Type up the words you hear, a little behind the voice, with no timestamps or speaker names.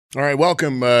All right,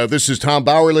 welcome. This is Tom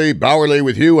Bowerly. Bowerly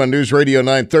with you on News Radio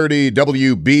 930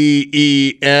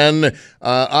 WBEN.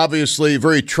 Obviously,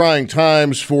 very trying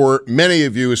times for many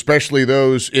of you, especially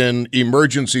those in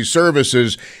emergency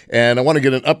services. And I want to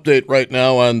get an update right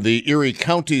now on the Erie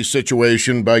County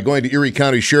situation by going to Erie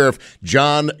County Sheriff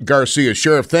John Garcia.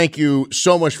 Sheriff, thank you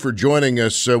so much for joining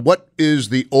us. What is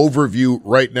the overview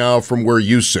right now from where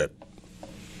you sit?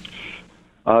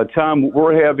 Tom,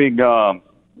 we're having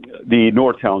the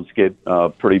north towns get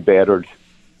pretty battered.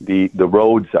 The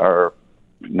roads are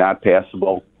not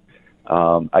passable.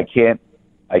 I can't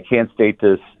state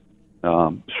this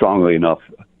strongly enough.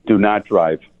 Do not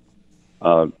drive.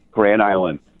 Grand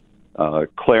Island,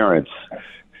 Clarence,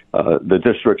 the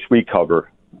districts we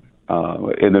cover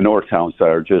in the north towns that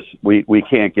are just we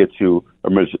can't get to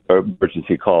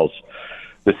emergency calls.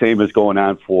 The same is going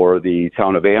on for the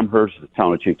town of Amherst, the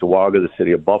town of Cheektowaga, the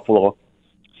city of Buffalo.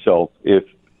 So if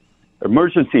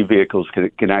emergency vehicles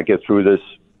cannot get through this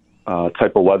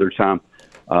type of weather, Tom,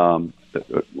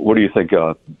 where do you think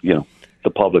the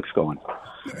public's going?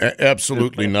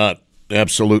 Absolutely not.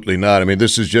 Absolutely not. I mean,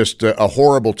 this is just a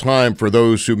horrible time for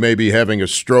those who may be having a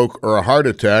stroke or a heart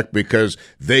attack because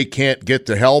they can't get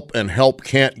to help and help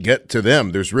can't get to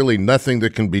them. There's really nothing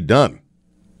that can be done.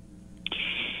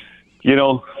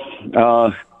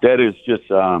 That is just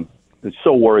it's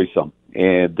so worrisome.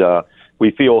 And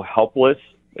we feel helpless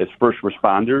as first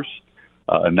responders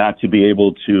not to be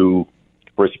able to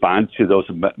respond to those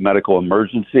medical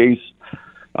emergencies.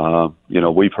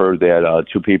 We've heard that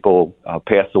two people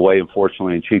passed away,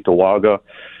 unfortunately, in Cheektowaga.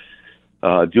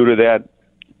 Due to that,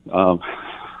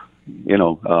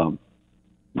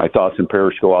 my thoughts and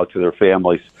prayers go out to their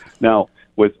families. Now,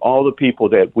 with all the people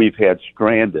that we've had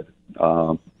stranded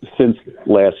since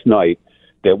last night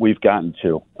that we've gotten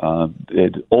to,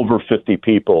 over 50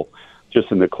 people just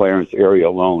in the Clarence area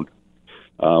alone.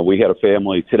 We had a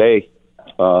family today,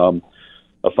 a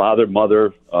father,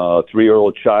 mother,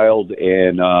 3-year-old child,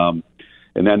 and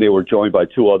then they were joined by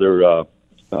two other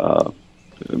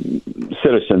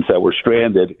citizens that were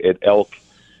stranded at Elk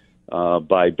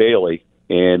by Bailey.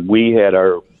 And we had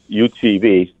our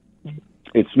UTV,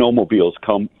 its snowmobiles,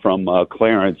 come from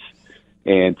Clarence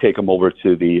and take them over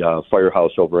to the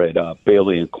firehouse over at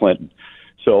Bailey and Clinton.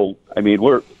 So, I mean,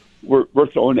 we're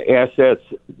throwing assets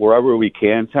wherever we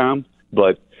can, Tom.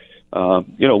 But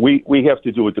we have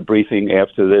to do a debriefing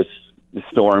after this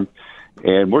storm,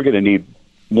 and we're going to need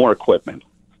more equipment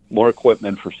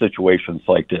for situations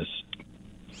like this.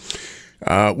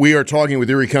 We are talking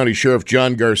with Erie County Sheriff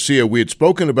John Garcia. We had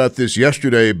spoken about this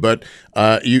yesterday, but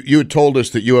you had told us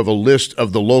that you have a list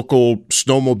of the local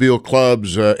snowmobile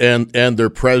clubs and their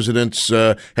presidents.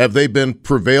 Have they been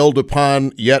prevailed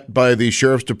upon yet by the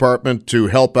Sheriff's Department to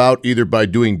help out either by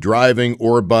doing driving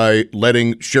or by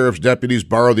letting sheriff's deputies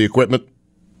borrow the equipment?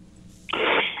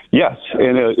 Yes,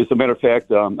 and as a matter of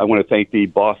fact, I want to thank the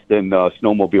Boston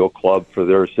Snowmobile Club for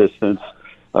their assistance.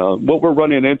 What we're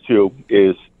running into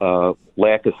is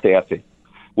lack of staffing.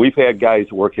 We've had guys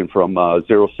working from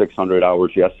 0600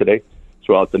 hours yesterday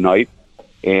throughout the night,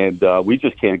 and we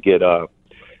just can't get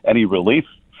any relief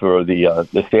for the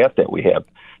staff that we have.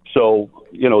 So,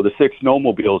 the 6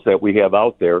 snowmobiles that we have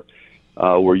out there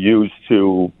were used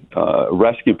to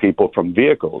rescue people from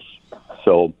vehicles.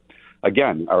 So,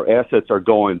 again, our assets are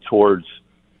going towards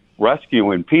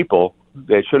rescuing people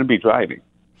that shouldn't be driving.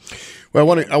 Well,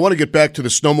 I want to get back to the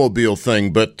snowmobile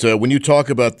thing, but when you talk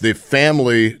about the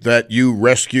family that you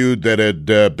rescued that had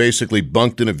basically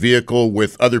bunked in a vehicle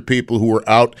with other people who were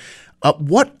out,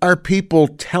 what are people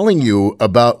telling you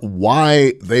about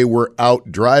why they were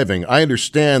out driving? I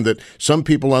understand that some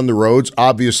people on the roads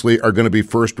obviously are going to be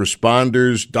first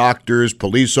responders, doctors,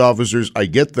 police officers. I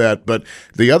get that, but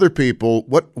the other people,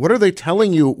 what are they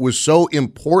telling you was so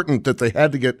important that they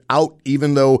had to get out,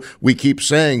 even though we keep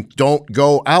saying don't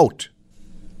go out?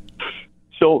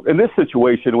 So in this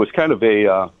situation, it was kind of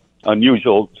a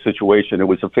unusual situation. It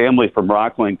was a family from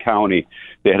Rockland County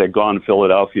that had gone to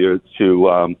Philadelphia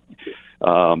to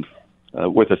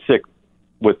with a sick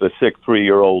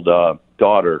 3-year-old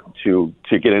daughter to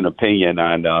get an opinion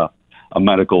on a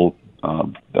medical a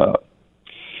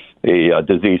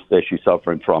disease that she's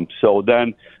suffering from. So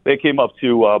then they came up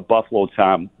to Buffalo,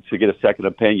 Tom, to get a second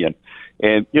opinion,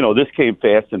 and this came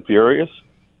fast and furious.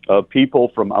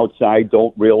 People from outside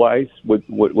don't realize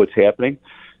what's happening.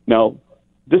 Now,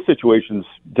 this situation's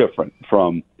different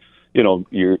from,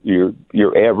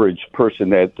 your average person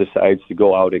that decides to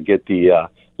go out and get the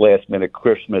last minute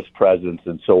Christmas presents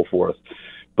and so forth.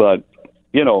 But,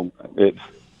 you're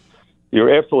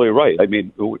absolutely right. I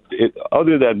mean,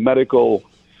 other than medical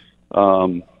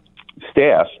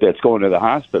staff that's going to the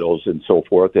hospitals and so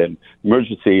forth, and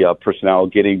emergency personnel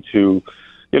getting to,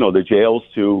 the jails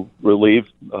to relieve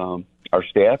our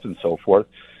staff and so forth,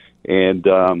 and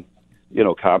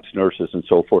cops, nurses, and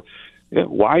so forth.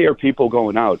 Why are people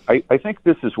going out? I think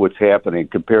this is what's happening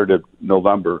compared to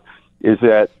November, is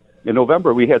that in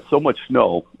November we had so much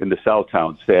snow in the south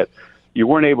towns that you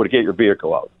weren't able to get your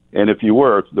vehicle out. And if you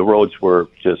were, the roads were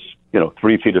just,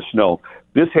 3 feet of snow.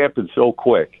 This happened so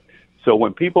quick. So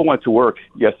when people went to work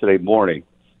yesterday morning,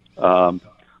 all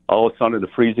of a sudden the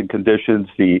freezing conditions,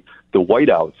 the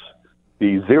whiteouts,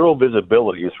 the zero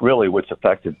visibility is really what's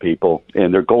affected people,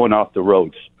 and they're going off the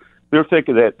roads. They're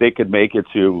thinking that they could make it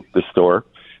to the store,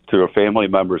 to a family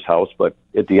member's house, but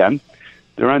at the end,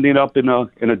 they're ending up in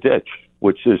a ditch,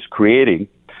 which is creating,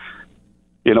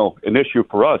 an issue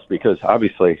for us because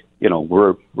obviously,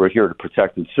 we're here to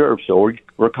protect and serve. So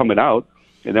we're coming out,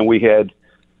 and then we had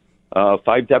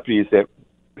 5 deputies that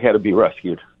had to be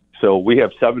rescued. So we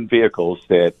have 7 vehicles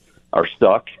that are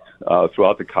stuck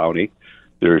throughout the county.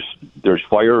 There's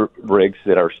fire rigs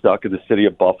that are stuck in the city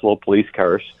of Buffalo, police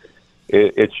cars.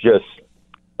 It's just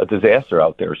a disaster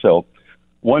out there. So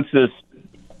once this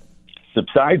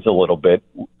subsides a little bit,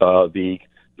 the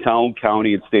town,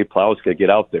 county, and state plows can get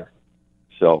out there.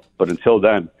 So, but until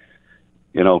then,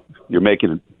 you're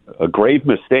making a grave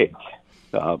mistake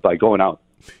by going out.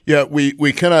 Yeah,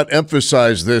 we cannot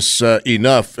emphasize this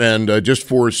enough. And just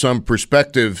for some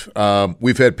perspective,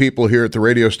 we've had people here at the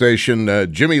radio station,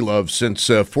 Jimmy Love, since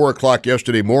 4 o'clock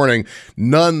yesterday morning.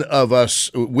 None of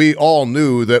us, we all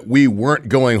knew that we weren't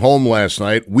going home last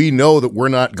night. We know that we're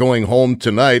not going home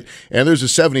tonight. And there's a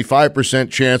 75%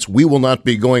 chance we will not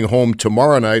be going home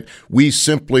tomorrow night. We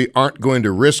simply aren't going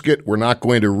to risk it. We're not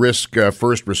going to risk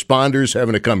first responders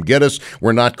having to come get us.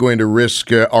 We're not going to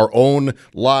risk our own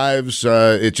lives.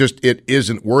 It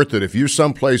isn't worth it. If you're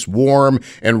someplace warm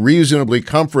and reasonably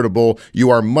comfortable, you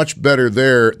are much better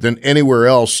there than anywhere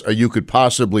else you could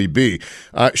possibly be.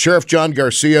 Sheriff John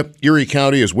Garcia, Erie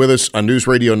County, is with us on News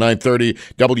Radio 930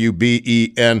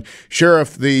 WBEN.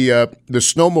 Sheriff, the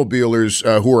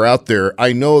snowmobilers who are out there,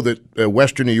 I know that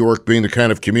Western New York being the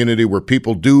kind of community where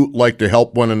people do like to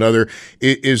help one another,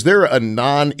 is there a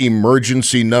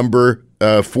non-emergency number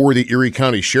for the Erie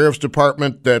County Sheriff's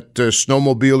Department that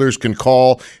snowmobilers can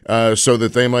call so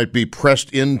that they might be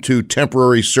pressed into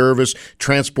temporary service,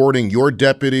 transporting your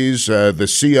deputies, the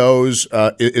COs?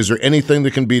 Is there anything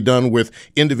that can be done with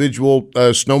individual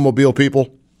snowmobile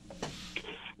people?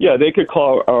 Yeah, they could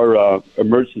call our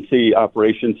Emergency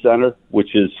Operations Center,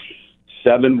 which is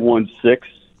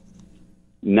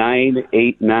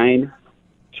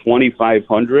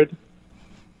 716-989-2500,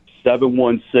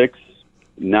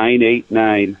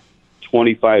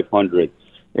 716-989-2500.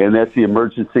 And that's the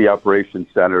Emergency Operations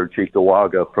Center in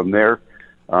Cheektowaga. From there,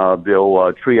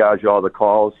 they'll triage all the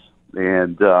calls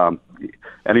and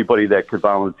anybody that could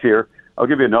volunteer. I'll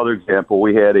give you another example.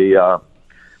 We had a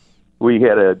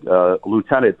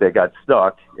lieutenant that got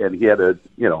stuck, and he had a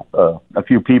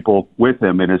few people with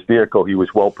him in his vehicle. He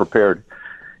was well prepared,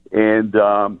 and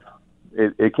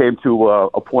it came to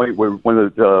a point where one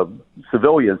of the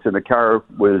civilians in the car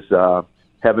was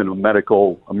having a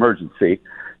medical emergency,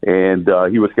 and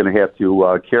he was going to have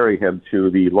to carry him to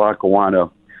the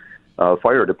Lackawanna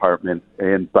Fire Department.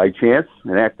 And by chance,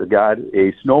 an act of God,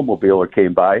 a snowmobiler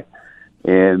came by,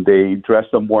 and they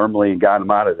dressed him warmly and got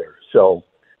him out of there. So,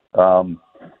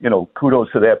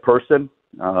 kudos to that person.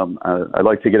 I'd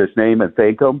like to get his name and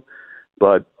thank him.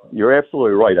 But you're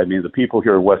absolutely right. I mean, the people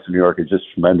here in Western New York are just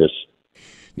tremendous.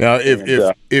 Now,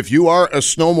 if you are a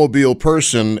snowmobile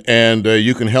person and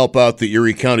you can help out the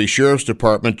Erie County Sheriff's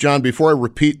Department, John, before I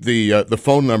repeat the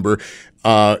phone number,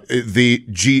 the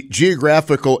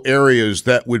geographical areas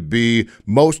that would be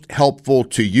most helpful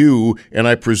to you, and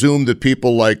I presume that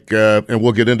people like, and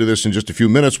we'll get into this in just a few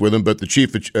minutes with him, but the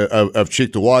chief of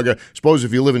Cheektowaga, suppose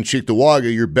if you live in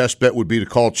Cheektowaga, your best bet would be to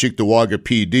call Cheektowaga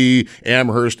PD,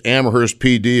 Amherst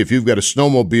PD. If you've got a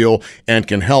snowmobile and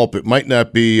can help, it might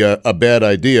not be a bad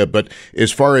idea. But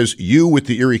as far as you with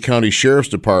the Erie County Sheriff's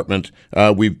Department,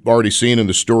 we've already seen in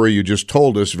the story you just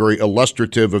told us, very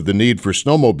illustrative of the need for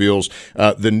snowmobiles.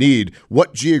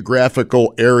 What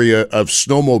geographical area of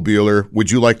snowmobiler would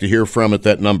you like to hear from at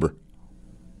that number?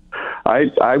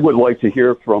 I would like to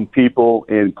hear from people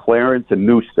in Clarence and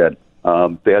Newstead.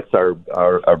 That's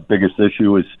our biggest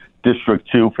issue is District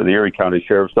 2 for the Erie County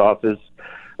Sheriff's Office.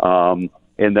 And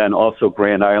then also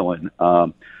Grand Island.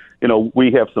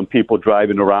 We have some people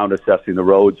driving around assessing the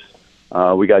roads.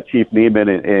 We got Chief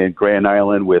Neiman in Grand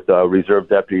Island with Reserve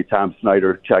Deputy Tom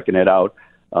Snyder checking it out.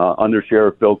 Under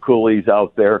Sheriff Bill Cooley's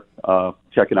out there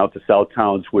checking out the South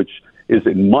Towns, which is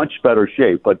in much better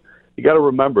shape. But you got to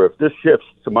remember, if this shifts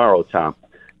tomorrow, Tom,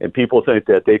 and people think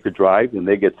that they could drive and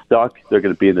they get stuck, they're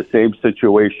going to be in the same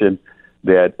situation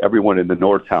that everyone in the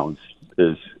North Towns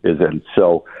is in.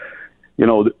 So,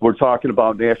 we're talking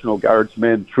about National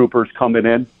Guardsmen, troopers coming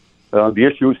in.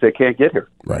 The issue is they can't get here.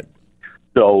 Right.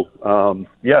 So,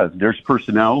 there's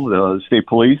personnel. The state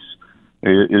police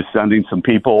is sending some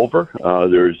people over.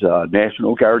 There's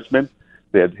National Guardsmen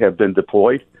that have been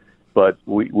deployed. But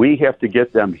we have to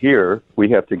get them here. We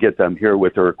have to get them here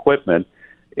with their equipment.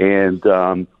 And,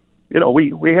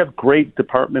 we have great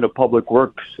Department of Public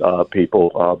Works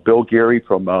people. Bill Geary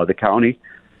from the county,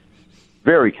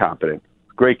 very competent,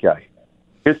 great guy.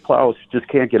 His plows just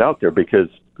can't get out there because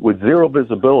with zero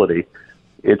visibility,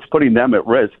 it's putting them at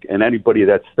risk and anybody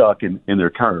that's stuck in their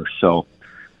cars. So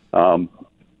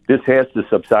this has to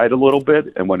subside a little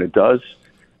bit, and when it does,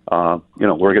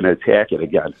 we're going to attack it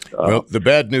again. Well, the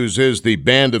bad news is the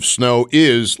band of snow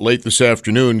is late this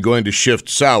afternoon going to shift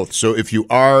south. So if you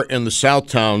are in the South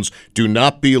Towns, do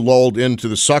not be lulled into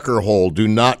the sucker hole. Do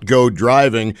not go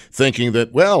driving thinking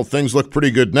that, well, things look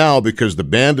pretty good now, because the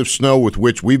band of snow with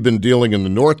which we've been dealing in the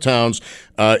North Towns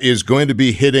is going to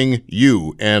be hitting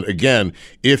you. And again,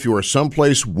 if you are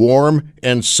someplace warm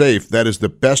and safe, that is the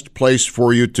best place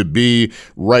for you to be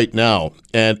right now.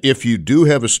 And if you do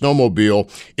have a snowmobile,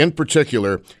 in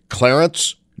particular,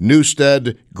 Clarence,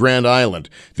 Newstead, Grand Island,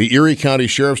 the Erie County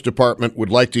Sheriff's Department would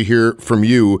like to hear from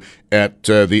you at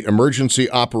the Emergency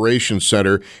Operations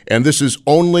Center. And this is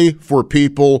only for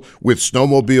people with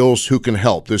snowmobiles who can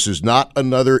help. This is not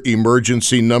another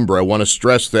emergency number. I want to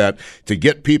stress that. To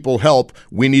get people help,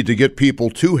 we need to get people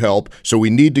to help. So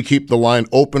we need to keep the line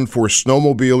open for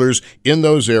snowmobilers in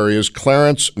those areas,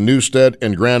 Clarence, Newstead,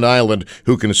 and Grand Island,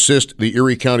 who can assist the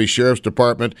Erie County Sheriff's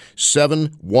Department.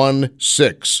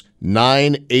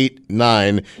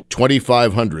 716-989-2500.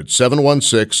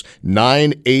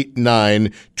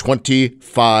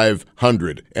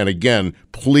 716-989-2500. And again,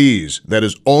 please, that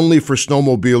is only for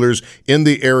snowmobilers in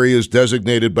the areas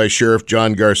designated by Sheriff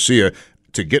John Garcia.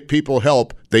 To get people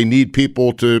help, they need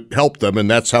people to help them, and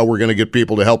that's how we're going to get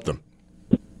people to help them.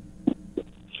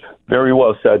 Very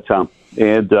well said, Tom.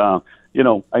 And, I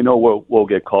know we'll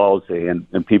get calls, and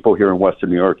people here in Western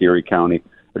New York, Erie County,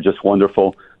 are just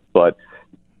wonderful. But,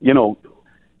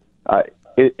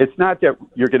 it's not that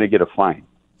you're going to get a fine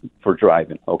for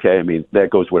driving. Okay, I mean that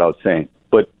goes without saying.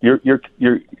 But you're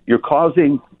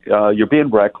causing, you're being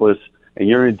reckless, and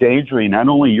you're endangering not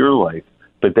only your life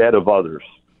but that of others.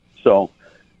 So,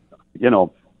 I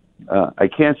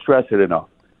can't stress it enough.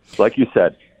 Like you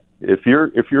said, if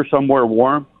you're somewhere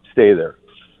warm, stay there.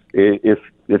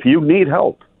 If you need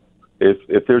help,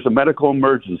 if there's a medical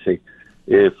emergency,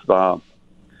 if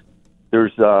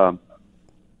there's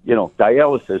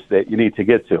dialysis that you need to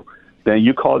get to, then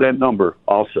you call that number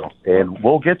also, and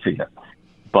we'll get to you.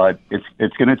 But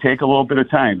it's going to take a little bit of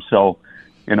time. So,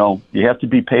 you have to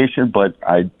be patient, but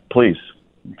please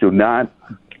do not,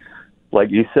 like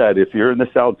you said, if you're in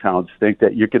the South Towns, think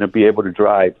that you're going to be able to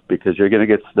drive, because you're going to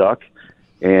get stuck,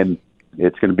 and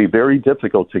it's going to be very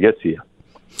difficult to get to you.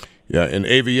 Yeah, in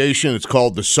aviation, it's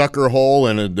called the sucker hole,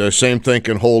 and the same thing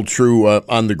can hold true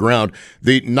on the ground.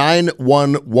 The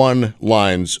 911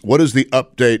 lines, what is the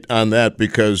update on that?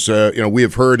 Because, we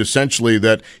have heard essentially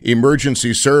that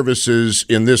emergency services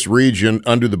in this region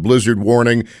under the blizzard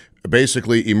warning,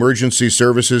 basically emergency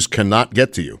services cannot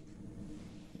get to you.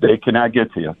 They cannot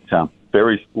get to you, Tom.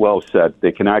 Very well said.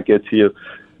 They cannot get to you.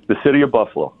 The city of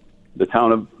Buffalo, the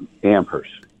town of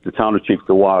Amherst, the town of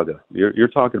Cheektowaga, you're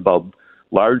talking about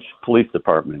large police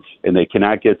departments, and they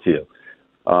cannot get to you.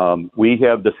 We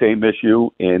have the same issue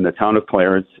in the town of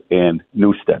Clarence and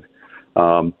Newstead.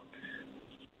 For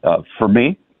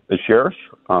me, the sheriff,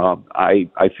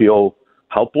 I feel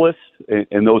helpless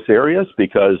in those areas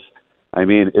because, as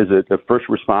a first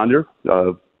responder,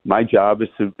 my job is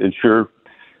to ensure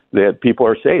that people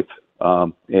are safe.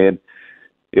 And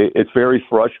it's very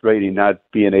frustrating not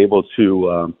being able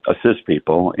to assist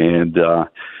people. And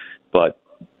but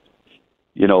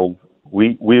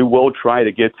we will try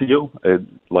to get to you.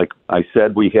 Like I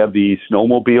said, we have the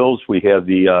snowmobiles, we have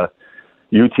the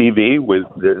UTV with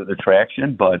the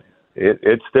traction, but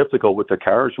it's difficult with the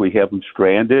cars. We have them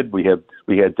stranded. We had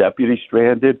deputies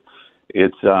stranded.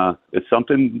 It's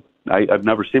something I've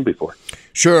never seen before.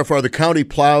 Sheriff, are the county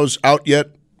plows out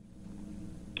yet?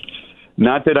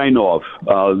 Not that I know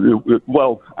of.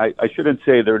 Well, I shouldn't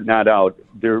say they're not out.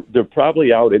 They're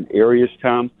probably out in areas,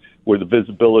 Tom, where the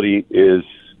visibility is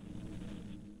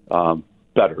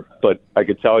better. But I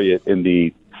could tell you in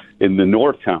the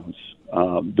North Towns,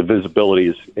 the visibility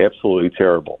is absolutely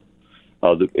terrible.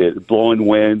 Blowing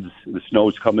winds, the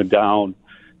snow's coming down.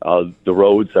 The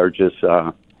roads are just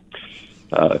not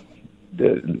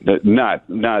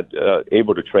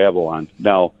able to travel on.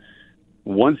 Now,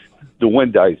 once the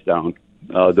wind dies down,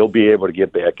 they'll be able to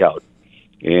get back out.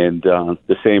 And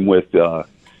the same with, the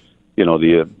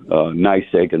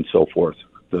NYSEG and so forth.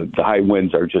 The high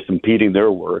winds are just impeding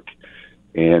their work.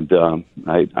 And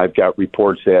I've got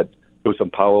reports that there was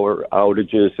some power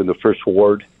outages in the First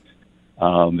Ward.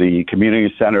 The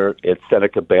community center at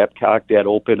Seneca Babcock that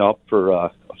opened up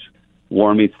for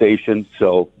warming stations.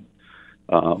 So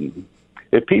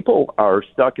if people are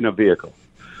stuck in a vehicle,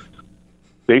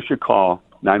 they should call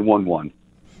 911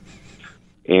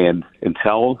 and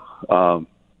tell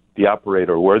the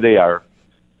operator where they are,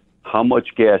 how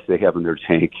much gas they have in their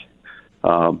tank,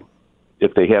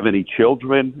 if they have any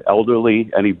children,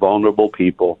 elderly, any vulnerable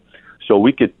people, so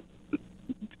we could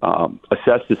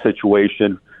assess the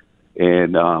situation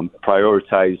and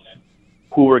prioritize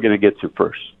who we're going to get to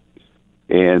first.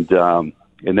 And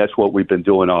that's what we've been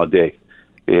doing all day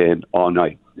and all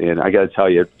night. And I got to tell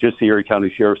you, just the Erie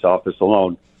County Sheriff's Office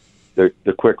alone, the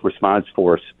quick response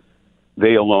force,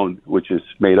 they alone, which is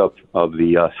made up of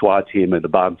the SWAT team and the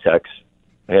bomb techs,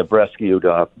 have rescued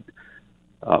well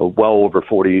over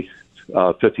 50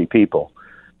 people.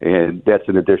 And that's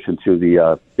in addition to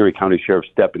the Erie County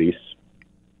Sheriff's deputies.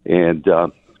 And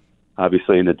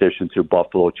obviously in addition to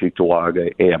Buffalo,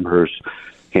 Cheektowaga, Amherst,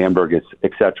 Hamburg,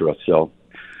 et cetera. So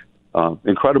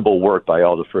incredible work by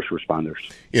all the first responders.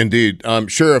 Indeed.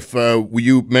 Sheriff,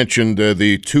 you mentioned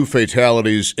the 2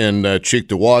 fatalities in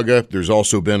Cheektowaga. There's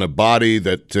also been a body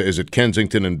that is at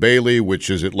Kensington and Bailey, which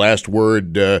is at last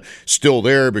word still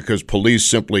there because police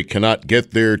simply cannot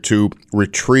get there to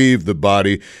retrieve the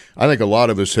body. I think a lot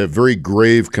of us have very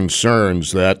grave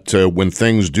concerns that when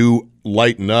things do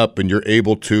lighten up and you're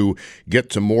able to get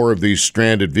to more of these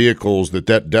stranded vehicles,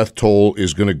 that death toll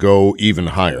is going to go even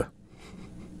higher.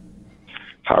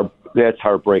 That's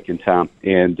heartbreaking, Tom.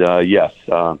 And yes,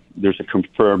 there's a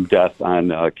confirmed death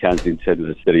on Kensington in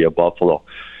the city of Buffalo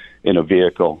in a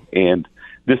vehicle. And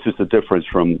this is the difference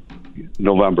from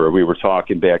November. We were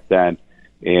talking back then,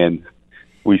 and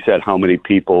we said how many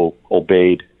people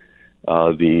obeyed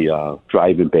the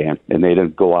driving ban, and they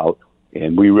didn't go out.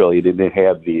 And we really didn't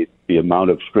have the amount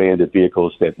of stranded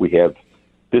vehicles that we have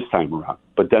this time around.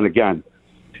 But then again,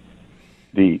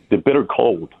 the bitter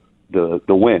cold, the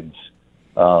winds,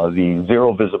 the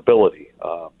zero visibility,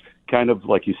 kind of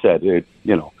like you said, it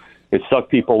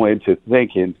sucked people into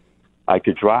thinking I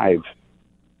could drive.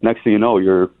 Next thing you know,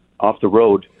 you're off the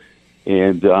road,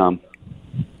 and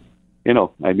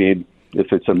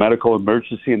if it's a medical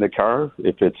emergency in the car,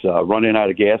 if it's running out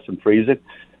of gas and freezing,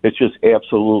 it's just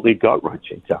absolutely gut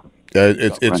wrenching.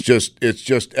 It's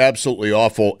just absolutely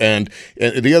awful. And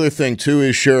the other thing too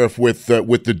is, Sheriff, with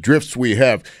the drifts we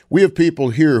have people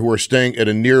here who are staying at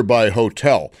a nearby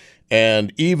hotel.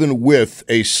 And even with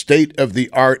a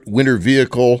state-of-the-art winter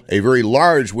vehicle, a very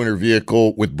large winter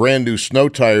vehicle with brand new snow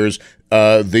tires,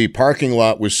 the parking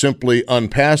lot was simply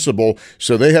unpassable.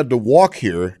 So they had to walk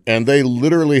here, and they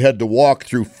literally had to walk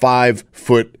through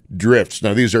 5-foot drifts.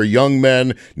 Now, these are young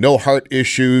men, no heart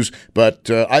issues, but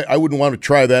I wouldn't want to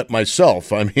try that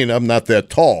myself. I mean, I'm not that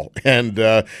tall, and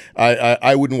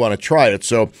I wouldn't want to try it.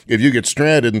 So if you get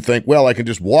stranded and think, well, I can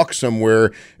just walk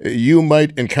somewhere, you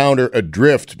might encounter a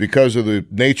drift because of the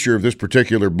nature of this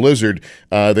particular blizzard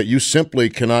that you simply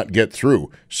cannot get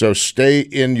through. So stay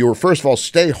first of all,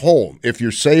 stay home. If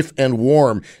you're safe and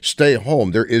warm, stay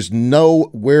home. There is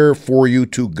nowhere for you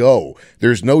to go.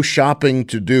 There's no shopping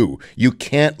to do. You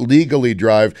can't legally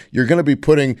drive. You're going to be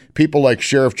putting people like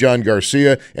Sheriff John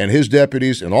Garcia and his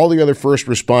deputies and all the other first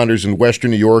responders in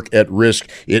Western New York at risk.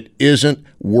 It isn't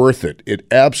worth it. It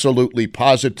absolutely,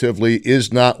 positively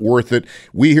is not worth it.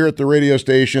 We here at the radio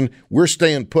station, we're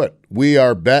staying put. We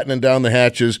are battening down the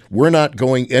hatches. We're not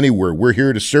going anywhere. We're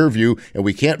here to serve you, and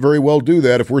we can't very well do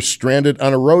that if we're stranded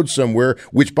on a road somewhere,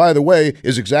 which, by the way,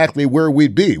 is exactly where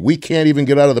we'd be. We can't even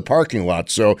get out of the parking lot.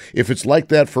 So if it's like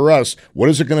that for us, what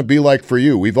is it going to be like for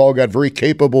you? We've all got very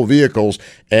capable vehicles,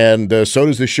 and so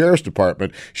does the Sheriff's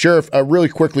Department. Sheriff, really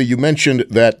quickly, you mentioned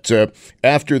that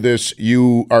after this,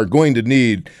 you are going to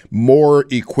need more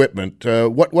equipment.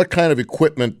 What kind of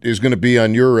equipment is going to be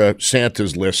on your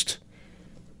Santa's list?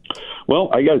 Well,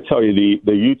 I got to tell you,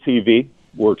 the UTV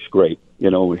works great.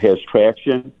 It has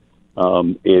traction.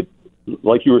 It,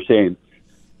 like you were saying,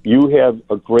 you have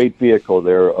a great vehicle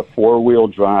there, a 4-wheel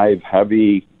drive,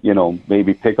 heavy,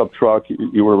 maybe pickup truck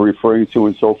you were referring to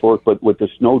and so forth. But with the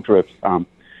snow drifts and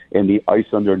the ice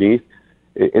underneath,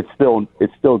 it's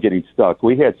still getting stuck.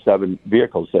 We had 7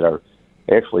 vehicles that are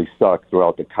actually stuck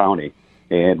throughout the county,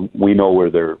 and we know where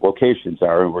their locations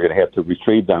are, and we're going to have to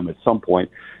retrieve them at some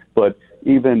point. But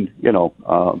even,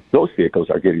 those vehicles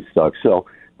are getting stuck. So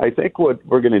I think what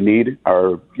we're going to need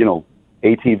are,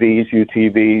 ATVs,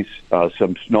 UTVs,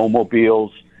 some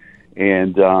snowmobiles,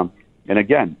 and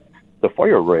again, the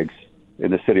fire rigs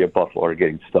in the city of Buffalo are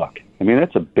getting stuck. I mean,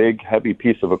 that's a big, heavy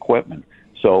piece of equipment.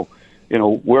 So,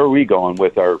 where are we going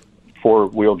with our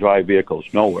four-wheel drive vehicles?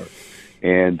 Nowhere.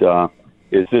 And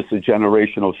is this a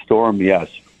generational storm? Yes,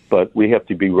 but we have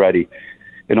to be ready.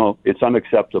 It's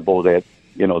unacceptable that,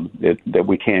 that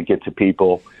we can't get to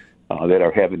people that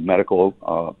are having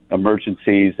medical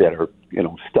emergencies, that are,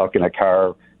 stuck in a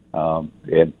car.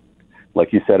 And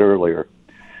like you said earlier,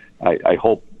 I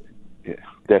hope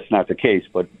that's not the case,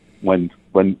 but when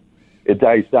it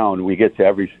dies down, we get to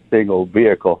every single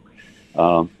vehicle,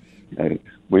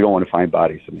 we don't want to find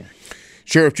bodies in there.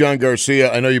 Sheriff John Garcia,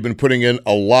 I know you've been putting in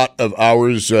a lot of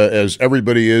hours, as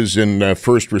everybody is in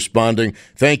first responding.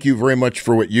 Thank you very much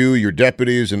for what you, your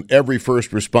deputies, and every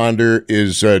first responder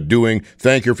is doing.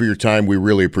 Thank you for your time. We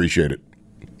really appreciate it.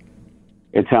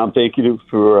 And Tom, thank you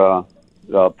for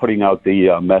putting out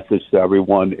the message to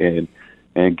everyone,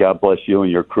 and God bless you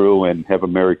and your crew, and have a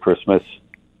Merry Christmas.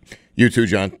 You too,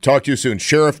 John. Talk to you soon.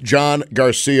 Sheriff John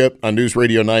Garcia on News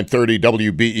Radio 930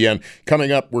 WBEN.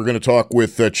 Coming up, we're going to talk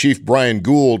with Chief Brian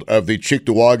Gould of the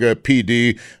Cheektowaga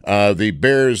PD. The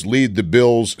Bears lead the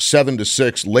Bills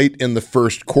 7-6 late in the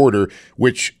first quarter,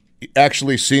 which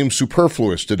actually seems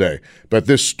superfluous today. But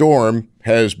this storm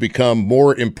has become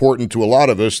more important to a lot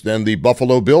of us than the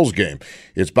Buffalo Bills game.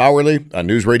 It's Bowerly on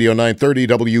News Radio 930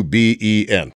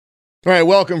 WBEN. All right,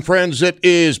 welcome, friends. It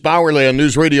is Bowerly on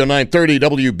News Radio 930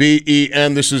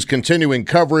 WBEN. This is continuing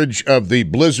coverage of the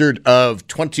blizzard of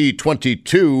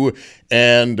 2022,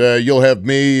 and you'll have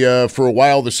me for a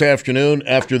while this afternoon.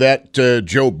 After that,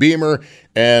 Joe Beamer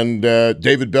and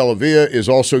David Bellavia is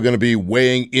also going to be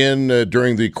weighing in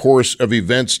during the course of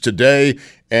events today.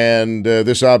 And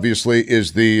this obviously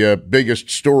is the biggest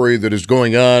story that is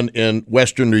going on in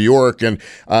Western New York. And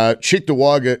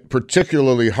Cheektowaga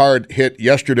particularly hard hit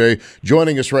yesterday.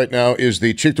 Joining us right now is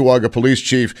the Cheektowaga Police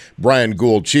Chief, Brian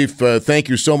Gould. Chief, thank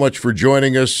you so much for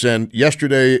joining us. And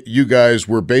yesterday, you guys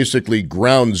were basically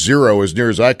ground zero, as near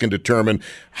as I can determine.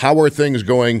 How are things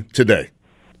going today?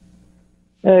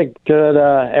 Hey, good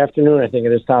afternoon, I think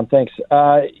it is, Tom. Thanks. We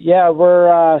had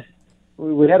a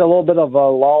little bit of a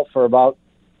lull for about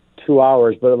 2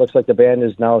 hours, but it looks like the band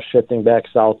is now shifting back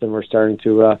south, and we're starting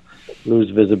to lose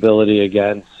visibility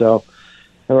again. So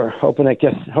we're hoping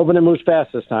it moves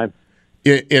fast this time.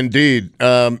 Indeed.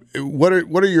 What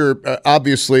are your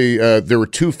obviously there were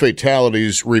two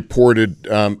fatalities reported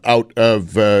out of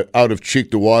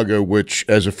Cheektowaga, which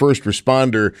as a first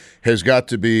responder has got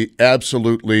to be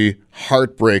absolutely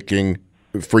heartbreaking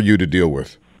for you to deal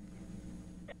with.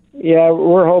 Yeah,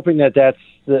 we're hoping that that's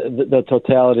the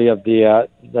totality of the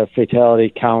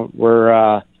fatality count.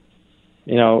 We're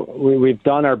we've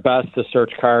done our best to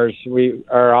search cars.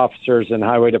 Our officers and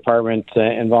highway department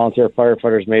and volunteer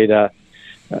firefighters made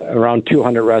around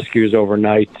 200 rescues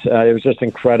overnight. It was just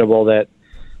incredible that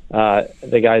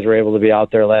the guys were able to be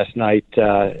out there last night,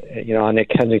 on the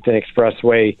Kensington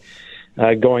Expressway,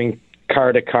 going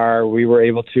car to car. We were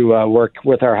able to work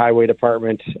with our highway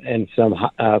department and some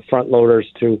front loaders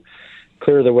to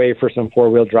clear the way for some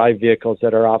four-wheel drive vehicles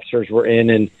that our officers were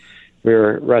in, and we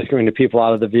were rescuing the people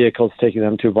out of the vehicles, taking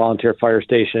them to volunteer fire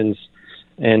stations,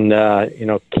 and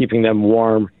keeping them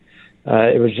warm.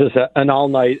 It was just an all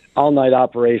night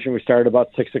operation. We started about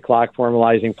 6 o'clock,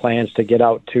 formalizing plans to get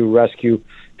out to rescue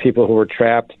people who were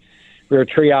trapped. We were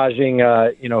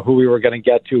triaging, who we were going to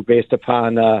get to based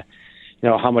upon,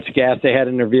 how much gas they had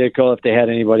in their vehicle, if they had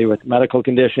anybody with medical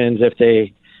conditions, if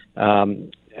they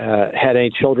had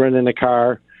any children in the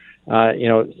car.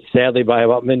 Sadly, by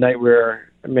about midnight, we were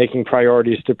making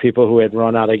priorities to people who had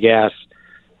run out of gas.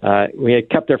 We had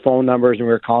kept their phone numbers, and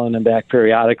we were calling them back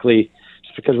periodically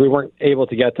just because we weren't able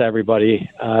to get to everybody.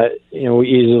 We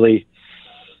easily,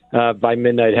 by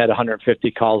midnight, had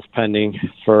 150 calls pending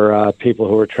for people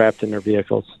who were trapped in their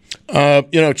vehicles.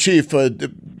 Chief,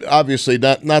 obviously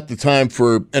not the time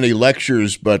for any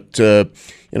lectures, but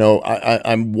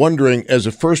I'm wondering, as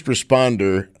a first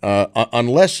responder,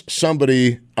 unless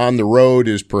somebody on the road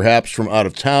is perhaps from out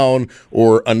of town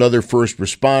or another first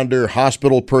responder,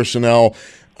 hospital personnel,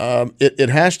 it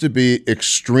has to be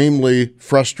extremely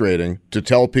frustrating to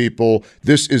tell people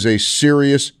this is a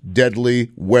serious,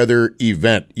 deadly weather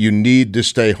event. You need to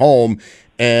stay home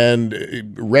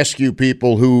and rescue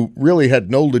people who really had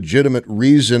no legitimate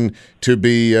reason to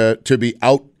be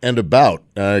out and about.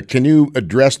 Can you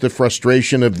address the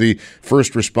frustration of the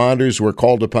first responders who are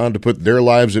called upon to put their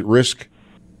lives at risk?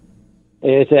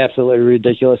 It's absolutely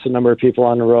ridiculous, the number of people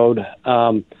on the road.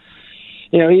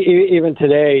 Even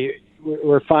today,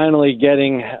 we're finally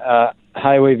getting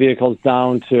highway vehicles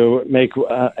down to make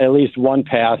at least one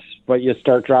pass, but you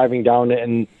start driving down it,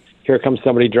 and here comes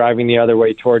somebody driving the other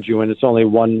way towards you, and it's only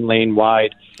one lane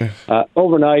wide.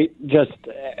 Overnight,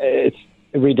 it's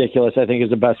ridiculous, I think, is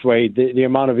the best way. The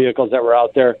amount of vehicles that were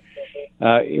out there.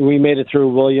 We made it through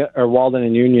Walden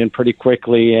and Union pretty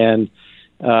quickly, and,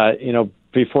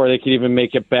 before they could even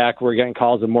make it back, we're getting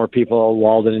calls of more people at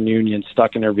Walden and Union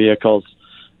stuck in their vehicles.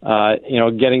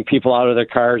 Getting people out of their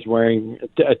cars wearing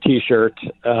a T-shirt.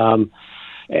 And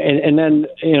then,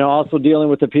 also dealing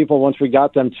with the people once we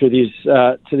got them to these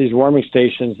warming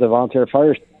stations, the volunteer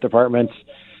fire departments,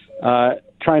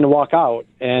 trying to walk out.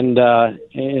 And,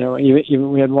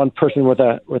 even we had one person with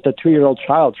a 2-year-old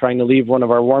child trying to leave one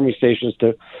of our warming stations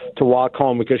to walk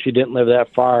home because she didn't live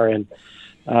that far. And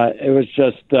it was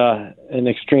just an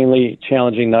extremely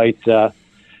challenging night.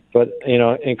 But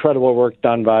incredible work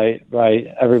done by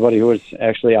everybody who was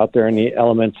actually out there in the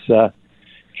elements,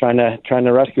 trying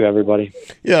to rescue everybody.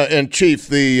 Yeah, and Chief,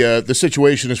 the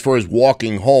situation as far as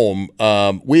walking home,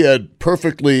 we had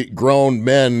perfectly grown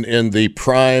men in the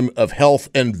prime of health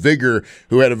and vigor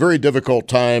who had a very difficult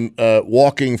time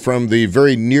walking from the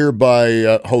very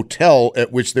nearby hotel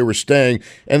at which they were staying,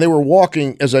 and they were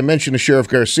walking, as I mentioned to Sheriff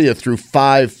Garcia, through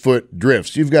 5-foot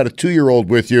drifts. You've got a 2-year-old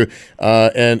with you,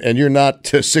 and you're not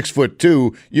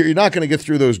 6'2". You're not going to get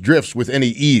through those drifts with any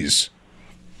ease.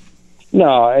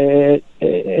 No,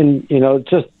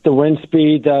 just the wind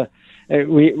speed.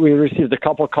 We received a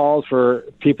couple calls for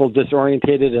people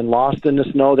disorientated and lost in the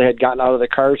snow. They had gotten out of the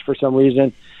cars for some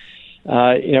reason.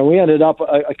 We ended up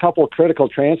a couple of critical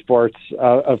transports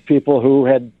of people who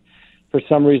had, for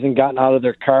some reason, gotten out of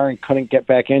their car and couldn't get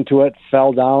back into it,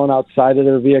 fell down outside of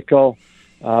their vehicle.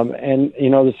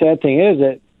 The sad thing is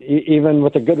that even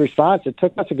with a good response, it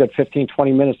took us a good 15,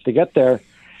 20 minutes to get there.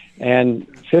 And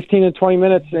 15 to 20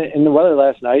 minutes in the weather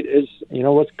last night is,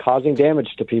 what's causing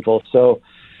damage to people. So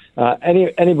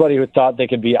anybody who thought they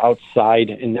could be outside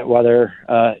in that weather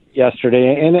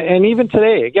yesterday and even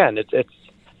today, again, it's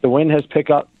the wind has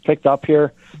picked up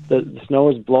here. The snow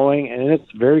is blowing, and it's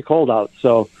very cold out.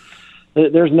 So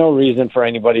there's no reason for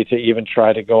anybody to even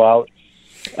try to go out.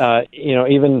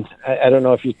 Even I don't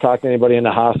know if you talk to anybody in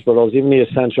the hospitals, even the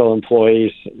essential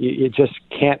employees, you just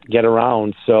can't get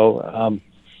around. So.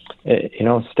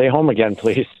 Stay home again,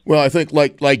 please. Well, I think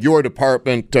like your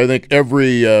department, I think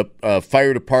every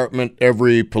fire department,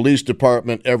 every police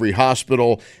department, every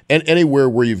hospital, and anywhere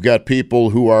where you've got people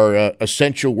who are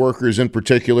essential workers in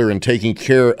particular and taking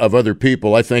care of other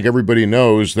people, I think everybody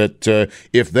knows that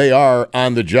if they are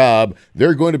on the job,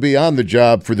 they're going to be on the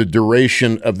job for the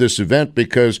duration of this event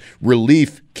because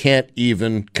relief can't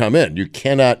even come in. You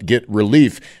cannot get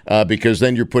relief because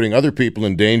then you're putting other people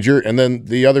in danger and then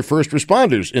the other first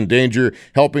responders in danger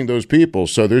helping those people.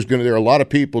 So there are a lot of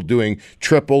people doing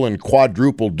triple and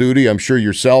quadruple duty. I'm sure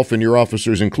yourself and your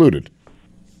officers included.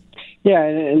 Yeah,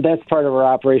 and that's part of our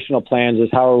operational plans is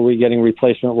how are we getting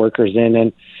replacement workers in.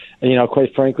 And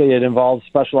quite frankly, it involves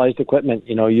specialized equipment,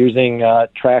 using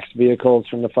Trax vehicles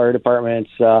from the fire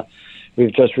departments.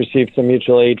 We've just received some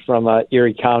mutual aid from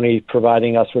Erie County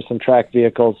providing us with some track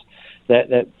vehicles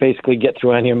that basically get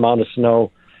through any amount of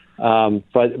snow.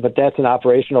 But that's an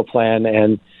operational plan.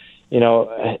 And,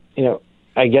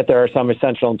 I get there are some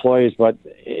essential employees, but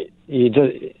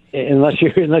unless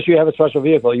you have a special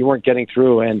vehicle, you weren't getting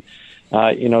through. And,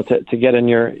 to get in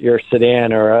your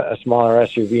sedan or a smaller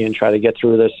SUV and try to get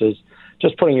through this is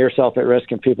just putting yourself at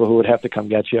risk and people who would have to come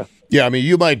get you. Yeah, I mean,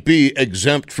 you might be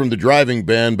exempt from the driving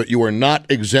ban, but you are not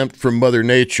exempt from Mother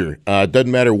Nature. It doesn't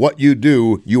matter what you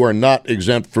do, you are not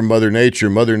exempt from Mother Nature.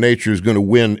 Mother Nature is going to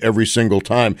win every single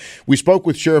time. We spoke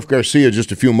with Sheriff Garcia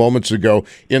just a few moments ago.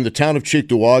 In the town of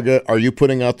Cheektowaga, are you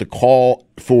putting out the call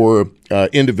for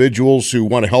individuals who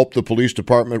want to help the police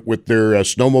department with their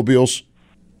snowmobiles?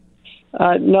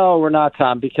 No, we're not,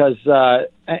 Tom, because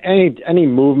any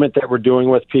movement that we're doing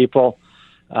with people,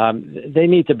 they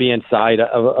need to be inside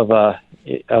of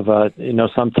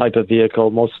some type of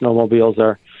vehicle. Most snowmobiles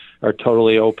are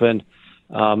totally open.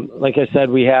 Like I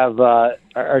said, we have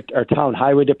our town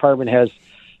highway department has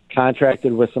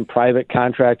contracted with some private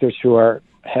contractors who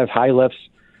have high lifts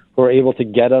who are able to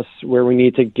get us where we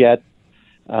need to get.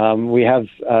 We have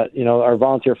our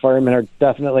volunteer firemen are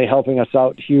definitely helping us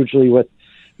out hugely with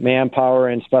manpower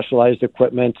and specialized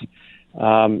equipment.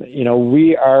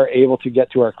 We are able to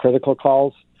get to our critical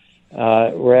calls.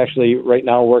 We're actually right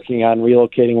now working on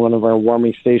relocating one of our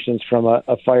warming stations from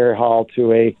a fire hall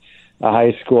to a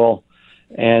high school.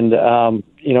 And,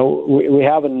 we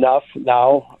have enough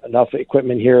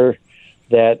equipment here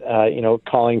that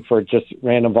calling for just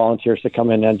random volunteers to come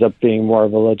in ends up being more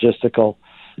of a logistical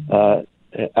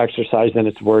exercise than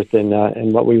it's worth in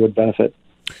what we would benefit.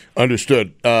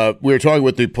 Understood. We were talking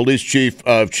with the police chief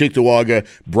of Cheektowaga,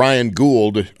 Brian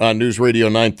Gould, on News Radio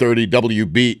 930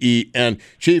 WBEN.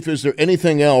 Chief, is there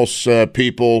anything else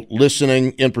people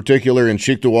listening, in particular in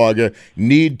Cheektowaga,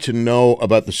 need to know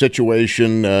about the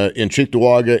situation in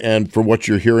Cheektowaga and, from what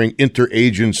you're hearing,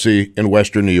 interagency in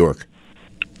Western New York?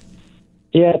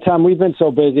 Yeah, Tom, we've been so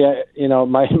busy.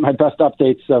 My best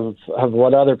updates of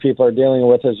what other people are dealing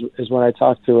with is when I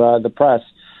talk to the press.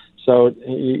 So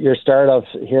your start of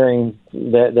hearing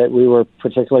that we were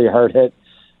particularly hard hit,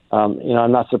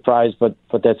 I'm not surprised, but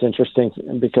that's interesting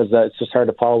because it's just hard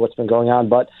to follow what's been going on.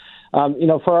 But,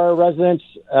 for our residents,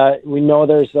 we know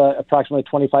there's approximately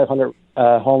 2,500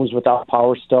 homes without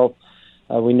power still.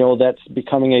 We know that's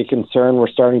becoming a concern. We're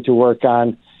starting to work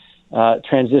on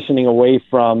transitioning away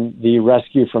from the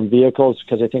rescue from vehicles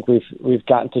because I think we've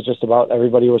gotten to just about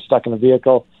everybody who was stuck in a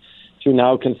vehicle, to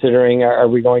now considering, are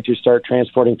we going to start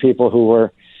transporting people who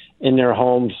were in their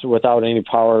homes without any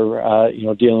power,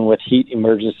 dealing with heat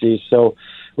emergencies. So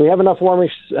we have enough warming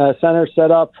centers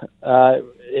set up.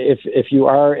 If you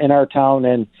are in our town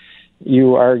and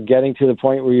you are getting to the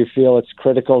point where you feel it's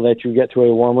critical that you get to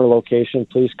a warmer location,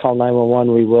 please call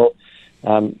 911. We will,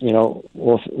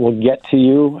 we'll get to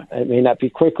you. It may not be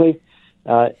quickly.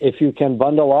 If you can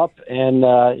bundle up and,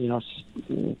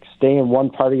 stay in one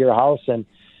part of your house and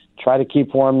try to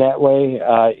keep warm that way.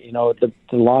 The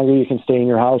longer you can stay in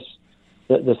your house,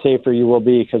 the safer you will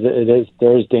be because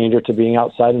there is danger to being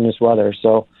outside in this weather.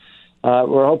 So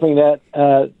we're hoping that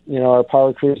our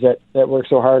power crews that work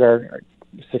so hard are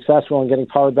successful in getting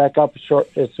powered back up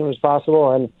as soon as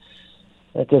possible, and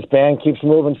that this band keeps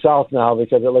moving south now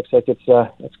because it looks like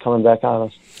it's coming back on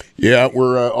us. Yeah,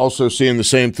 we're also seeing the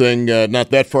same thing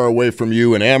not that far away from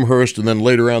you in Amherst, and then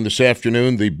later on this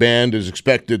afternoon, the band is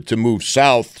expected to move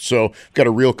south. So I've got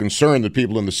a real concern that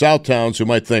people in the south towns who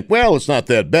might think, well, it's not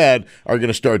that bad, are going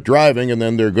to start driving, and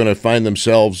then they're going to find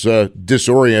themselves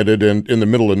disoriented and in the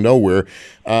middle of nowhere.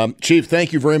 Chief,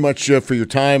 thank you very much for your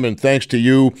time, and thanks to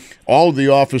you, all of the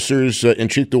officers in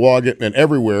Cheektowaga and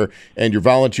everywhere, and your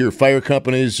volunteer fire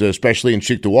companies, especially in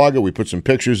Cheektowaga. We put some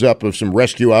pictures up of some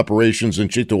rescue operations in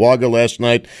Cheektowaga last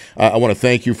night. I want to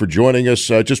thank you for joining us.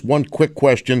 Just one quick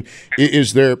question.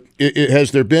 Has there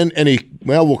been any,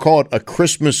 we'll call it a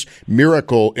Christmas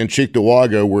miracle in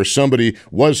Cheektowaga where somebody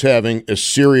was having a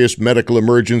serious medical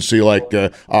emergency like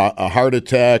a heart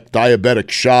attack, diabetic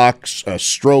shocks, a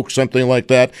stroke, something like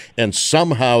that, and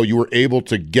somehow you were able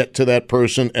to get to that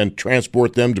person and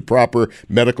transport them to proper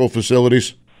medical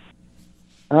facilities?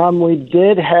 We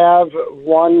did have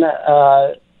one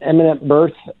imminent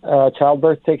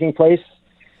childbirth taking place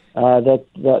that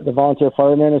the volunteer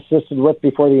fireman assisted with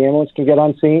before the ambulance could get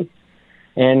on scene.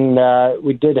 And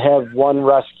we did have one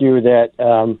rescue that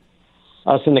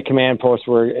us in the command post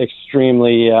were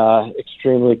extremely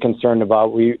concerned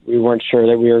about. We weren't sure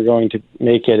that we were going to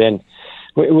make it. And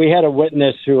we had a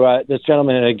witness who, this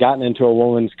gentleman had gotten into a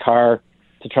woman's car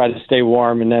to try to stay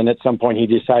warm. And then at some point he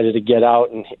decided to get out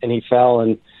and he fell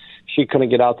and she couldn't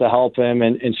get out to help him.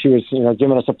 And she was,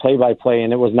 giving us a play-by-play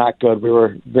and it was not good. We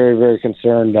were very, very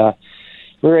concerned.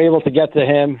 We were able to get to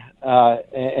him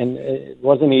and it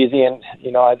wasn't easy. And,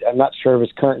 I'm not sure of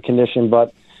his current condition,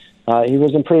 but he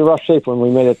was in pretty rough shape when we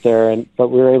made it there. But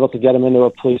we were able to get him into a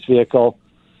police vehicle,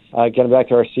 get him back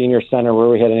to our senior center where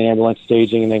we had an ambulance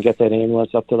staging and then get that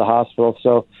ambulance up to the hospital.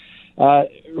 So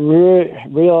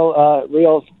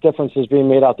real differences being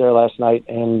made out there last night,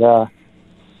 and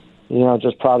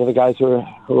just proud of the guys who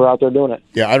are out there doing it.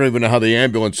 Yeah, I don't even know how the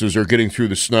ambulances are getting through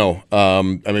the snow.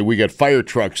 We got fire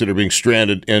trucks that are being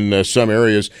stranded in some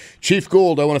areas. Chief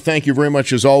Gould, I want to thank you very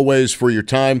much as always for your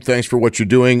time. Thanks for what you're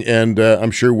doing, and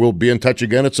I'm sure we'll be in touch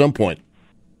again at some point.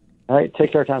 All right,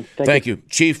 take care, Tom. Thank you.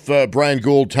 Chief Brian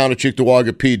Gould, Town of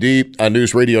Cheektowaga PD, on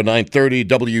News Radio 930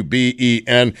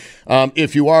 WBEN.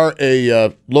 If you are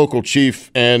a local chief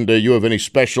and you have any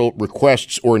special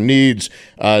requests or needs,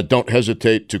 don't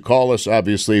hesitate to call us.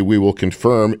 Obviously, we will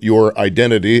confirm your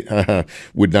identity.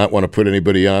 Would not want to put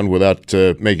anybody on without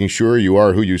making sure you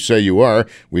are who you say you are.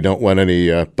 We don't want any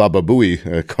Baba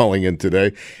Booey calling in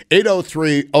today.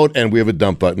 803, and we have a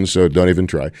dump button, so don't even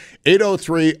try.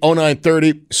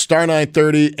 803-0930, star star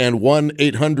 930 and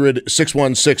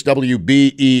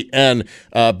 1-800-616-WBEN.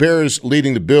 Bears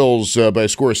leading the Bills by a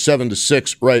score of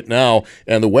 7-6 right now,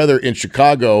 and the weather in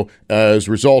Chicago has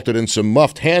resulted in some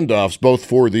muffed handoffs both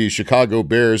for the Chicago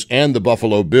Bears and the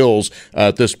Buffalo Bills.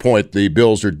 At this point, the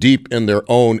Bills are deep in their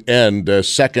own end,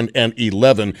 2nd and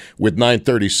 11 with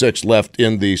 9:36 left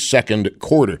in the second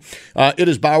quarter. It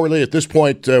is Bauerle. At this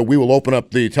point, we will open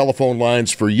up the telephone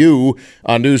lines for you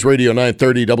on News Radio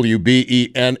 930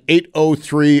 WBEN.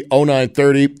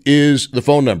 803-0930 is the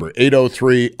phone number.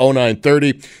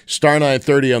 803-0930, star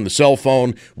 930 on the cell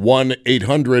phone,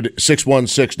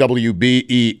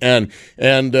 1-800-616-WBEN.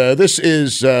 And this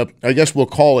is, I guess we'll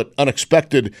call it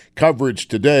unexpected coverage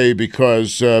today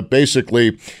because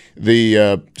basically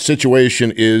the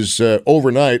situation is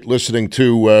overnight listening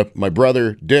to my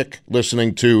brother Dick,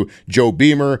 listening to Joe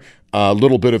Beamer, a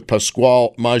little bit of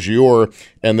Pasquale Maggiore,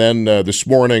 and then this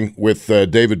morning with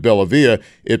David Bellavia,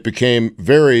 it became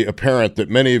very apparent that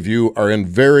many of you are in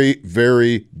very,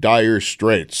 very dire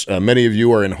straits. Many of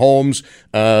you are in homes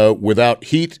without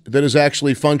heat that is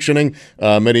actually functioning.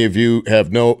 Many of you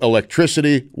have no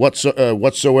electricity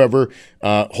whatsoever.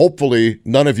 Hopefully,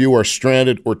 none of you are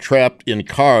stranded or trapped in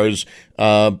cars.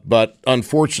 But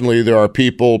unfortunately, there are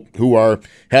people who are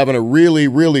having a really,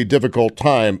 really difficult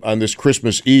time on this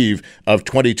Christmas Eve of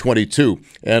 2022.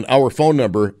 And our phone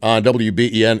number on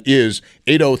WBEN is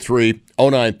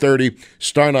 803-0930,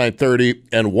 star 930,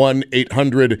 and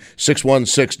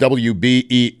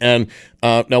 1-800-616-WBEN.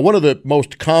 Now, one of the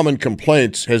most common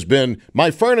complaints has been,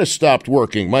 my furnace stopped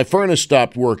working. My furnace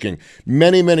stopped working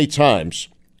many, many times.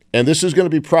 And this is going to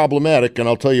be problematic, and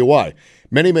I'll tell you why.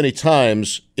 Many, many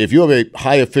times, if you have a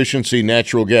high-efficiency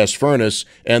natural gas furnace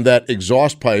and that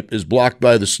exhaust pipe is blocked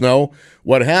by the snow,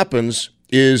 what happens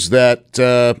is that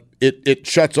it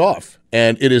shuts off,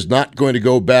 and it is not going to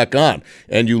go back on.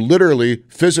 And you literally,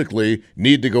 physically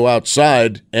need to go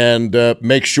outside and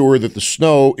make sure that the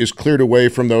snow is cleared away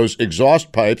from those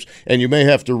exhaust pipes, and you may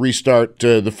have to restart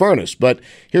the furnace. But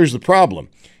here's the problem.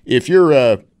 If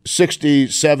you're 60,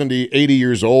 70, 80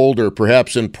 years old, or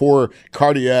perhaps in poor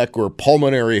cardiac or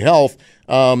pulmonary health,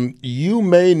 you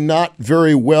may not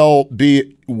very well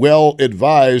be well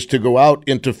advised to go out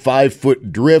into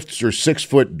 5-foot drifts or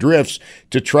 6-foot drifts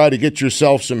to try to get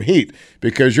yourself some heat,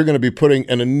 because you're going to be putting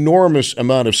an enormous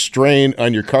amount of strain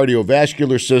on your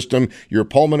cardiovascular system, your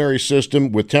pulmonary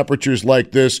system with temperatures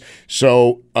like this.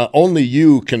 So only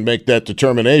you can make that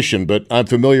determination. But I'm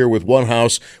familiar with one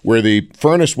house where the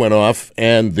furnace went off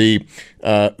and the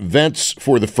vents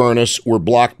for the furnace were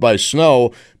blocked by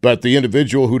snow, but the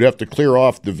individual who'd have to clear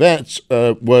off the vents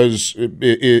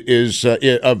is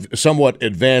of somewhat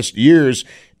advanced years,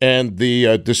 and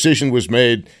the decision was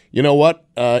made, you know what,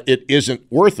 it isn't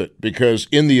worth it, because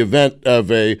in the event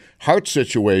of a heart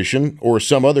situation or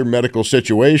some other medical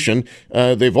situation,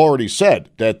 they've already said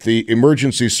that the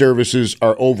emergency services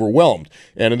are overwhelmed.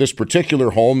 And in this particular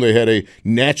home, they had a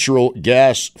natural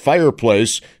gas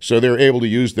fireplace, so they're able to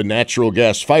use the natural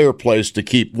gas fireplace to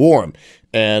keep warm.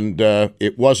 And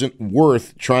it wasn't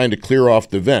worth trying to clear off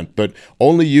the vent. But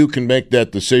only you can make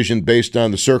that decision based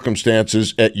on the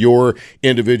circumstances at your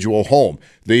individual home.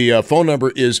 The phone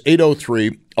number is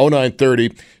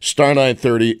 803-0930, star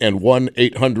 930, and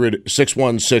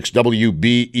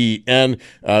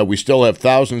 1-800-616-WBEN. We still have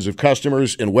thousands of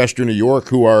customers in Western New York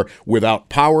who are without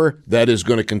power. That is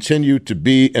going to continue to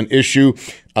be an issue.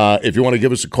 If you want to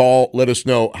give us a call, let us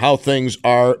know how things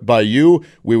are by you.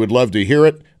 We would love to hear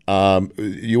it.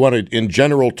 You want to, in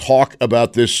general, talk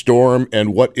about this storm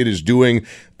and what it is doing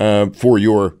for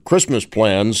your Christmas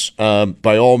plans,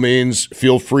 by all means,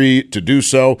 feel free to do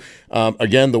so.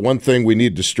 Again, the one thing we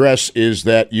need to stress is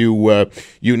that you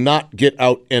not get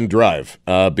out and drive,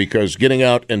 because getting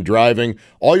out and driving,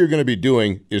 all you're going to be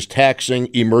doing is taxing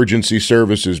emergency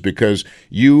services, because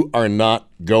you are not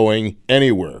going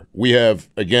anywhere. We have,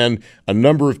 again, a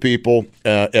number of people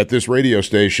at this radio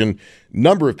station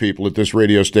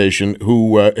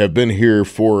who have been here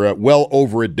for well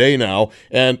over a day now,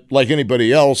 and like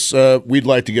anybody else, we'd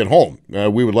like to get home.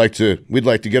 We'd like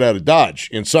to get out of Dodge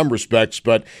in some respects,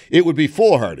 but it would be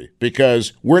foolhardy,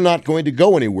 because we're not going to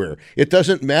go anywhere. It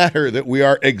doesn't matter that we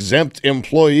are exempt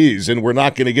employees and we're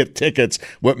not going to get tickets.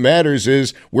 What matters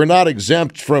is we're not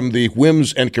exempt from the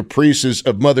whims and caprices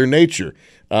of Mother Nature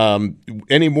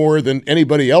any more than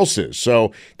anybody else is. So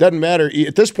it doesn't matter.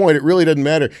 At this point, it really doesn't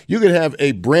matter. You could have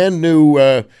a brand new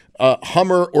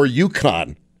Hummer or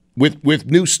Yukon with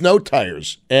new snow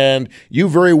tires, and you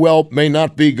very well may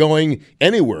not be going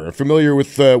anywhere. I'm familiar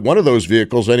with one of those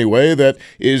vehicles anyway that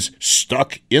is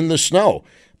stuck in the snow.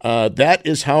 That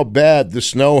is how bad the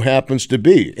snow happens to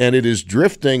be. And it is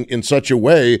drifting in such a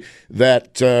way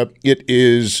that it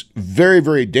is very,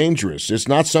 very dangerous. It's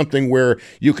not something where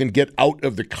you can get out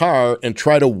of the car and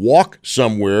try to walk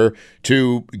somewhere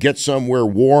to get somewhere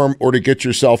warm or to get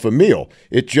yourself a meal.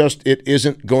 It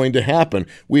isn't going to happen.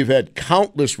 We've had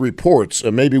countless reports,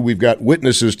 maybe we've got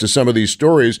witnesses to some of these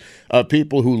stories, of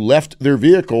people who left their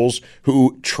vehicles,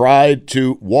 who tried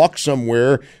to walk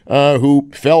somewhere, who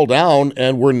fell down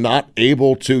and were not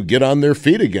able to get on their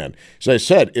feet again. As I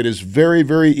said, it is very,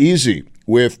 very easy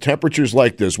with temperatures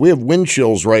like this. We have wind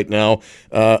chills right now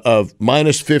of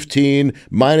minus 15,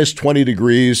 minus 20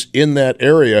 degrees in that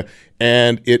area,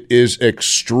 and it is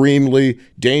extremely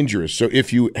dangerous. So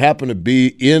if you happen to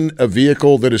be in a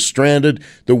vehicle that is stranded,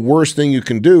 the worst thing you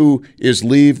can do is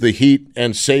leave the heat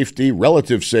and safety,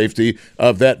 relative safety,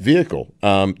 of that vehicle.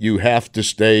 You have to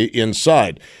stay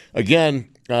inside. Again,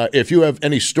 if you have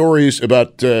any stories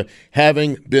about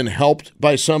having been helped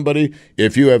by somebody,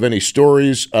 if you have any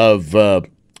stories of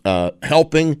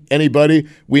helping anybody,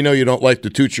 we know you don't like to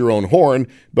toot your own horn,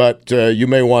 but you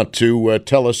may want to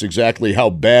tell us exactly how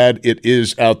bad it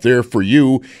is out there for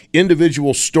you.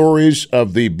 Individual stories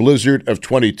of the blizzard of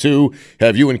 22.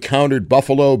 Have you encountered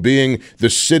Buffalo being the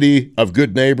city of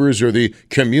good neighbors or the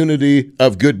community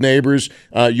of good neighbors?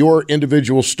 Your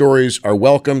individual stories are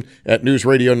welcome at News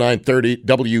Radio 930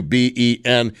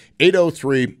 WBEN,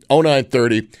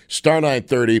 803-0930, star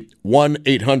 930,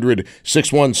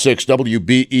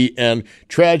 1-800-616-WBEN.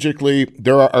 Tragically,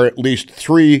 there are at least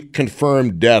 3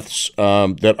 confirmed deaths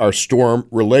that are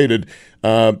storm-related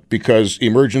because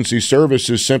emergency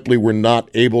services simply were not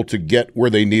able to get where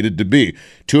they needed to be.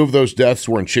 2 of those deaths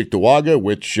were in Cheektowaga,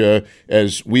 which,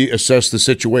 as we assess the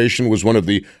situation, was one of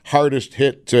the hardest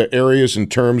hit areas in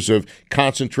terms of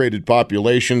concentrated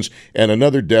populations. And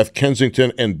another death,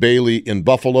 Kensington and Bailey in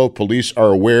Buffalo. Police are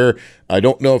aware. I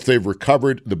don't know if they've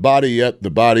recovered the body yet.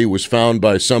 The body was found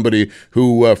by somebody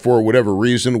who, for whatever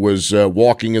reason, was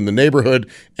walking in the neighborhood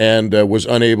and was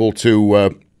unable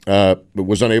to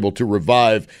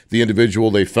revive the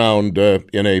individual they found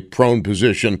in a prone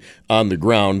position on the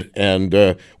ground. And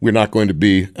we're not going to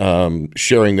be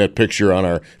sharing that picture on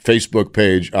our Facebook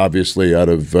page, obviously out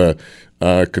of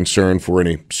concern for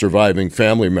any surviving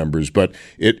family members. But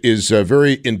it is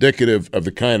very indicative of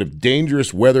the kind of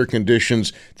dangerous weather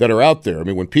conditions that are out there. I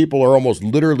mean, when people are almost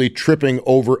literally tripping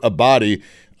over a body,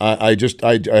 I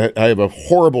have a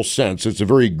horrible sense. It's a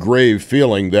very grave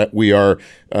feeling that we're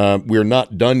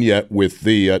not done yet with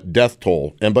the death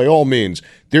toll. And by all means,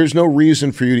 there's no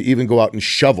reason for you to even go out and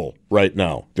shovel right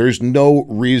now. There's no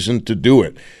reason to do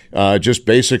it. Just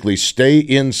basically stay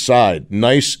inside,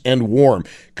 nice and warm.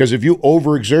 Because if you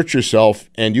overexert yourself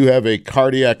and you have a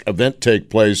cardiac event take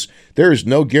place, there is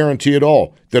no guarantee at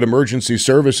all that emergency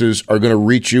services are going to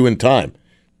reach you in time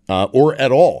or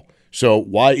at all. So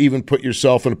why even put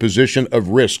yourself in a position of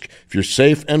risk? If you're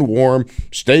safe and warm,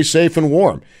 stay safe and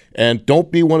warm. And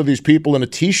don't be one of these people in a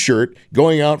T-shirt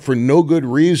going out for no good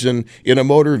reason in a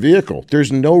motor vehicle.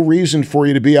 There's no reason for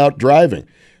you to be out driving.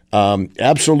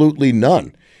 Absolutely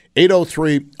none.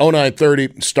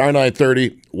 803-0930, star 930,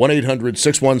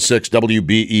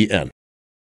 1-800-616-WBEN.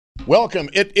 Welcome.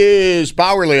 It is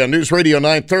Bowerly on News Radio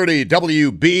 930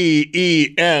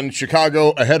 WBEN.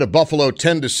 Chicago ahead of Buffalo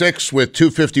 10-6 with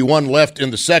 2:51 left in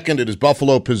the second. It is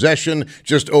Buffalo possession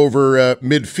just over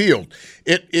midfield.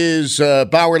 It is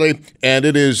Bowerly, and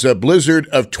it is Blizzard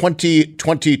of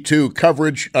 2022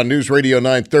 coverage on News Radio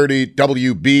 930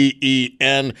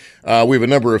 WBEN. We have a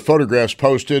number of photographs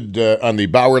posted on the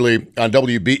Bowerly on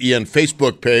WBEN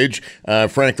Facebook page.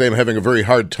 Frankly, I'm having a very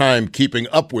hard time keeping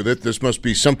up with it. This must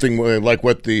be something like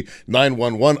what the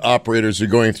 911 operators are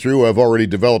going through. I've already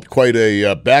developed quite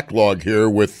a backlog here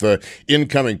with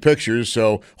incoming pictures,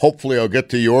 so hopefully I'll get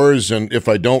to yours, and if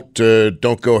I don't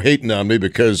go hating on me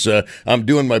because I'm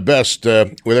doing my best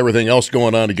with everything else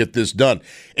going on to get this done.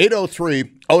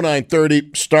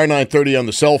 803-0930, star 930 on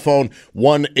the cell phone,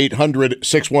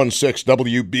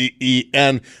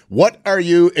 1-800-616-WBEN. What are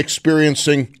you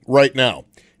experiencing right now?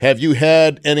 Have you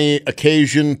had any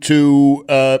occasion to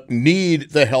need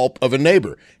the help of a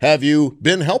neighbor? Have you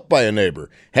been helped by a neighbor?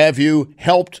 Have you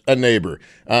helped a neighbor?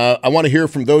 I want to hear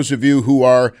from those of you who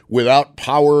are without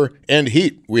power and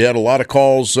heat. We had a lot of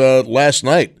calls last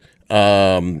night.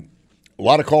 A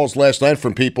lot of calls last night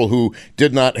from people who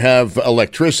did not have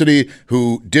electricity,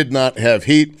 who did not have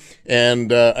heat.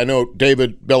 And I know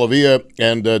David Bellavia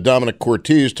and Dominic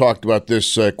Cortez talked about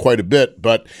this quite a bit,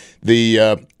 but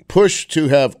the push to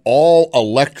have all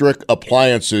electric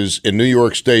appliances in New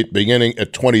York State beginning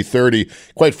at 2030.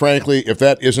 Quite frankly, if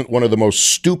that isn't one of the most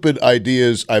stupid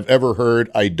ideas I've ever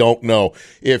heard, I don't know.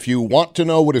 If you want to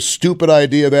know what a stupid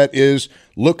idea that is,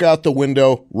 look out the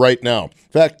window right now.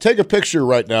 In fact, take a picture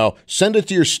right now, send it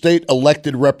to your state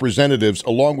elected representatives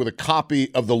along with a copy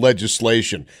of the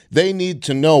legislation. They need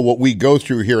to know what we go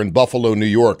through here in Buffalo, New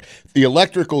York. The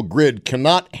electrical grid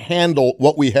cannot handle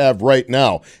what we have right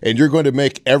now, and you're going to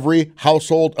make every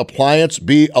household appliance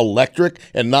be electric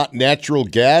and not natural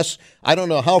gas? I don't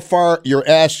know how far your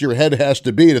head has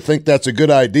to be to think that's a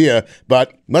good idea,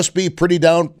 but must be pretty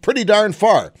darn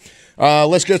far.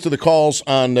 Let's get to the calls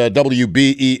on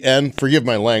WBEN. Forgive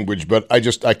my language, but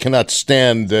I cannot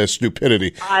stand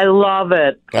stupidity. I love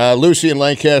it. Lucy in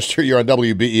Lancaster, you're on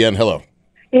WBEN. Hello.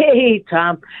 Hey,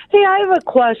 Tom. Hey, I have a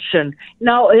question.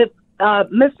 Now, if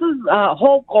Mrs.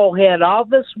 Holko had all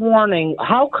this warning,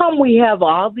 how come we have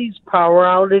all these power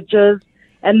outages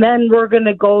and then we're going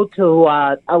to go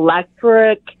to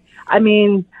electric? I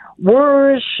mean,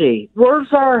 where is she? Where's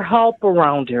our help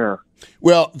around here?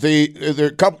 Well, there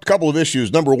are a couple of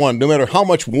issues. Number one, no matter how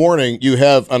much warning you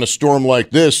have on a storm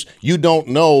like this, you don't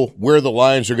know where the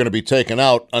lines are going to be taken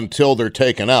out until they're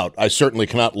taken out. I certainly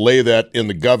cannot lay that in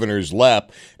the governor's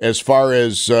lap. As far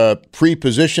as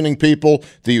pre-positioning people,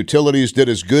 the utilities did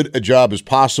as good a job as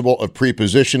possible of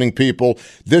pre-positioning people.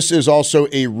 This is also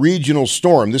a regional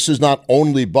storm. This is not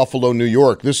only Buffalo, New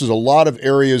York. This is a lot of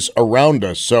areas around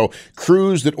us. So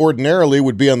crews that ordinarily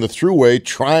would be on the thruway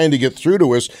trying to get through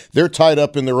to us, they're tied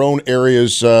up in their own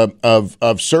areas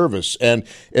of service. And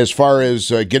as far as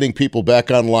getting people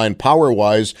back online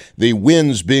power-wise, the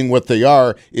winds being what they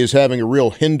are is having a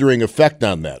real hindering effect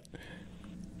on that.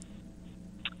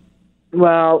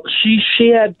 Well, she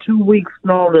had 2 weeks'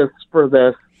 notice for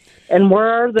this. And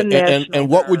where are the national and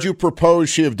what would you propose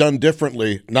she have done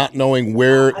differently, not knowing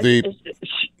where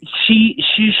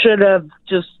She should have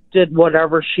just did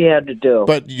whatever she had to do.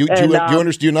 But do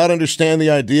you not understand the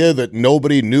idea that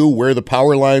nobody knew where the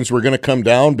power lines were going to come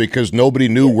down because nobody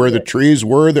knew where the trees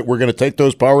were that were going to take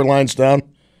those power lines down?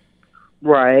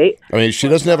 Right. I mean, she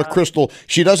doesn't have a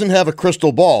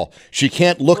crystal ball. She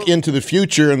can't look into the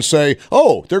future and say,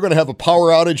 "Oh, they're going to have a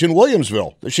power outage in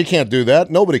Williamsville." She can't do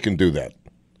that. Nobody can do that.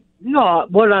 No,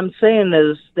 what I'm saying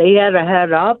is they had a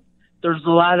head up. There's a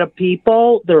lot of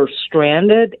people. They're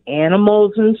stranded,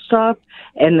 animals and stuff,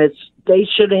 and they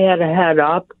should have had a head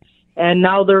up. And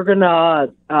now they're gonna.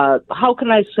 How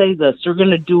can I say this? They're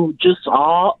gonna do just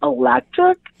all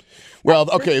electric. Well,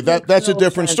 okay, that's a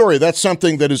different story. That's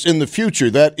something that is in the future.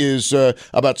 That is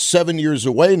about 7 years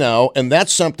away now, and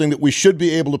that's something that we should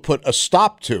be able to put a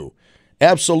stop to.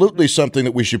 Absolutely something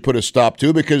that we should put a stop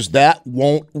to because that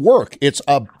won't work. It's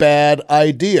a bad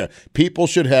idea. People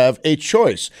should have a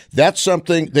choice. That's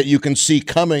something that you can see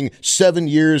coming 7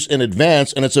 years in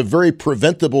advance, and it's a very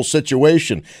preventable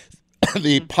situation.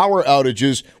 The power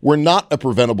outages were not a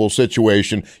preventable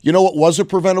situation. You know what was a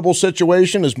preventable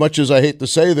situation? As much as I hate to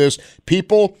say this,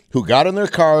 people who got in their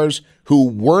cars who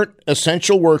weren't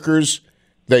essential workers,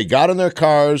 they got in their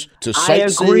cars to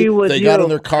sightsee. They got in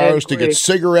their cars to get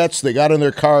cigarettes. They got in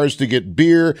their cars to get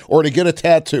beer or to get a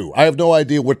tattoo. I have no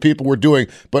idea what people were doing,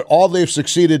 but all they've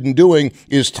succeeded in doing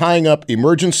is tying up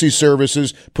emergency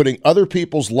services, putting other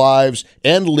people's lives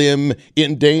and limb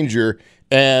in danger.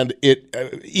 And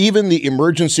even the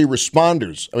emergency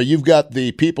responders, you've got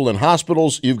the people in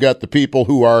hospitals, you've got the people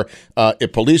who are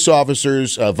police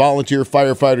officers, volunteer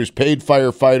firefighters, paid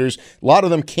firefighters. A lot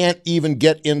of them can't even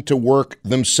get into work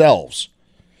themselves.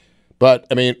 But,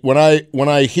 I mean, when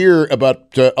I hear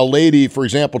about a lady, for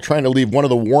example, trying to leave one of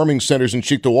the warming centers in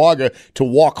Cheektowaga to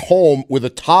walk home with a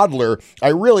toddler,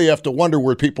 I really have to wonder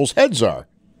where people's heads are.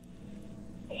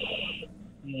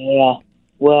 Yeah,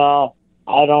 well,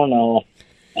 I don't know.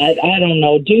 I don't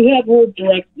know. Do you have her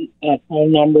direct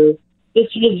phone number? This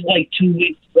was like 2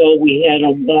 weeks ago. We had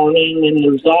a warning, and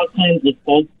there's all kinds of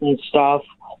folks and stuff,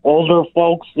 older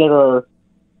folks that are,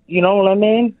 you know what I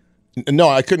mean? No,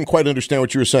 I couldn't quite understand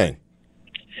what you were saying.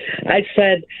 I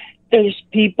said there's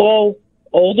people,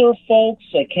 older folks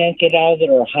that can't get out of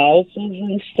their houses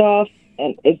and stuff,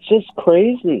 and it's just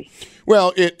crazy.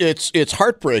 Well, it's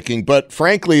heartbreaking, but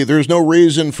frankly, there's no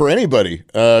reason for anybody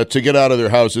to get out of their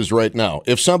houses right now.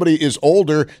 If somebody is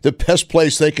older, the best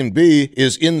place they can be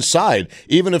is inside,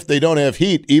 even if they don't have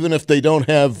heat, even if they don't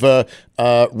have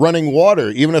running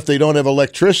water, even if they don't have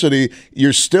electricity,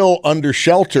 you're still under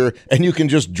shelter and you can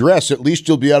just dress. At least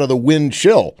you'll be out of the wind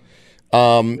chill.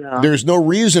 There's no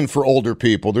reason for older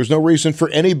people. There's no reason for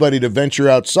anybody to venture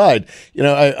outside. You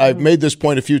know, I've made this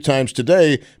point a few times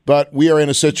today, but we are in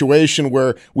a situation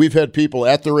where we've had people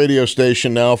at the radio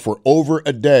station now for over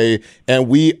a day, and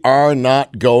we are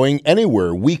not going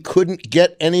anywhere. We couldn't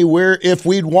get anywhere if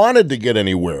we'd wanted to get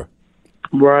anywhere.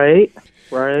 Right.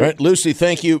 Right, Lucy,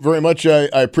 thank you very much. I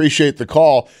appreciate the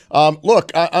call.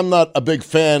 Look, I'm not a big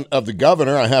fan of the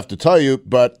governor, I have to tell you,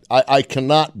 but I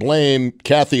cannot blame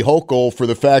Kathy Hochul for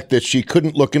the fact that she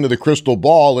couldn't look into the crystal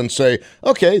ball and say,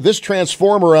 okay, this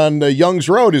transformer on Youngs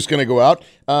Road is going to go out.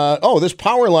 This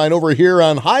power line over here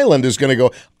on Highland is going to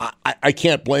go. I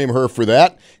can't blame her for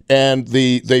that. And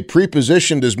they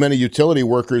prepositioned as many utility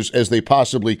workers as they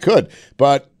possibly could.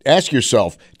 But ask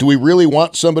yourself, do we really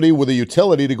want somebody with a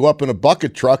utility to go up in a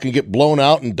bucket truck and get blown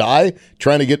out and die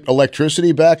trying to get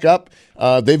electricity back up?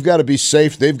 They've got to be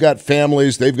safe. They've got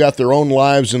families. They've got their own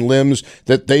lives and limbs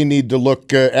that they need to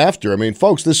look after. I mean,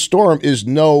 folks, this storm is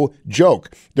no joke.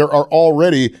 There are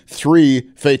already 3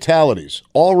 fatalities.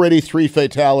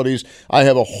 I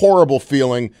have a horrible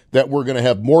feeling that we're going to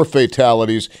have more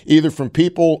fatalities, either from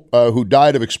people who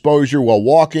died of exposure while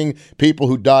walking, people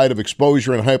who died of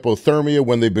exposure and hypothermia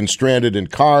when they've been stranded in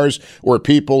cars, or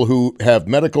people who have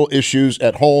medical issues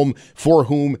at home for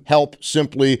whom help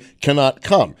simply cannot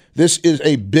come. This is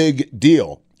a big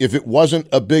deal. If it wasn't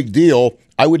a big deal,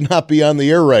 I would not be on the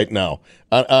air right now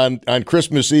on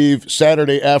Christmas Eve,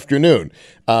 Saturday afternoon.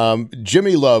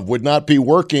 Jimmy Love would not be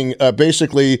working.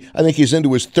 Basically, I think he's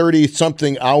into his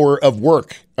 30-something hour of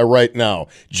work right now.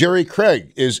 Jerry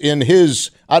Craig is in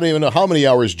his, I don't even know how many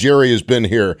hours Jerry has been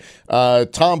here.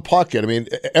 Tom Puckett. I mean,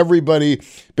 everybody,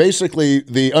 basically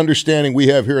the understanding we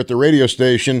have here at the radio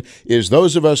station is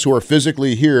those of us who are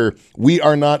physically here, we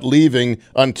are not leaving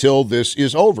until this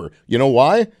is over. You know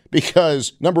why?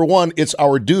 Because, number one, it's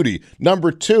our duty.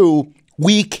 Number two,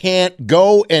 we can't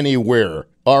go anywhere.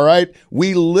 All right?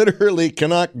 We literally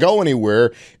cannot go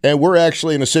anywhere. And we're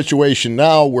actually in a situation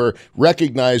now where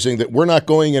recognizing that we're not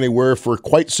going anywhere for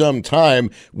quite some time,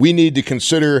 we need to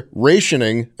consider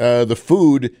rationing the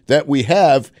food that we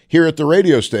have here at the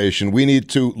radio station. We need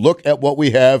to look at what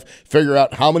we have, figure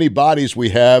out how many bodies we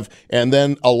have, and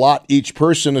then allot each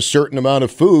person a certain amount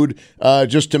of food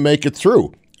just to make it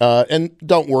through. And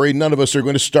don't worry, none of us are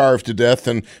going to starve to death,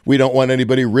 and we don't want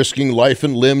anybody risking life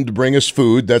and limb to bring us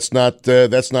food. That's not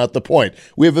the point.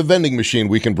 We have a vending machine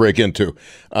we can break into.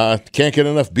 Can't get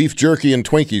enough beef jerky and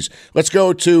Twinkies. Let's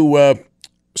go to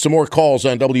some more calls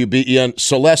on WBEN.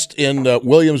 Celeste in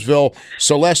Williamsville.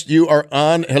 Celeste, you are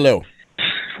on. Hello.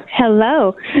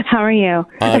 Hello. How are you?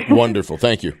 Wonderful.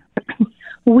 Thank you.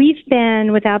 We've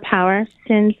been without power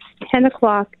since 10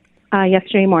 o'clock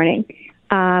yesterday morning.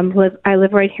 I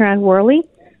live right here on Worley,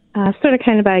 sort of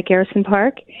kind of by Garrison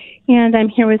Park, and I'm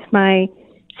here with my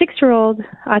 6-year-old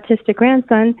autistic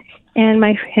grandson and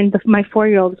my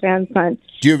 4-year-old grandson.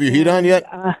 Do you have your heat on yet?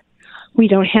 We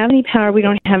don't have any power. We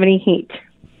don't have any heat,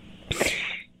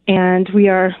 and we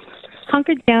are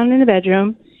hunkered down in the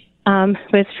bedroom. But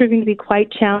it's proving to be quite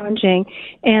challenging.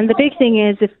 And the big thing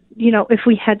is, if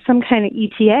we had some kind of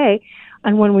ETA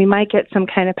on when we might get some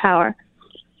kind of power.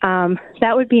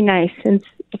 That would be nice, and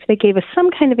if they gave us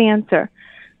some kind of answer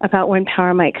about when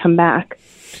power might come back.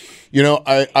 You know,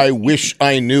 I wish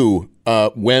I knew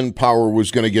when power was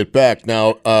going to get back.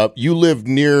 Now, you live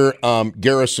near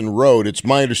Garrison Road. It's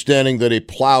my understanding that a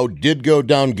plow did go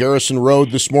down Garrison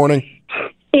Road this morning.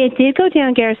 It did go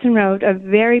down Garrison Road, a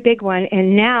very big one,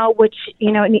 and now,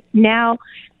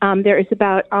 there is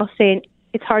about, I'll say,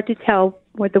 it's hard to tell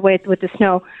with the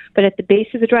snow, but at the base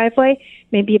of the driveway,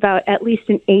 maybe about at least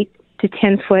an 8 to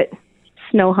 10 foot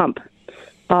snow hump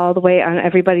all the way on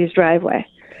everybody's driveway.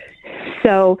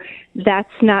 So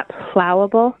that's not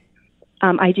plowable.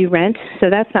 I do rent, so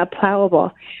that's not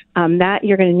plowable. That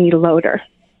you're going to need a loader,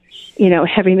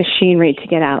 heavy machinery to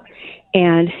get out.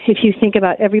 And if you think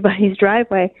about everybody's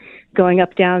driveway going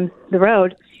up down the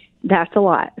road, that's a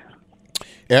lot.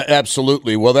 Yeah,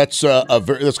 absolutely. Well, that's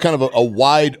that's kind of a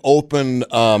wide open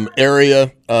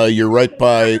area. You're right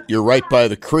by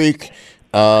the creek.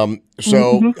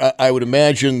 I would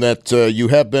imagine that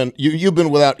you've been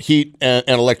without heat and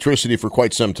electricity for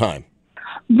quite some time.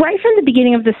 Right from the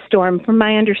beginning of the storm, from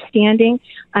my understanding,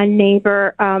 a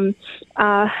neighbor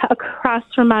across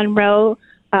from Monroe,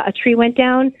 a tree went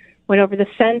down, went over the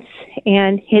fence,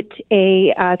 and hit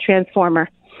a transformer.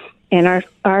 And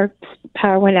our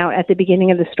power went out at the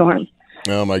beginning of the storm.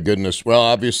 Oh, my goodness. Well,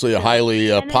 obviously a highly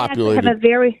populated... I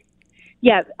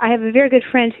have a very good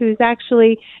friend who's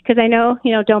actually, because I know,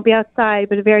 don't be outside,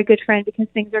 but a very good friend because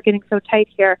things are getting so tight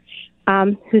here,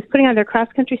 who's putting on their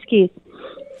cross-country skis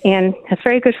and a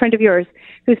very good friend of yours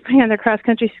who's putting on their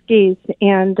cross-country skis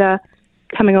and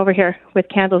coming over here with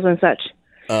candles and such.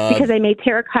 Because I made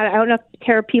terracotta. I don't know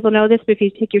if people know this, but if you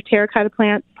take your terracotta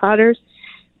potters,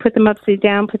 put them upside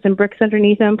down, put some bricks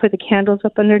underneath them, put the candles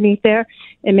up underneath there,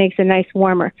 it makes a nice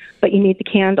warmer. But you need the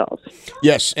candles.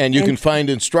 Yes, and you can find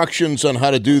instructions on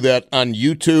how to do that on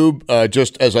YouTube.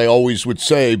 Just as I always would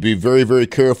say, be very, very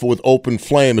careful with open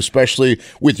flame, especially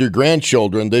with your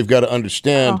grandchildren. They've got to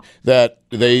understand that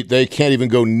they can't even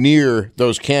go near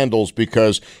those candles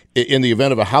because in the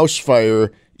event of a house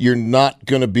fire, you're not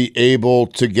going to be able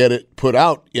to get it put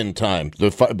out in time.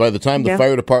 By the time the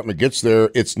fire department gets there,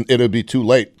 it'll be too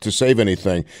late to save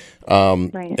anything.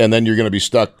 Right. And then you're going to be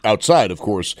stuck outside, of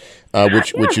course,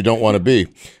 which you don't want to be.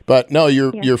 But no,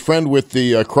 your friend with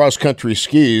the cross-country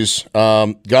skis,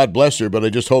 God bless her, but I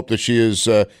just hope that she is,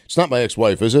 it's not my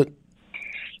ex-wife, is it?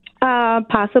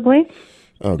 Possibly.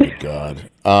 Oh, good God.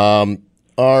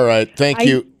 All right. Thank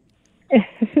you.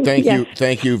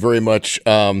 Thank you very much.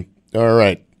 All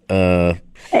right.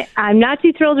 I'm not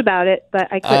too thrilled about it, but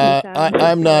I couldn't.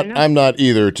 I'm not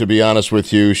either, to be honest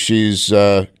with you. She's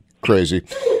crazy.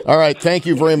 All right. Thank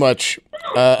you very much.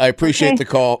 I appreciate the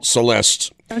call,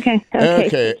 Celeste. Okay.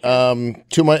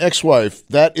 To my ex-wife,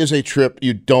 that is a trip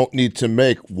you don't need to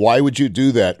make. Why would you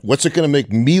do that? What's it going to make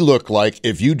me look like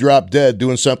if you drop dead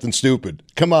doing something stupid?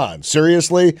 Come on.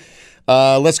 Seriously?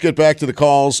 Let's get back to the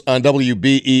calls on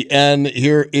WBEN.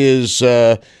 Here is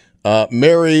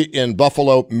Mary in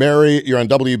Buffalo. Mary, you're on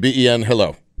WBEN.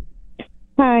 Hello.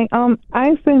 Hi.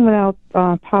 I've been without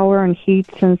power and heat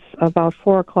since about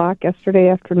 4 o'clock yesterday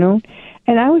afternoon,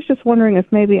 and I was just wondering if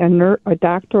maybe a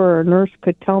doctor or a nurse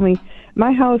could tell me.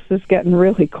 My house is getting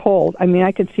really cold. I mean,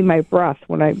 I can see my breath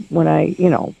when I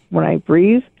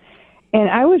breathe, and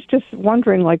I was just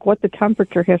wondering like what the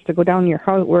temperature has to go down in your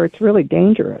house where it's really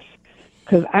dangerous.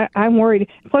 Because I'm worried.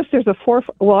 Plus, there's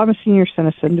I'm a senior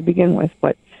citizen to begin with,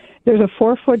 but there's a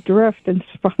 4-foot drift in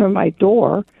front of my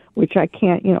door, which I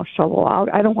can't, shovel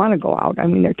out. I don't want to go out. I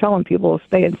mean, they're telling people to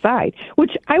stay inside,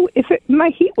 which my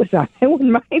heat was on, I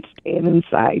wouldn't mind staying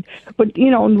inside. But,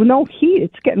 no heat,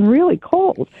 it's getting really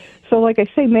cold. So, like I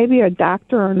say, maybe a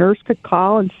doctor or a nurse could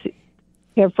call and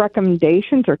have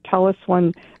recommendations or tell us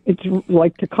when it's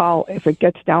like to call if it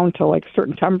gets down to like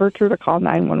certain temperature to call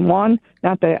 911.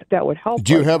 Not that would help.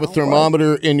 Do you have a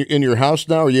thermometer in your house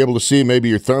now? Are you able to see maybe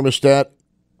your thermostat?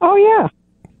 Oh, yeah.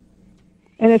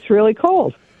 And it's really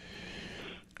cold.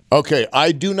 Okay,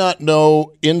 I do not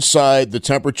know inside the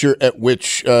temperature at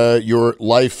which your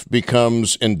life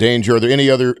becomes in danger. Are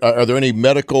there any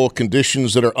medical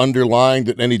conditions that are underlying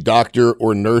that any doctor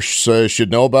or nurse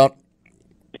should know about?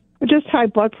 Just high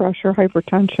blood pressure,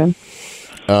 hypertension.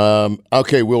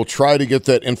 Okay, we'll try to get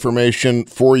that information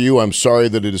for you. I'm sorry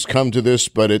that it has come to this,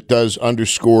 but it does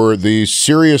underscore the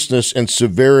seriousness and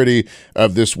severity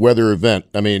of this weather event.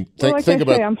 I mean, think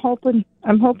about. I'm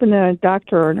hoping a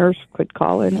doctor or a nurse could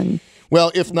call in and.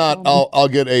 Well, if not, I'll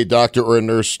get a doctor or a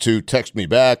nurse to text me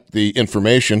back the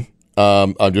information.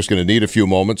 I'm just going to need a few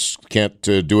moments. Can't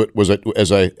do it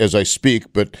as I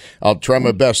speak, but I'll try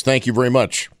my best. Thank you very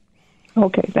much.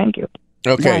 Okay, thank you.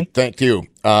 Okay, Bye. Thank you.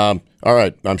 All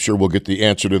right, I'm sure we'll get the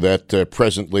answer to that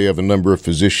presently. I have a number of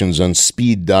physicians on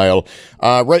speed dial.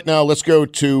 Right now, let's go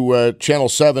to Channel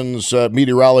 7's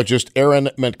meteorologist, Aaron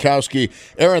Metkowski.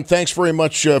 Aaron, thanks very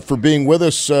much for being with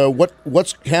us.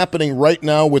 What's happening right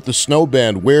now with the snow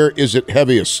band? Where is it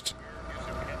heaviest?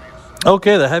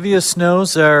 Okay, the heaviest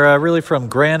snows are really from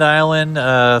Grand Island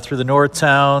through the north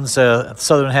towns,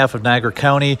 southern half of Niagara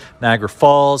County, Niagara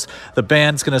Falls. The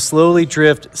band's going to slowly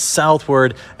drift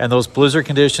southward, and those blizzard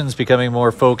conditions becoming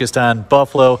more focused on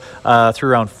Buffalo through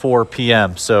around 4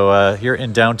 p.m. So here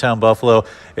in downtown Buffalo,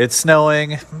 it's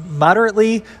snowing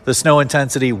moderately. The snow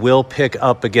intensity will pick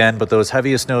up again, but those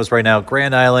heaviest snows right now,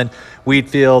 Grand Island,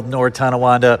 Wheatfield, North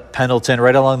Tonawanda, Pendleton,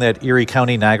 right along that Erie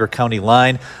County, Niagara County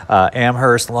line,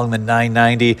 Amherst along the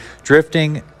 990,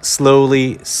 drifting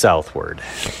slowly southward.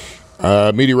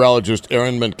 Meteorologist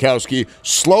Aaron Metkowski,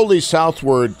 slowly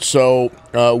southward. So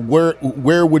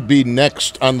where would be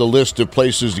next on the list of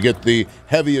places to get the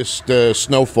heaviest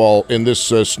snowfall in this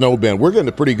snow band? We're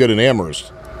getting pretty good in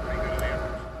Amherst.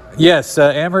 Yes,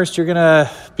 Amherst, you're going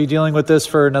to be dealing with this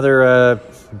for another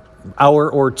hour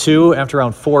or two. After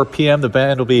around 4 p.m., the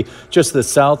band will be just to the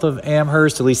south of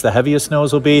Amherst. At least the heaviest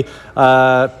snows will be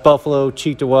Buffalo,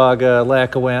 Cheektowaga,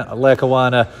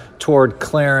 Lackawanna, toward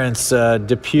Clarence,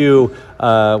 Depew,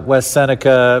 West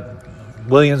Seneca,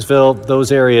 Williamsville,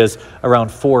 those areas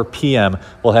around 4 p.m.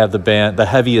 will have the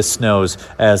heaviest snows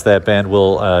as that band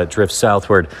will drift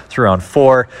southward through around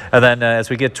 4. And then as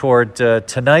we get toward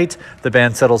tonight, the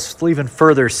band settles even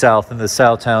further south in the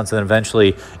South Towns and then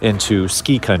eventually into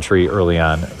ski country early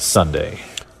on Sunday.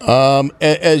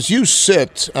 As you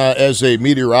sit as a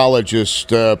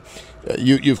meteorologist,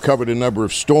 you've covered a number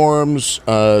of storms,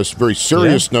 very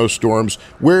serious snowstorms.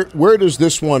 Where does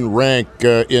this one rank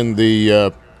in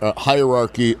the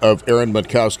hierarchy of Aaron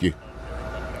Mentkowski?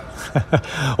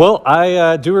 Well,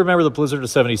 I do remember the blizzard of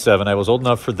 77. I was old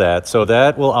enough for that, so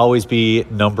that will always be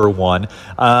number one.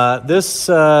 But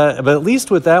at least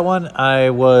with that one,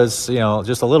 I was,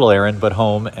 just a little errand, but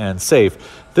home and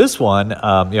safe. This one,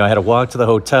 I had to walk to the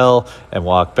hotel and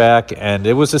walk back, and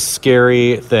it was a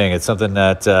scary thing. It's something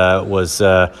that was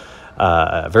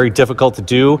very difficult to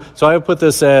do. So I would put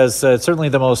this as certainly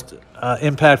the most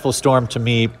impactful storm to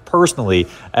me personally,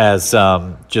 as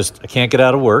I can't get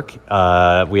out of work.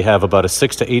 We have about a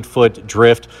 6 to 8 foot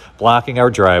drift blocking our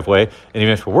driveway. And even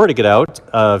if we were to get out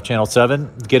of Channel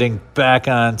 7, getting back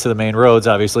onto the main roads,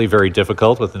 obviously very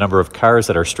difficult with the number of cars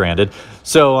that are stranded.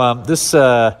 So this...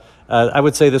 I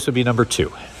would say this would be number 2.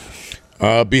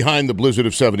 Behind the blizzard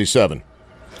of 77.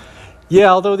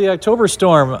 Yeah, although the October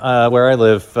storm where I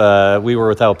live, we were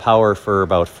without power for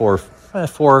about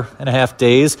 4.5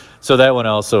 days. So that one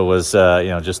also was,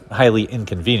 just highly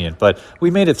inconvenient. But we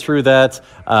made it through that.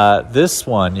 This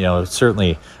one,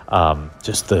 certainly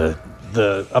just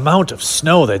the amount of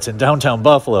snow that's in downtown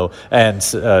Buffalo and,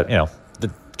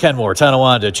 Kenmore,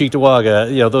 Tonawanda,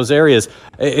 Cheektowaga, those areas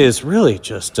is really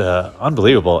just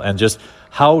unbelievable. And just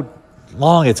how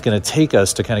long it's going to take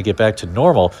us to kind of get back to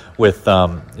normal with,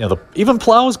 even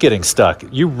plows getting stuck.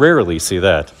 You rarely see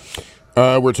that.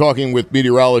 We're talking with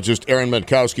meteorologist Aaron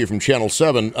Mentkowski from Channel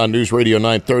 7 on News Radio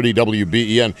 930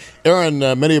 WBEN. Aaron,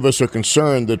 many of us are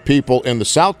concerned that people in the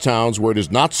South Towns, where it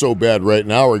is not so bad right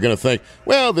now, are going to think,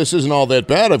 well, this isn't all that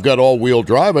bad. I've got all-wheel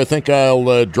drive. I think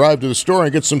I'll drive to the store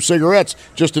and get some cigarettes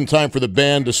just in time for the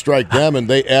band to strike them, and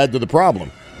they add to the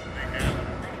problem.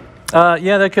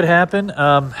 Yeah, that could happen.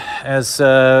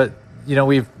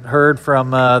 We've heard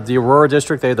from the Aurora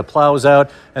District, they had the plows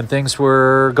out, and things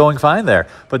were going fine there.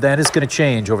 But that is going to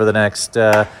change over the next,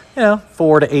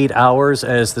 4 to 8 hours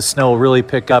as the snow will really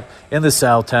pick up in the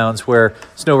South Towns, where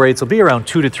snow rates will be around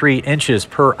 2 to 3 inches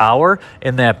per hour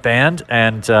in that band.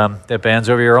 And that band's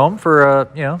over your home for,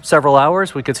 several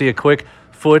hours. We could see a quick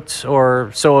foot or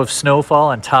so of snowfall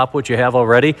on top of what you have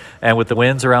already, and with the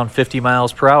winds around 50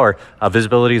 miles per hour,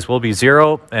 visibilities will be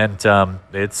 0, and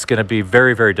it's going to be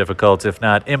very, very difficult, if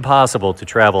not impossible, to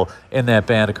travel in that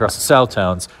band across the South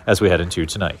Towns as we head into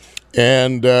tonight.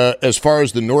 And as far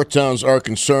as the North Towns are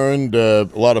concerned, a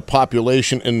lot of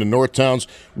population in the North Towns.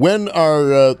 When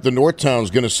are the North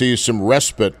Towns going to see some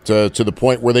respite to the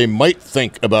point where they might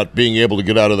think about being able to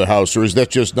get out of the house, or is that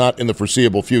just not in the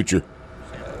foreseeable future?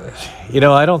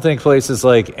 I don't think places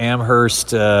like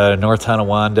Amherst, North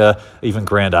Tonawanda, even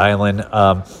Grand Island,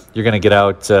 you're going to get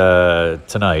out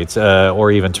tonight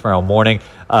or even tomorrow morning.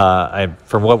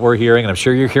 From what we're hearing, and I'm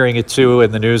sure you're hearing it too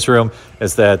in the newsroom,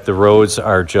 is that the roads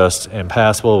are just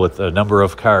impassable with a number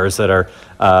of cars that are,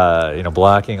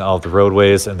 blocking all the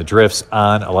roadways and the drifts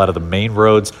on a lot of the main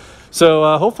roads.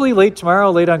 So hopefully late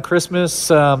tomorrow, late on Christmas,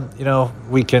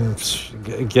 we can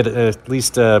get at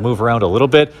least move around a little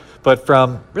bit. But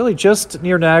from really just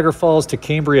near Niagara Falls to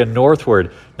Cambria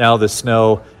northward, now the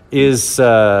snow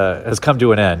has come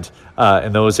to an end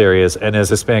in those areas. And as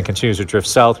this band continues to drift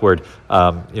southward,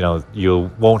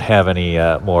 you won't have any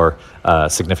more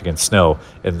significant snow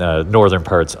in the northern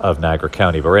parts of Niagara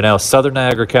County. But right now, southern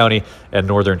Niagara County and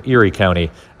northern Erie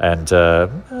County, and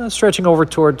stretching over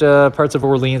toward parts of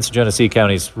Orleans and Genesee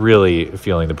counties, really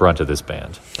feeling the brunt of this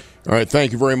band. All right,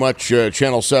 thank you very much,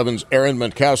 Channel 7's Aaron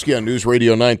Mentkowski on News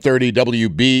Radio 930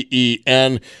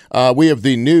 WBEN. We have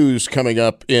the news coming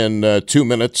up in 2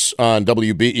 minutes on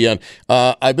WBEN.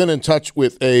 I've been in touch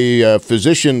with a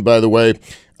physician, by the way,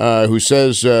 who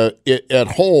says at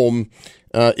home,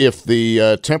 if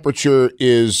the temperature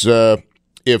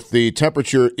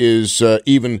is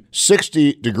even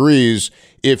 60 degrees,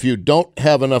 if you don't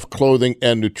have enough clothing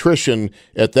and nutrition,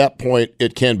 at that point,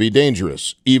 it can be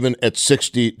dangerous, even at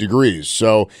 60 degrees.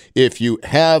 So if you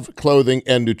have clothing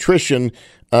and nutrition,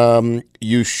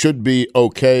 you should be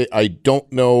okay. I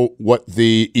don't know what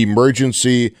the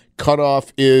emergency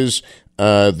cutoff is.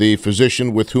 The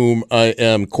physician with whom I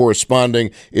am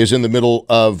corresponding is in the middle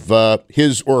of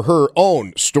his or her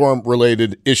own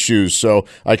storm-related issues, so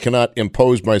I cannot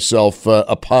impose myself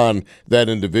upon that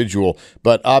individual.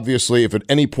 But obviously, if at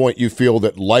any point you feel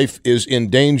that life is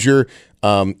in danger,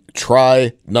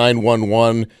 try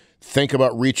 911. Think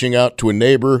about reaching out to a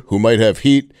neighbor who might have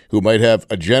heat, who might have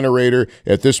a generator.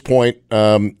 At this point,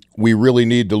 we really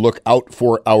need to look out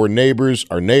for our neighbors.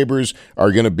 Our neighbors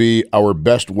are going to be our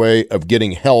best way of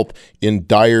getting help in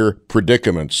dire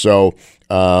predicaments. So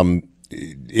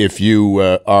if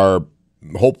you are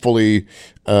hopefully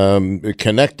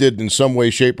connected in some way,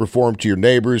 shape, or form to your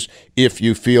neighbors, if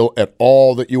you feel at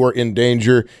all that you are in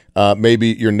danger, maybe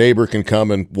your neighbor can come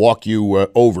and walk you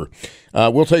over.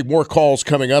 We'll take more calls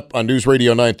coming up on News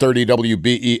Radio 930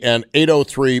 WBEN,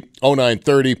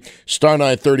 803-0930, star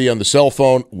 930 on the cell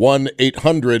phone,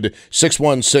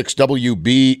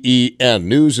 1-800-616-WBEN.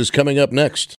 News is coming up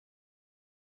next.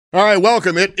 All right,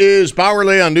 welcome. It is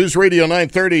Bauerle on News Radio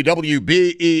 930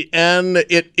 WBEN.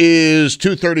 It is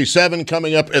 2:37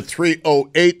 coming up at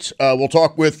 3:08. We'll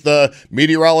talk with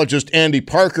meteorologist Andy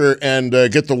Parker and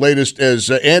get the latest as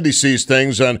Andy sees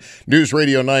things on News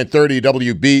Radio 930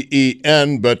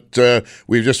 WBEN. But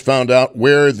we've just found out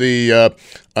where the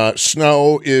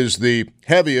snow is the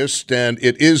heaviest, and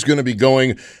it is going to be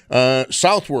going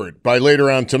southward by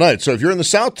later on tonight. So if you're in the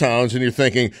South Towns and you're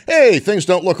thinking, hey, things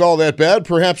don't look all that bad,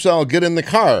 perhaps I'll get in the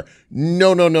car.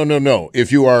 No.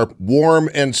 If you are warm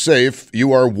and safe,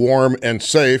 you are warm and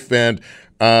safe, and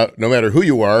no matter who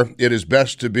you are, it is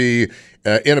best to be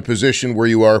in a position where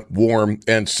you are warm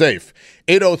and safe.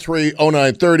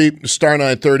 803-0930, star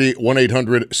 930,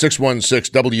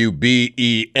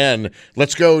 1-800-616-WBEN.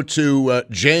 Let's go to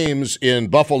James in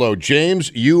Buffalo.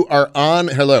 James, you are on.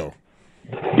 Hello.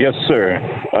 Yes, sir.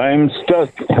 I'm stuck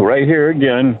right here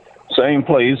again, same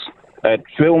place at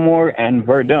Fillmore and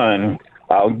Verdun.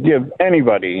 I'll give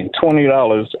anybody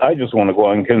 $20. I just want to go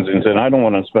in Kensington. I don't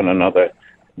want to spend another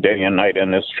day and night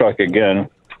in this truck again.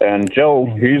 And Joe,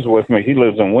 he's with me. He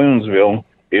lives in Williamsville.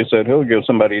 He said he'll give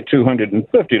somebody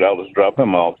 $250 to drop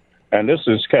him off. And this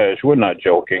is cash. We're not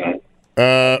joking.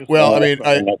 Well, I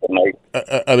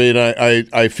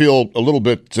feel a little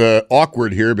bit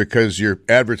awkward here because you're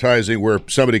advertising where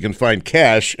somebody can find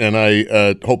cash, and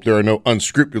I hope there are no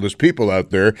unscrupulous people out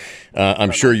there.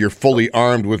 I'm sure you're fully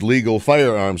armed with legal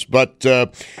firearms, but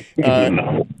the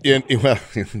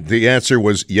answer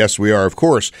was yes, we are, of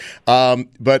course.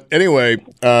 But anyway,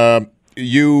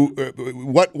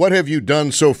 what have you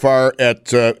done so far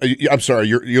at? I'm sorry,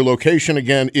 your location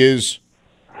again is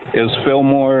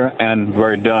Fillmore and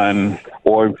Verdun,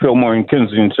 or Fillmore and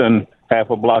Kensington,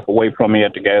 half a block away from me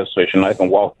at the gas station. I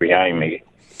can walk behind me.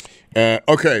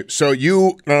 Okay, so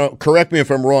you, correct me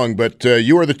if I'm wrong, but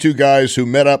you are the two guys who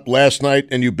met up last night,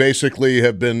 and you basically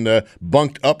have been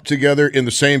bunked up together in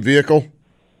the same vehicle?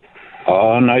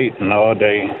 All night and all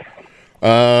day.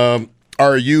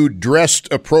 Are you dressed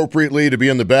appropriately to be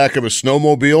in the back of a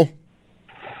snowmobile?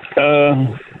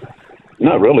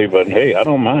 Not really, but hey, I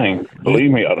don't mind. Believe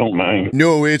me, I don't mind.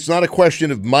 No, it's not a question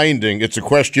of minding. It's a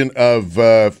question of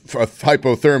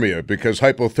hypothermia, because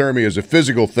hypothermia is a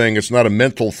physical thing. It's not a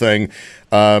mental thing.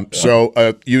 So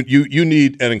you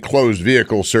need an enclosed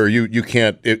vehicle, sir. You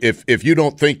can't, if you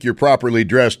don't think you're properly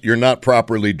dressed, you're not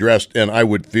properly dressed, and I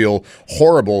would feel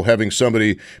horrible having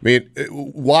somebody. I mean,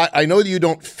 why? I know that you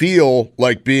don't feel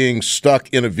like being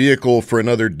stuck in a vehicle for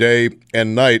another day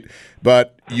and night,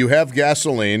 but you have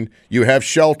gasoline, you have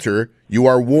shelter, you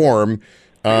are warm.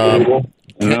 No,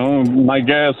 my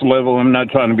gas level, I'm not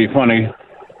trying to be funny.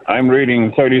 I'm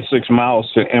reading 36 miles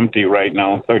to empty right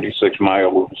now, 36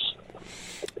 miles.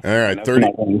 All right, that's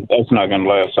not going to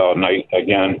last all night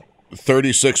again.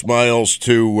 36 miles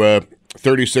to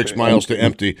 36 miles to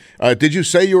empty. Did you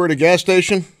say you were at a gas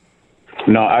station?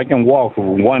 No, I can walk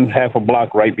one half a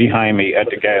block right behind me at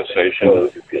the gas station.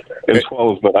 It's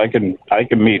closed, but I can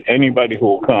meet anybody who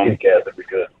will come.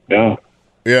 Yeah.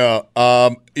 Yeah.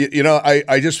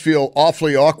 I just feel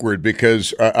awfully awkward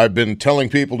because I've been telling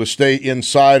people to stay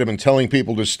inside. I've been telling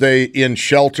people to stay in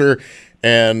shelter.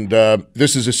 And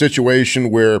this is a situation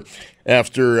where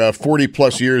after 40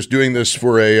 plus years doing this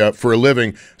for a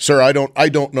living, sir, I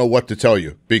don't know what to tell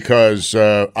you, because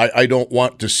I don't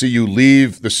want to see you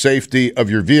leave the safety of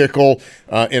your vehicle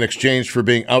in exchange for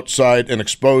being outside and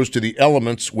exposed to the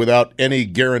elements without any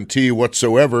guarantee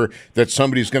whatsoever that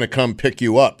somebody's going to come pick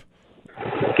you up.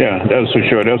 Yeah, that's for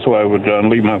sure. That's why I would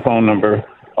leave my phone number.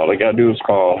 All I got to do is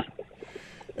call.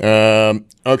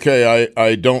 Okay,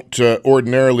 I don't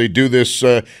ordinarily do this.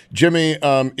 Jimmy,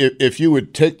 if you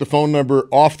would take the phone number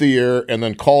off the air and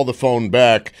then call the phone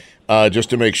back, just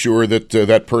to make sure that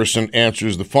that person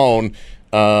answers the phone.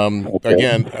 Okay.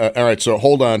 Again, all right, so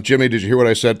hold on. Jimmy, did you hear what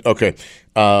I said? Okay.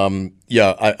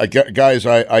 Guys,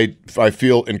 I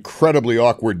feel incredibly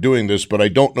awkward doing this, but I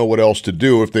don't know what else to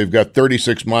do. If they've got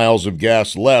 36 miles of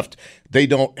gas left, they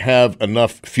don't have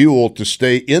enough fuel to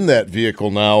stay in that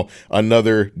vehicle now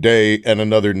another day and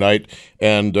another night.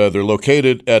 And they're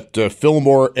located at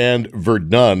Fillmore and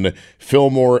Verdun.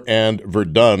 Fillmore and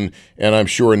Verdun. And I'm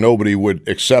sure nobody would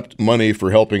accept money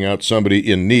for helping out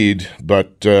somebody in need,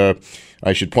 but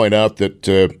I should point out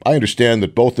that I understand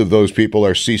that both of those people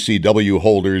are CCW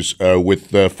holders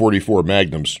with 44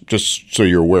 Magnums, just so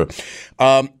you're aware.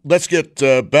 Let's get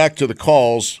back to the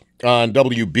calls on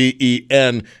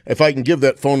WBEN. If I can give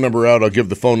that phone number out, I'll give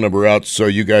the phone number out so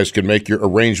you guys can make your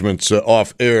arrangements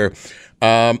off air.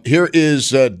 Here is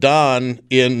Don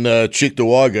in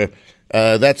Cheektowaga.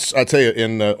 I'll tell you,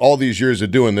 in all these years of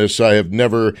doing this, I have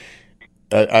never...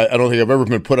 I don't think I've ever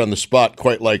been put on the spot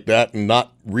quite like that and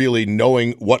not really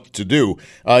knowing what to do.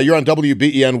 You're on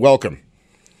WBEN. Welcome.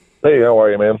 Hey, how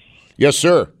are you, man? Yes,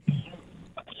 sir.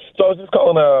 So I was just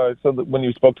calling, so that when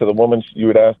you spoke to the woman, you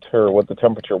had asked her what the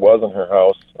temperature was in her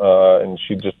house, and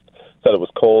she just said it was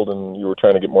cold, and you were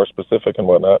trying to get more specific and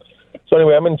whatnot. So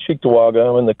anyway, I'm in Cheektowaga.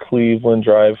 I'm in the Cleveland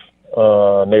Drive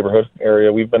neighborhood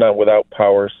area. We've been out without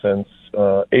power since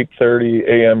 8:30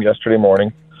 a.m. yesterday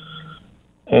morning.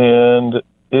 And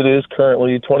it is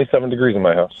currently 27 degrees in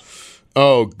my house.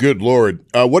 Oh, good Lord.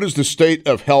 What is the state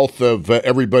of health of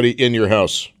everybody in your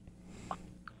house?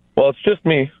 Well, it's just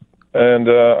me, and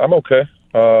I'm okay.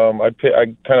 I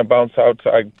kind of bounced out.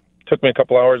 Took me a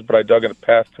couple hours, but I dug a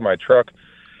path to my truck.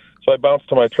 So I bounced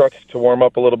to my truck to warm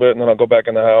up a little bit, and then I'll go back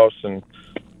in the house and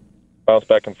bounce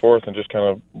back and forth and just kind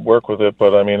of work with it.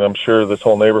 But, I mean, I'm sure this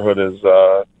whole neighborhood is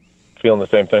feeling the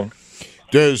same thing.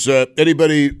 Does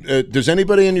anybody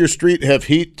in your street have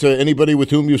heat? Anybody with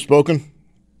whom you've spoken?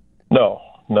 No.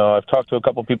 I've talked to a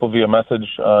couple people via message,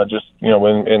 just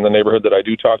in the neighborhood that I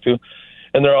do talk to,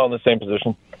 and they're all in the same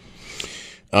position.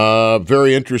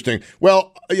 Very interesting.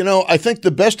 Well, I think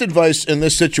the best advice in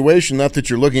this situation, not that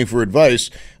you're looking for advice,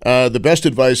 the best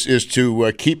advice is to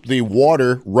keep the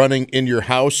water running in your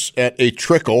house at a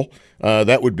trickle.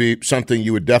 That would be something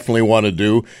you would definitely want to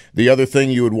do. The other thing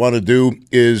you would want to do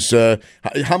is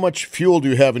how much fuel do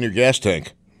you have in your gas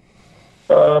tank?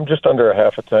 Just under a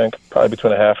half a tank, probably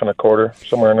between a half and a quarter,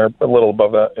 somewhere in there, a little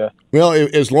above that, yeah. Well,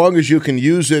 as long as you can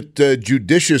use it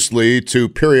judiciously to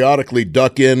periodically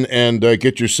duck in and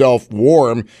get yourself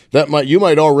warm, you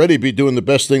might already be doing the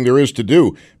best thing there is to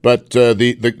do. But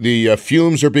the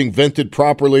fumes are being vented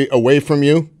properly away from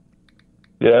you?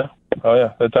 Yeah. Oh,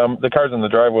 yeah. The car's in the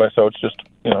driveway, so it's just,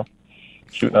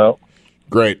 shooting out.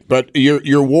 Great. But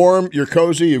you're warm, you're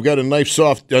cozy, you've got a nice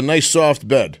soft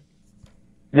bed.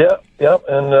 Yeah,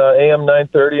 and AM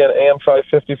 930 and AM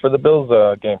 550 for the Bills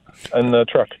game and the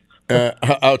truck.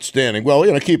 Outstanding. Well,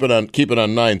 keep it on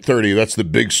 930. That's the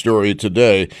big story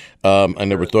today. I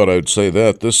never thought I would say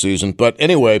that this season. But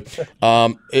anyway,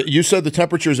 you said the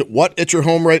temperature is at your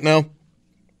home right now?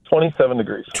 27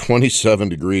 degrees. 27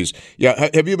 degrees. Yeah.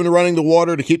 Have you been running the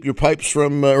water to keep your pipes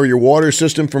from or your water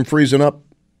system from freezing up?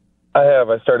 I have.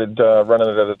 I started running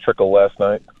it at a trickle last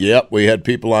night. Yep, we had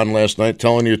people on last night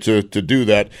telling you to do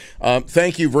that.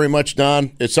 Thank you very much,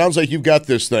 Don. It sounds like you've got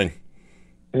this thing.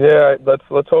 Yeah, let's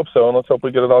hope so, and let's hope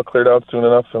we get it all cleared out soon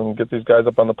enough and get these guys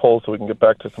up on the pole so we can get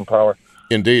back to some power.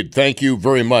 Indeed. Thank you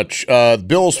very much.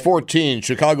 Bills 14,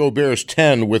 Chicago Bears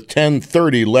 10 with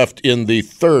 10:30 left in the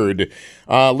third.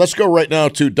 Let's go right now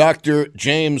to Dr.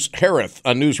 James Hareth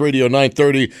on News Radio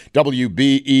 930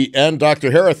 WBEN.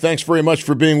 Dr. Hareth, thanks very much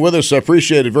for being with us. I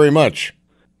appreciate it very much.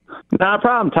 Not a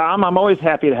problem, Tom. I'm always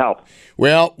happy to help.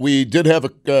 Well, we did have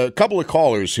a couple of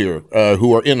callers here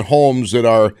who are in homes that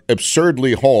are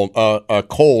absurdly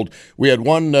cold. We had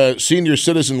one senior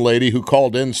citizen lady who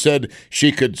called in, said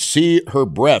she could see her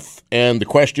breath. And the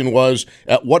question was,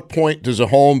 at what point does a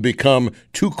home become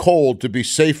too cold to be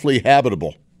safely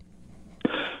habitable?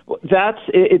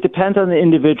 It depends on the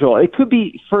individual. It could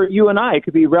be, for you and I, it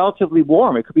could be relatively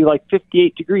warm. It could be like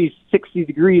 58 degrees, 60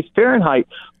 degrees Fahrenheit.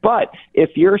 But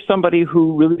if you're somebody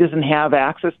who really doesn't have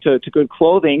access to good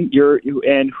clothing,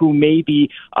 and who may be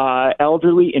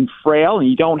elderly and frail, and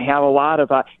you don't have a lot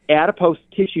of adipose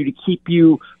tissue to keep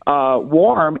you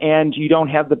warm, and you don't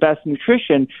have the best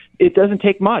nutrition, it doesn't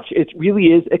take much. It really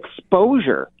is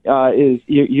exposure.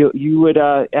 You would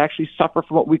actually suffer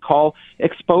from what we call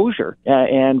exposure,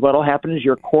 and what'll happen is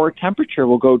your core temperature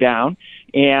will go down,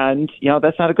 and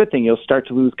that's not a good thing. You'll start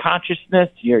to lose consciousness.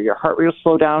 Your heart rate will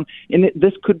slow down, and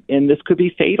this could be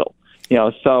fatal.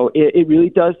 So it really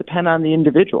does depend on the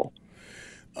individual.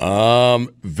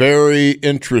 Very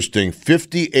interesting.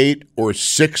 58 or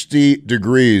 60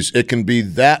 degrees. It can be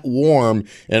that warm,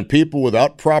 and people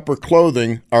without proper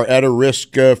clothing are at a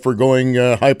risk for going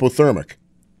hypothermic.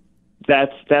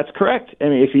 That's correct. I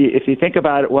mean, if you think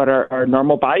about it, what our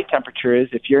normal body temperature is,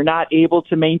 if you're not able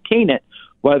to maintain it,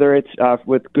 whether it's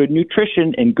with good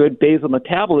nutrition and good basal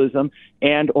metabolism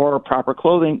and or proper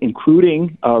clothing,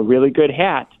 including a really good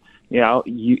hat,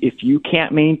 if you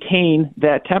can't maintain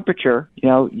that temperature,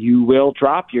 you will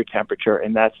drop your temperature,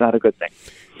 and that's not a good thing.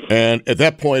 And at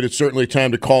that point, it's certainly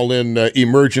time to call in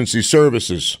emergency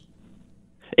services.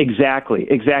 Exactly.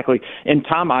 And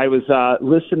Tom, I was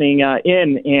listening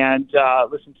in and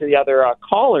listened to the other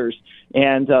callers.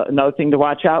 And another thing to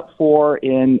watch out for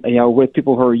with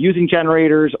people who are using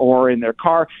generators or in their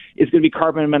car is going to be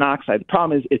carbon monoxide. The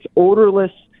problem is it's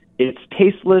odorless, it's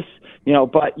tasteless,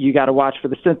 but you got to watch for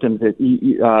the symptoms.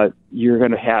 You're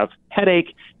going to have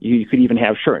headache. You could even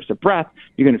have shortness of breath.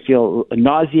 You're going to feel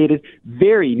nauseated.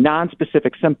 Very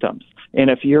nonspecific symptoms. And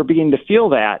if you're beginning to feel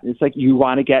that, it's like you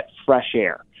want to get fresh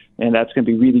air. And that's going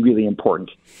to be really, really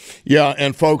important. Yeah,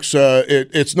 and folks,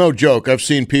 it's no joke. I've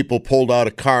seen people pulled out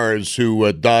of cars who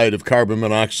died of carbon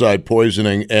monoxide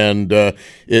poisoning, and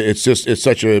it's just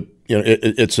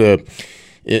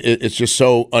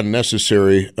so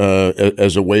unnecessary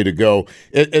as a way to go.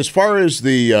 As far as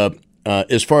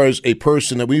a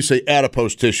person that when you say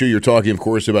adipose tissue, you're talking, of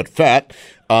course, about fat,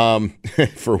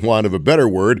 for want of a better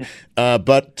word,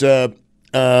 but.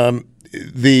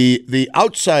 The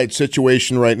outside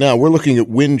situation right now, we're looking at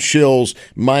wind chills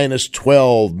minus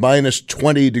 12, minus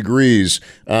 20 degrees.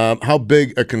 How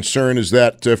big a concern is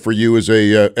that for you as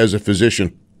a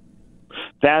physician?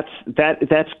 That's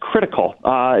critical,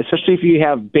 especially if you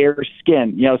have bare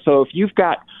skin. So if you've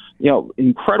got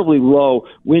incredibly low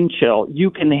wind chill, you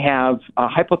can have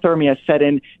hypothermia set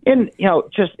in,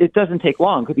 it doesn't take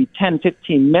long. It could be 10,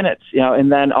 15 minutes,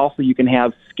 and then also you can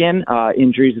have skin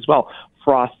injuries as well.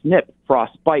 Frost nip,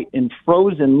 frostbite, and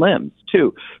frozen limbs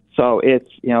too. So it's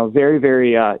very,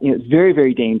 very it's very,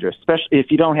 very dangerous. Especially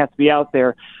if you don't have to be out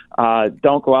there,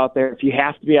 don't go out there. If you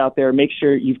have to be out there, make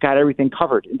sure you've got everything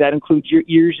covered. That includes your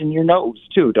ears and your nose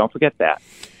too. Don't forget that.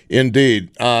 Indeed.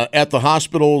 At the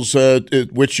hospitals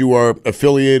which you are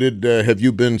affiliated, have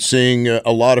you been seeing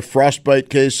a lot of frostbite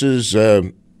cases?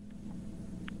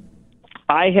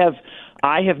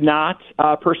 I have not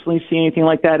personally seen anything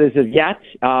like that as of yet,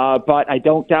 but I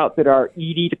don't doubt that our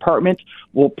ED department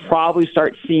will probably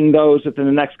start seeing those within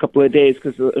the next couple of days,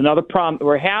 because another problem that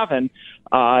we're having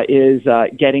is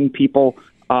getting people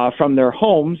from their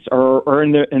homes or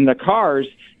in the cars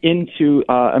into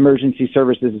emergency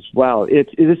services as well.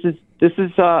 This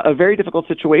is a very difficult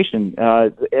situation.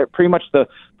 Pretty much the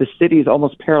city is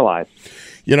almost paralyzed.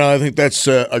 I think that's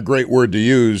a great word to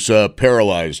use,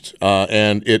 paralyzed,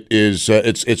 and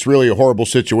it's really a horrible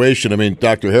situation. I mean,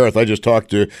 Dr. Harith, I just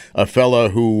talked to a fella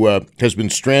who has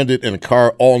been stranded in a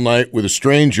car all night with a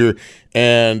stranger,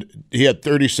 and he had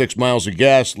 36 miles of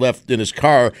gas left in his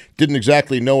car, didn't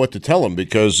exactly know what to tell him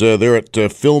because they're at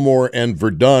Fillmore and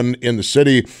Verdun in the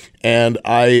city, and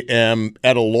I am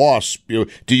at a loss.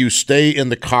 Do you stay in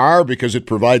the car because it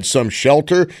provides some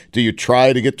shelter? Do you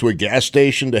try to get to a gas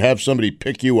station to have somebody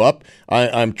pick you up?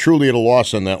 I'm truly at a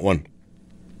loss on that one.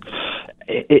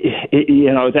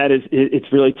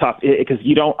 It's really tough because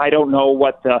I don't know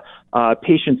what the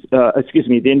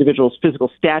the individual's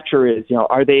physical stature is.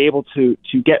 Are they able to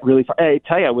get really far? I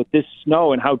tell you, with this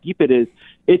snow and how deep it is,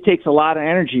 it takes a lot of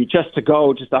energy just to go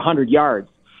 100 yards.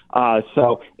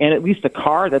 And at least a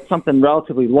car, that's something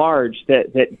relatively large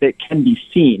that can be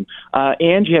seen.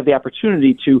 And you have the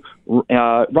opportunity to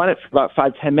run it for about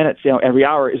 5-10 minutes, every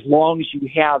hour, as long as you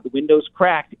have the windows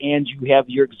cracked and you have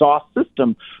your exhaust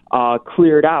system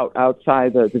cleared out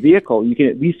outside the vehicle. You can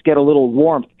at least get a little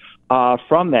warmth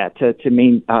from that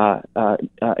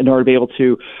in order to be able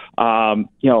to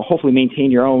hopefully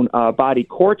maintain your own body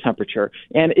core temperature.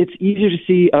 And it's easier to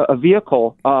see a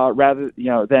vehicle rather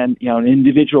than an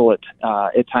individual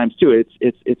at times too.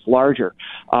 It's larger.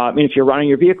 If you're running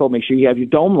your vehicle, make sure you have your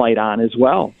dome light on as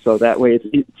well, so that way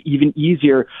it's even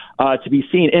easier to be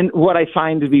seen. And what I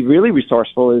find to be really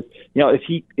resourceful is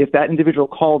if that individual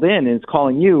called in and is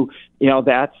calling you,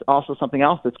 that's also something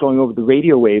else that's going over the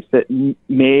radio waves that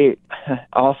may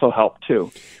also help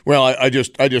too. Well, I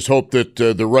just hope that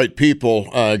the right people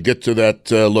get to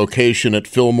that location at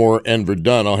Fillmore and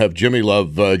Verdun. I'll have Jimmy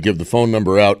Love give the phone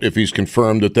number out if he's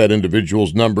confirmed that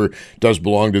individual's number does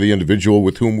belong to the individual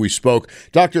with whom we spoke.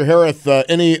 Dr. Harith,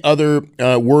 any other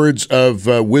words of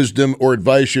wisdom or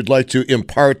advice you'd like to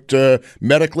impart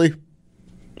medically?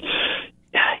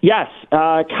 Yes,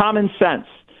 common sense.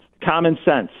 common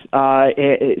sense.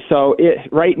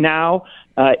 Right now,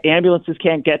 ambulances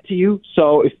can't get to you,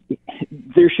 so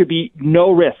there should be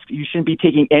no risk. You shouldn't be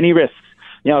taking any risks.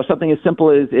 Something as simple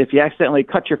as if you accidentally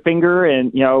cut your finger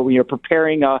and, when you're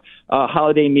preparing a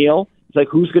holiday meal, it's like,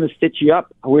 who's going to stitch you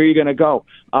up? Where are you going to go?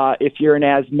 If you're an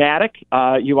asthmatic,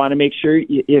 you want to make sure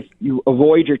if you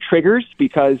avoid your triggers,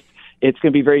 because it's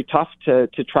going to be very tough to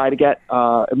try to get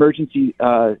emergency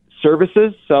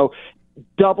services. So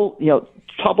double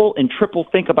and triple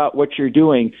think about what you're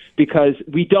doing, because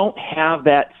we don't have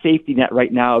that safety net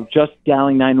right now of just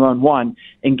dialing 911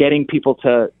 and getting people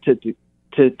to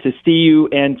see you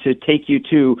and to take you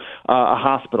to a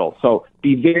hospital. So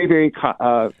be very, very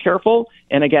careful.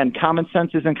 And again, common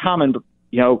sense isn't common, but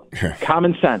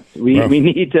common sense. We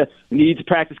need to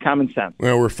practice common sense.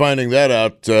 Well, we're finding that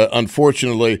out,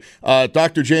 unfortunately.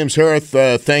 Dr. James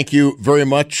Hareth, thank you very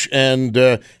much, and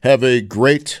have a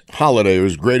great holiday,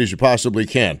 as great as you possibly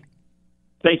can.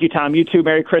 Thank you, Tom. You too.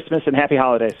 Merry Christmas and happy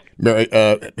holidays.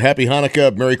 Happy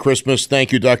Hanukkah. Merry Christmas.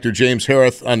 Thank you, Dr. James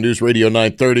Hareth on News Radio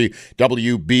 930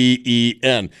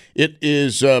 WBEN. It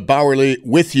is Bauerle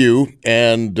with you,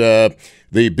 and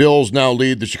the Bills now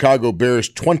lead the Chicago Bears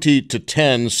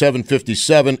 20-10,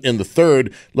 7:57 in the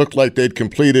third. Looked like they'd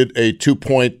completed a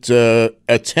 2-point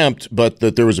attempt, but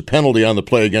that there was a penalty on the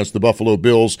play against the Buffalo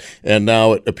Bills, and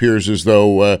now it appears as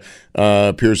though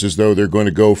they're going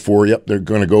to go for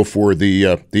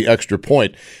the extra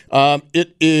point.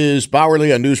 It is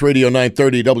Bauerle on News Radio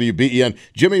 930 WBEN.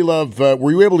 Jimmy Love,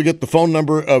 were you able to get the phone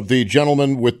number of the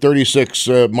gentleman with 36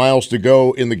 miles to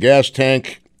go in the gas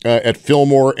tank at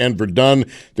Fillmore and Verdun?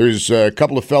 There's a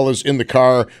couple of fellas in the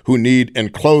car who need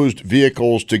enclosed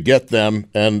vehicles to get them,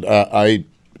 and I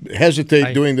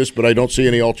hesitate doing this, but I don't see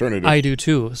any alternative. I do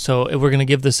too. So we're going to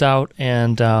give this out,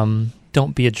 and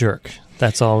don't be a jerk.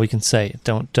 That's all we can say.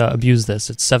 Don't abuse this.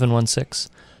 It's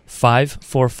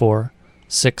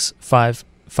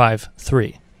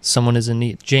 716-544-6553. Someone is in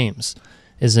need. James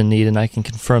is in need, and I can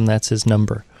confirm that's his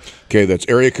number. Okay, that's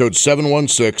area code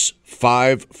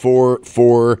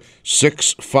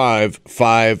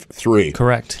 716-544-6553.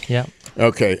 Correct, yeah.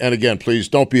 Okay, and again, please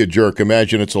don't be a jerk.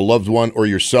 Imagine it's a loved one or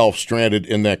yourself stranded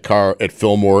in that car at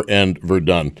Fillmore and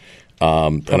Verdun.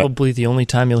 Probably the only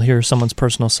time you'll hear someone's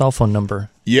personal cell phone number.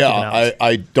 Yeah,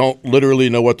 I don't literally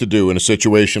know what to do in a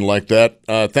situation like that.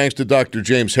 Thanks to Dr.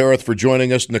 James Hareth for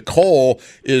joining us. Nicole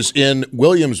is in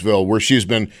Williamsville, where she's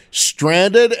been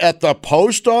stranded at the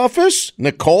post office.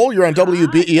 Nicole, you're on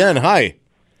WBEN. Hi.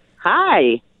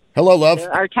 Hi. Hello, love.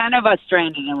 There are 10 of us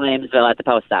stranded in Williamsville at the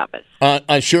post office.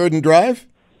 On Sheridan Drive?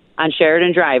 On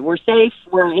Sheridan Drive. We're safe.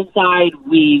 We're inside.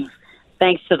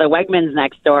 Thanks to the Wegmans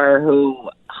next door who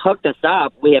hooked us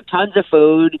up. We have tons of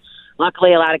food.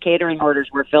 Luckily, a lot of catering orders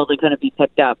were filled and couldn't be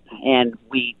picked up. And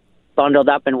we bundled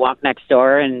up and walked next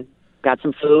door and got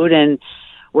some food. And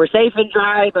we're safe and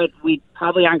dry, but we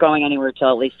probably aren't going anywhere till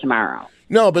at least tomorrow.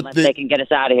 No, but unless they can get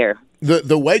us out of here.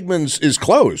 The Wegmans is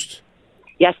closed.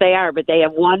 Yes, they are, but they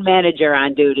have one manager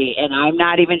on duty, and I'm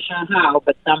not even sure how,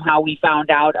 but somehow we found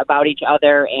out about each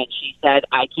other, and she said,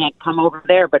 I can't come over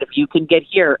there, but if you can get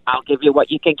here, I'll give you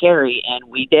what you can carry. And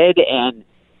we did, and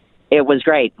it was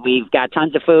great. We've got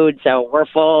tons of food, so we're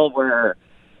full. We're,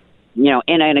 in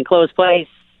an enclosed place.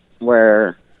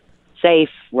 We're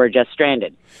safe. We're just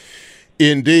stranded.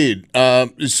 Indeed.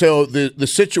 So the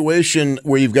situation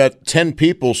where you've got 10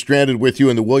 people stranded with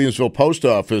you in the Williamsville post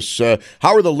office,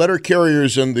 how are the letter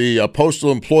carriers and the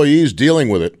postal employees dealing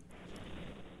with it?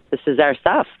 This is our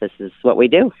stuff. This is what we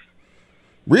do.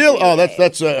 Real? Oh,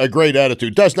 that's a great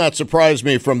attitude. Does not surprise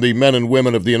me from the men and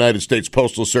women of the United States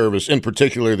Postal Service, in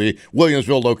particular the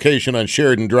Williamsville location on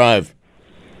Sheridan Drive.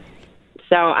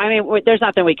 So, there's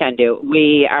nothing we can do.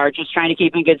 We are just trying to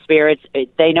keep in good spirits.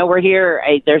 They know we're here.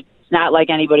 It's not like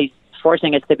anybody's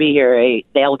forcing us to be here.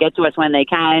 They'll get to us when they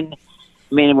can.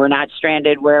 We're not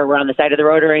stranded where we're on the side of the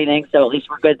road or anything, so at least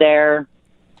we're good there.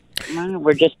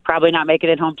 We're just probably not making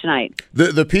it home tonight.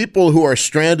 The people who are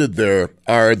stranded there,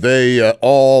 are they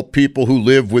all people who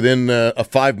live within a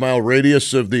 5-mile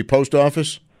radius of the post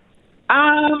office?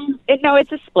 No,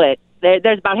 it's a split.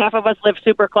 There's about half of us live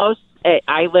super close.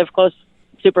 I live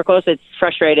super close. It's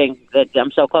frustrating that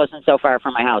I'm so close and so far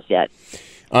from my house yet.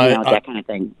 That kind of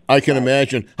thing. I can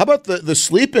imagine. How about the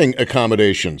sleeping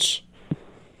accommodations?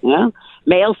 Well,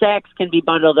 mail sacks can be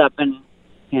bundled up, and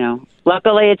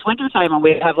luckily it's wintertime and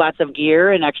we have lots of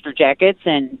gear and extra jackets,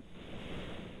 and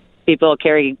people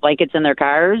carry blankets in their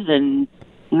cars, and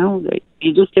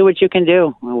you just do what you can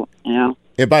do.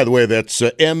 And by the way, that's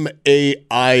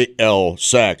MAIL,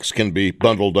 Sachs, can be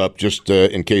bundled up just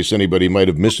in case anybody might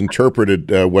have misinterpreted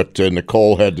what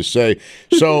Nicole had to say.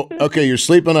 So, okay, you're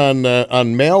sleeping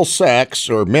on male sacks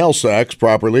or male sacks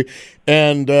properly,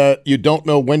 and you don't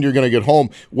know when you're going to get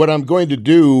home. What I'm going to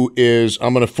do is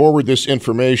I'm going to forward this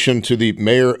information to the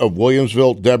mayor of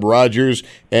Williamsville, Deb Rogers,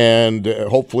 and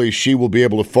hopefully she will be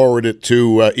able to forward it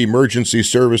to emergency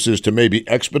services to maybe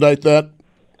expedite that.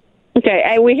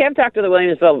 Okay, we have talked to the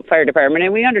Williamsville Fire Department,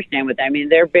 and we understand what I mean.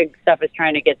 Their big stuff is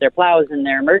trying to get their plows and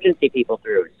their emergency people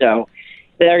through. So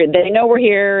they know we're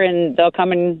here, and they'll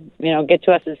come and get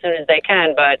to us as soon as they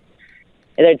can. But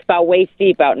it's about waist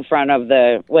deep out in front of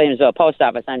the Williamsville Post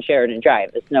Office on Sheridan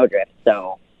Drive, the snowdrift.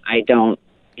 So I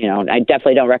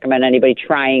definitely don't recommend anybody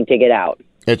trying to get out.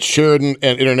 It's Sheridan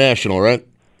and International, right?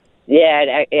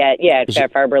 Yeah, at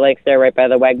Pfaff Harbor Lakes there, right by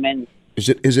the Wegmans.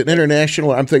 Is it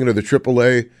International? I'm thinking of the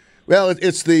AAA. Well,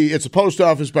 it's a post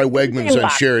office by Wegmans on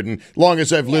Sheridan. Long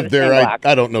as I've lived there,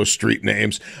 I don't know street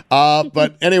names.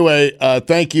 But anyway,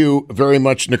 thank you very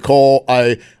much, Nicole.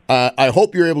 I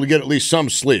hope you're able to get at least some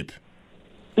sleep.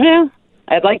 Yeah,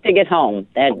 I'd like to get home.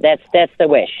 That's the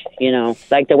wish.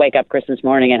 Like to wake up Christmas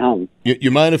morning at home.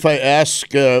 You mind if I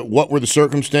ask what were the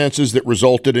circumstances that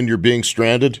resulted in your being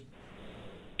stranded?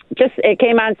 Just it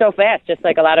came on so fast, just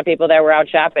like a lot of people that were out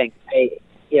shopping.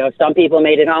 Some people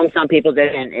made it home, some people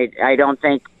didn't. I don't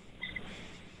think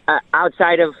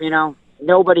outside of,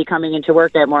 nobody coming into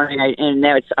work that morning, and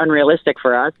that's unrealistic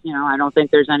for us. I don't think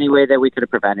there's any way that we could have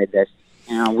prevented this.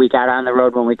 We got on the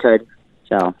road when we could.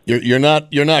 So you're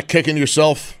not kicking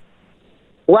yourself?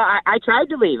 Well, I tried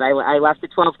to leave. I left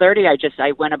at 12:30.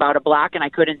 I went about a block, and I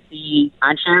couldn't see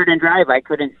on Sheridan Drive. I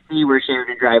couldn't see where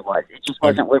Sheridan Drive was. It just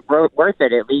wasn't worth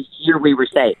it. At least here we were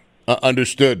safe.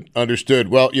 Understood.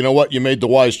 Well, you know what? You made the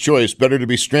wise choice. Better to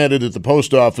be stranded at the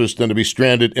post office than to be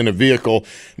stranded in a vehicle.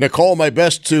 Nicole, my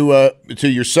best to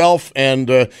yourself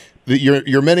and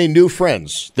your many new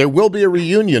friends. There will be a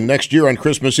reunion next year on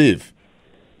Christmas Eve.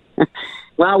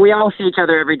 Well, we all see each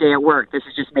other every day at work. This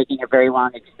is just making a very long,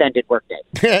 extended workday.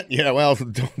 Yeah, well,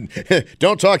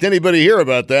 don't talk to anybody here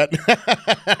about that.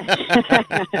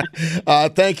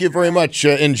 Thank you very much.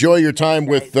 Enjoy your time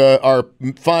with our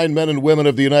fine men and women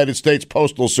of the United States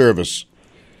Postal Service.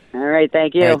 All right,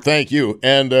 thank you. All right, thank you.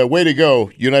 And way to go,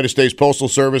 United States Postal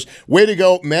Service. Way to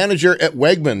go, manager at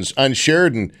Wegmans on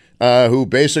Sheridan, who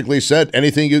basically said,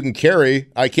 anything you can carry,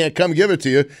 I can't come give it to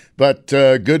you, but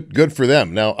good for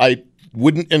them. Now, I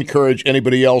wouldn't encourage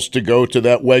anybody else to go to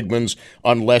that Wegmans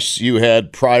unless you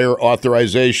had prior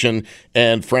authorization,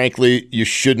 and frankly, you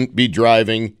shouldn't be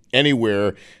driving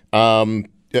anywhere.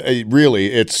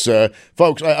 Really, it's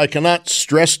folks. I cannot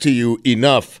stress to you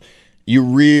enough.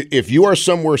 If you are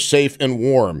somewhere safe and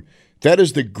warm, that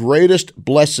is the greatest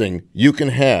blessing you can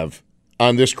have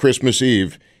on this Christmas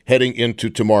Eve heading into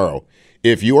tomorrow.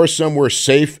 If you are somewhere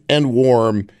safe and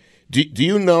warm, do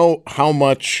you know how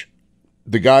much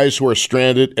the guys who are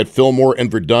stranded at Fillmore and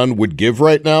Verdun would give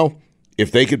right now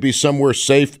if they could be somewhere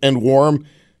safe and warm?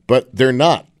 But they're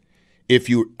not. If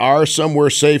you are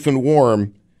somewhere safe and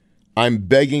warm, I'm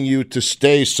begging you to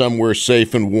stay somewhere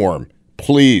safe and warm.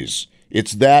 Please.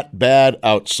 It's that bad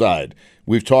outside.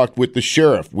 We've talked with the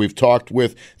sheriff. We've talked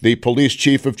with the police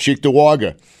chief of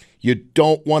Cheektowaga. You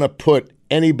don't want to put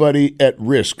anybody at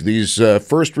risk. These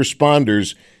first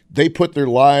responders, they put their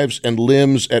lives and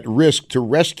limbs at risk to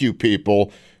rescue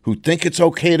people who think it's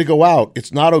okay to go out.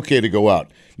 It's not okay to go out.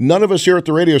 None of us here at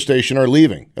the radio station are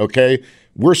leaving, okay?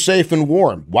 We're safe and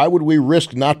warm. Why would we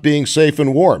risk not being safe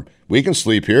and warm? We can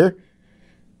sleep here.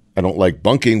 I don't like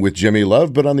bunking with Jimmy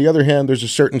Love, but on the other hand, there's a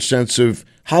certain sense of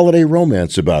holiday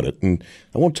romance about it. And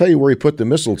I won't tell you where he put the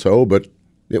mistletoe, but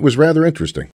it was rather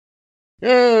interesting.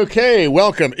 Okay,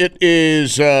 welcome. It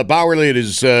is Bauerle. It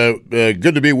is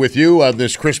good to be with you on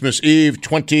this Christmas Eve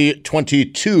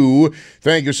 2022.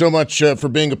 Thank you so much for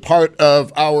being a part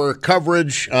of our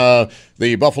coverage.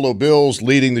 The Buffalo Bills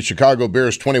leading the Chicago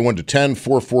Bears 21-10,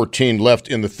 4:14 left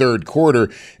in the third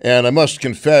quarter. And I must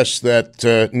confess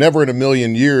that never in a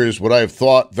million years would I have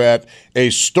thought that a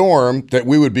storm that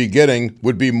we would be getting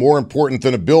would be more important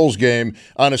than a Bills game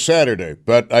on a Saturday.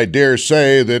 But I dare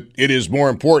say that it is more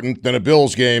important than a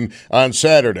Bills game on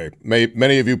Saturday.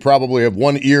 Many of you probably have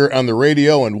one ear on the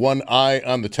radio and one eye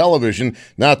on the television.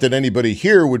 Not that anybody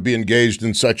here would be engaged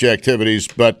in such activities,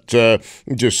 but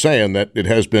just saying that it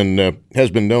has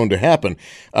been known to happen.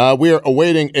 We are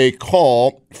awaiting a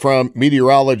call from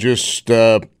meteorologist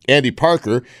Andy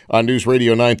Parker on News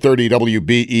Radio 930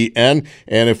 WBEN.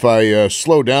 And if I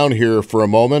slow down here for a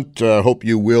moment, hope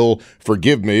you will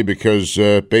forgive me because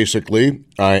basically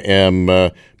I am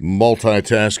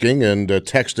multitasking and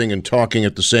texting and talking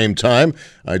at the same time.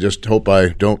 I just hope I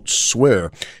don't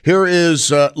swear. Here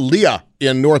is Leah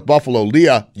in North Buffalo.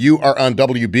 Leah, you are on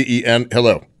WBEN.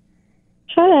 Hello.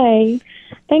 Hi.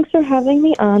 Thanks for having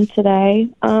me on today.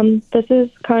 This is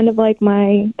kind of like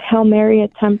my Hail Mary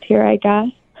attempt here, I guess.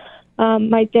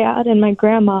 My dad and my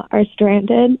grandma are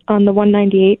stranded on the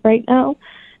 198 right now,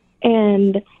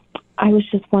 and I was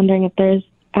just wondering if there's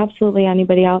absolutely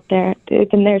anybody out there, they've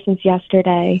been there since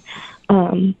yesterday,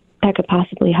 that could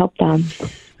possibly help them.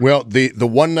 Well, the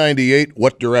 198,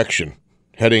 what direction?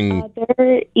 Heading?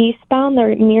 They're eastbound.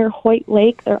 They're near Hoyt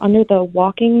Lake. They're under the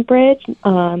walking bridge,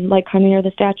 like kind of near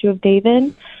the Statue of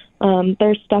David.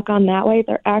 They're stuck on that way.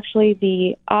 They're actually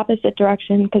the opposite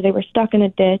direction because they were stuck in a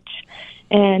ditch,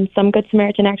 and some Good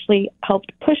Samaritan actually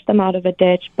helped push them out of a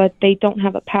ditch, but they don't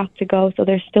have a path to go, so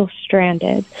they're still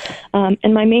stranded.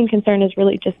 And my main concern is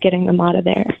really just getting them out of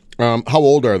there. How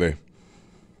old are they?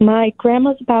 My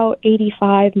grandma's about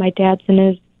 85. My dad's in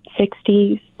his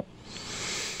 60s.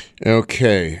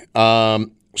 Okay.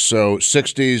 So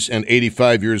 60s and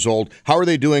 85 years old. How are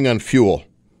they doing on fuel?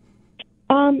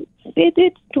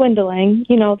 It's dwindling.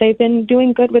 You know, they've been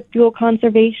doing good with fuel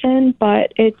conservation,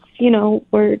 but it's, you know,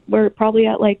 we're probably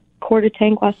at like quarter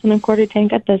tank, less than a quarter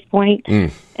tank at this point.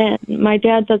 And my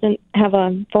dad doesn't have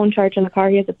a phone charge in the car.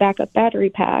 He has a backup battery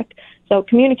pack. So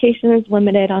communication is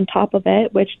limited on top of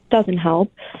it, which doesn't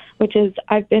help, which is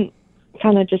I've been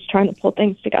kind of just trying to pull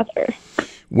things together.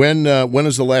 When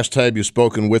is the last time you've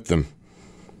spoken with them?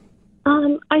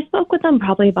 I spoke with them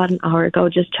probably about an hour ago,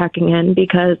 just checking in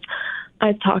because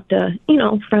I've talked to, you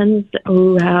know, friends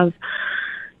who have,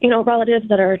 you know, relatives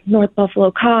that are North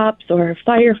Buffalo cops or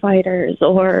firefighters,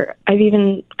 or I've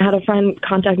even had a friend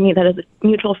contact me that is a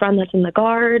mutual friend that's in the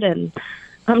Guard, and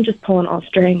I'm just pulling all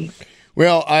strings.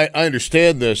 Well, I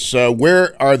understand this.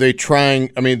 Where are they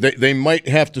trying? I mean, they might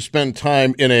have to spend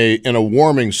time in a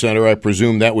warming center. I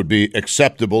presume that would be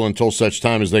acceptable until such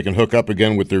time as they can hook up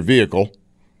again with their vehicle.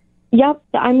 Yep.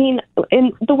 I mean,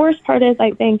 and the worst part is,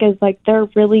 I think, is like they're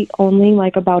really only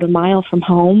like about a mile from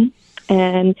home,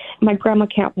 and my grandma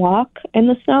can't walk in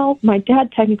the snow. My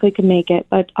dad technically could make it,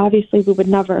 but obviously we would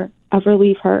never, ever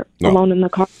leave her alone in the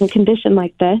car in a condition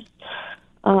like this.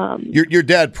 Your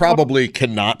dad probably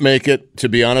cannot make it, to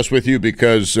be honest with you,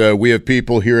 because we have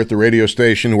people here at the radio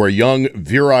station who are young,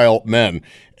 virile men,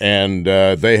 and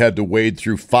they had to wade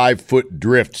through 5-foot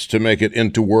drifts to make it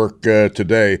into work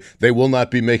today. They will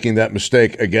not be making that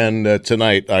mistake again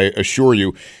tonight, I assure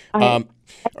you. All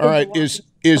right,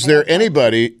 is there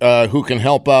anybody who can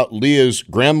help out Leah's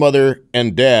grandmother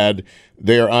and dad?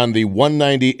 They are on the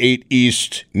 198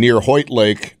 East near Hoyt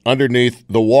Lake, underneath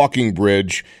the walking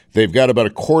bridge. They've got about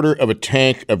a quarter of a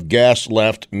tank of gas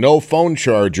left, no phone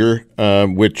charger,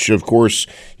 which, of course,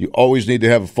 you always need to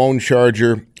have a phone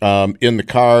charger in the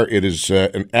car. It is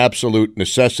an absolute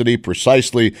necessity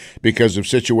precisely because of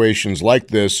situations like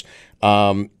this.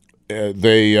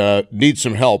 They need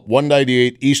some help.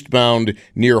 198 eastbound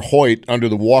near Hoyt under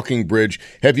the walking bridge.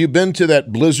 Have you been to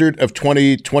that Blizzard of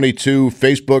 2022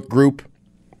 Facebook group?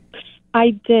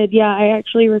 I did, yeah. I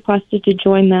actually requested to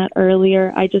join that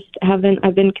earlier. I just haven't.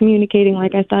 I've been communicating,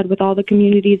 like I said, with all the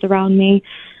communities around me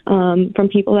from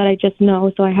people that I just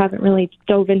know, so I haven't really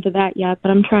dove into that yet,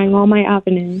 but I'm trying all my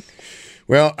avenues.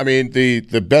 Well, I mean,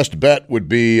 the best bet would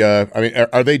be,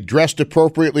 are they dressed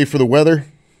appropriately for the weather?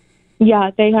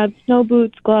 Yeah, they had snow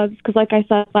boots, gloves, because like I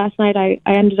said, last night I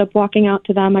ended up walking out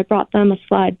to them. I brought them a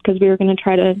sled because we were going to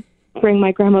try to bring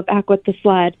my grandma back with the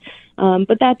sled,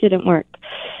 but that didn't work.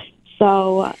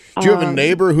 So, do you have a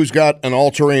neighbor who's got an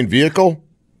all-terrain vehicle?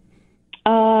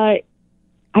 I'm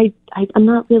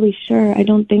not really sure. I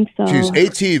don't think so. Geez,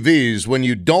 ATVs, when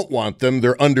you don't want them,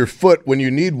 they're underfoot. When you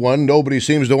need one, nobody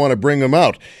seems to want to bring them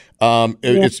out.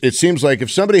 It seems like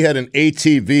if somebody had an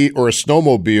ATV or a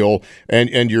snowmobile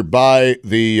and you're by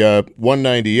the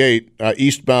 198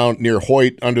 eastbound near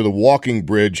Hoyt under the walking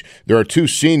bridge, there are two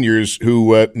seniors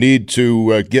who need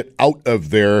to get out of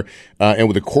there. And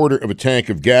with a quarter of a tank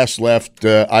of gas left,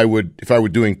 if I were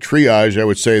doing triage, I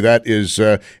would say that is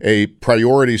a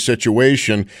priority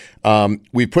situation.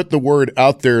 We put the word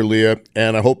out there, Leah,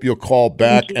 and I hope you'll call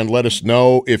back and let us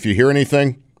know if you hear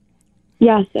anything.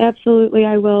 Yes, absolutely,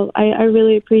 I will. I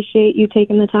really appreciate you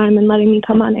taking the time and letting me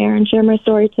come on air and share my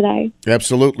story today.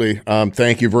 Absolutely.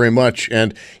 Thank you very much.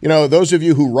 And, those of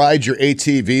you who ride your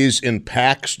ATVs in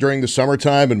packs during the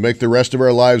summertime and make the rest of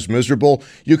our lives miserable,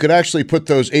 you could actually put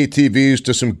those ATVs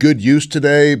to some good use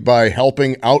today by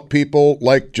helping out people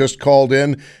like just called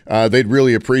in. They'd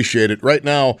really appreciate it. Right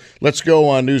now, let's go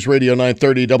on News Radio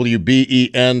 930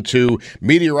 WBEN to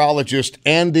meteorologist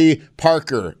Andy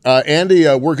Parker. Andy,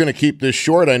 we're going to keep this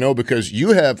short, I know, because you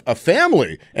have a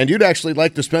family and you'd actually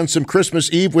like to spend some Christmas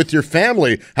Eve with your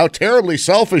family. How terribly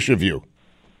selfish of you.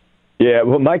 Yeah,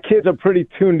 well, my kids are pretty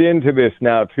tuned into this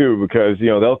now, too, because,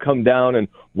 they'll come down and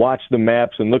watch the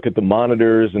maps and look at the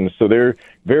monitors, and so they're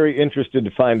very interested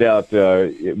to find out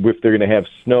if they're going to have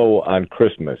snow on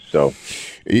Christmas. So,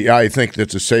 yeah, I think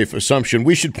that's a safe assumption.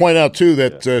 We should point out, too,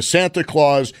 that Santa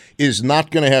Claus is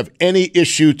not going to have any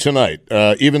issue tonight.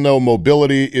 Even though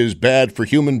mobility is bad for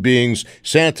human beings,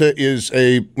 Santa is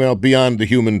beyond the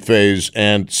human phase,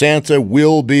 and Santa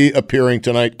will be appearing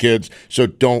tonight, kids, so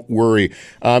don't worry.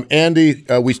 Andy,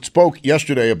 we spoke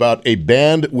yesterday about a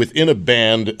band within a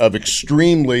band of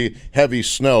extremely heavy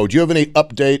snow. Do you have any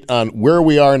update on where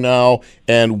we are now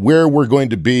and where we're going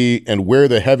to be and where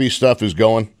the heavy stuff is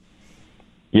going?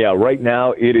 Yeah, right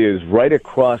now it is right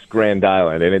across Grand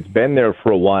Island, and it's been there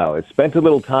for a while. It spent a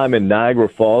little time in Niagara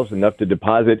Falls, enough to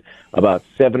deposit about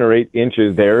 7 or 8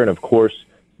 inches there, and of course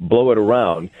blow it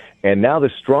around. And now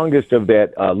the strongest of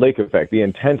that lake effect, the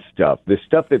intense stuff, the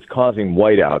stuff that's causing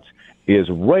whiteouts, is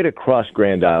right across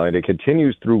Grand Island. It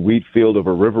continues through Wheatfield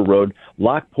over River Road.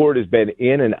 Lockport has been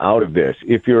in and out of this.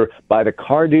 If you're by the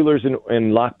car dealers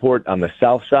in Lockport on the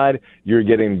south side, you're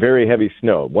getting very heavy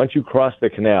snow. Once you cross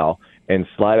the canal and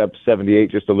slide up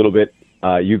 78 just a little bit,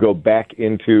 you go back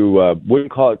into,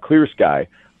 wouldn't call it clear sky,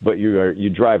 but you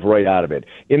drive right out of it.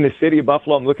 In the city of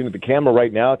Buffalo, I'm looking at the camera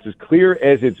right now. It's as clear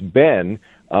as it's been.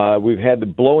 We've had the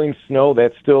blowing snow.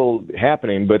 That's still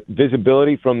happening, but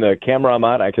visibility from the camera I'm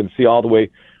at, I can see all the way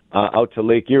out to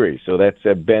Lake Erie. So that's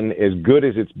been as good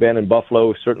as it's been in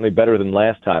Buffalo, certainly better than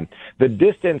last time. The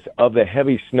distance of the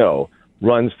heavy snow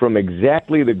runs from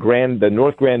exactly the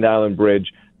North Grand Island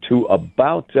Bridge to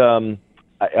about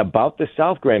the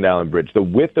South Grand Island Bridge, the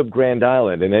width of Grand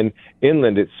Island, and then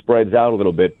inland it spreads out a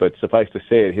little bit, but suffice to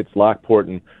say it hits Lockport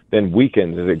and then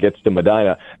weakens as it gets to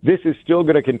Medina. This is still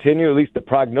going to continue, at least the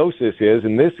prognosis is,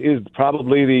 and this is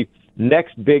probably the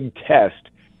next big test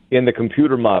in the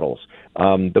computer models.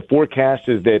 The forecast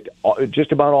is that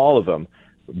just about all of them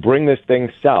bring this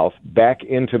thing south, back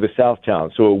into the South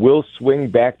Town. So it will swing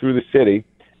back through the city,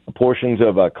 portions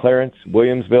of Clarence,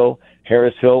 Williamsville,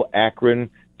 Harris Hill, Akron,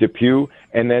 Depew,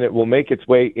 and then it will make its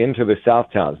way into the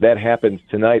South Towns. That happens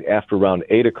tonight after around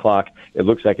 8 o'clock. It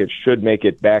looks like it should make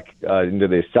it back into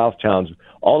the South Towns,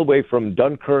 all the way from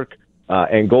Dunkirk,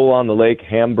 Angola on the Lake,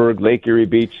 Hamburg, Lake Erie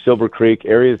Beach, Silver Creek,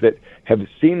 areas that have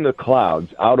seen the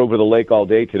clouds out over the lake all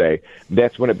day today.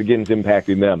 That's when it begins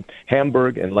impacting them.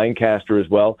 Hamburg and Lancaster as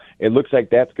well. It looks like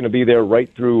that's going to be there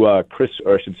right through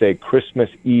Christmas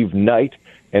Eve night.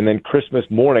 And then Christmas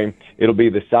morning, it'll be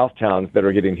the South Towns that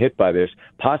are getting hit by this,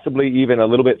 possibly even a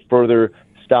little bit further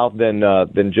south than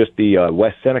just the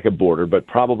West Seneca border, but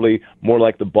probably more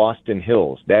like the Boston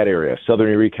Hills, that area, Southern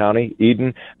Erie County,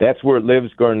 Eden. That's where it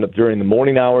lives during the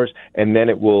morning hours, and then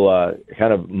it will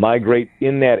kind of migrate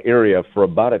in that area for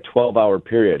about a 12-hour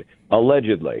period,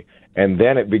 allegedly. And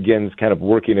then it begins kind of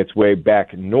working its way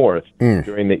back north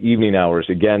during the evening hours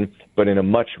again, but in a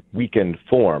much weakened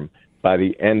form by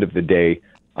the end of the day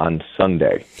on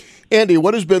Sunday. Andy,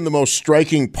 what has been the most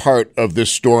striking part of this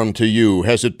storm to you?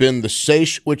 Has it been the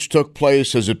seiche which took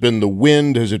place? Has it been the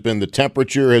wind? Has it been the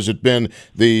temperature? Has it been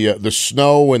the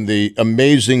snow and the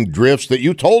amazing drifts that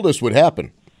you told us would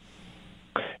happen?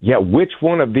 Yeah, which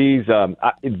one of these? The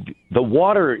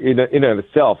water in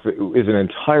itself is an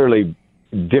entirely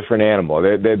different animal.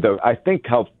 I think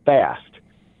how fast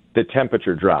the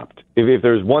temperature dropped. If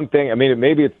there's one thing, I mean,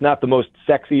 maybe it's not the most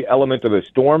sexy element of the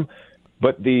storm,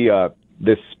 but the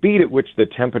speed at which the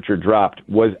temperature dropped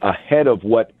was ahead of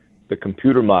what the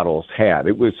computer models had.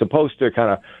 It was supposed to it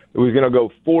was going to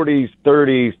go 40s,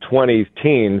 30s, 20s,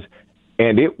 teens,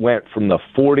 and it went from the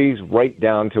 40s right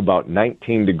down to about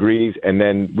 19 degrees, and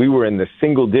then we were in the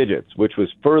single digits, which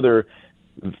was further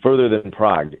than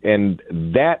Prague. And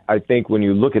that, I think, when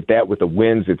you look at that with the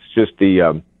winds, it's just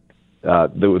the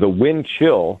wind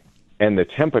chill and the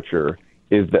temperature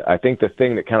is I think the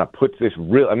thing that kind of puts this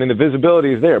the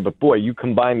visibility is there, but boy, you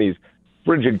combine these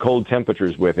frigid cold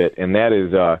temperatures with it, and that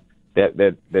is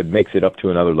that makes it up to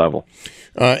another level.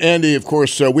 Andy, of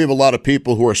course, we have a lot of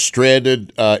people who are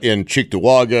stranded in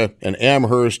Cheektowaga and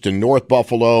Amherst and North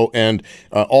Buffalo and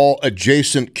all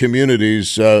adjacent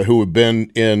communities who have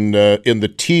been in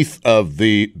the teeth of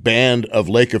the band of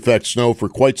lake effect snow for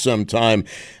quite some time.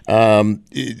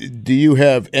 Do you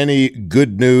have any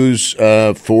good news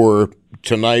for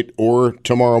tonight or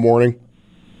tomorrow morning?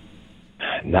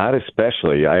 Not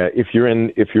especially. If you're in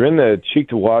the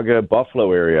Cheektowaga,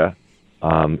 Buffalo area,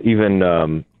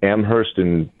 even Amherst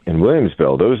and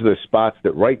Williamsville, those are the spots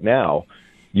that right now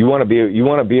you want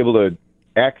to be able to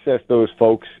access those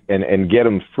folks and get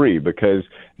them free, because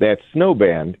that snow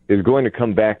band is going to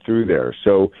come back through there.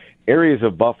 So areas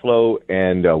of Buffalo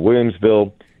and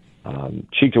Williamsville,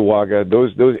 Cheektowaga,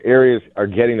 those areas are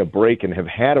getting a break and have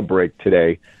had a break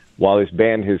today while this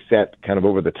band has set kind of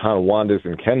over the Tonawondas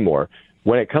and Kenmore.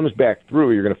 When it comes back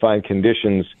through, you're going to find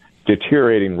conditions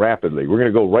deteriorating rapidly. We're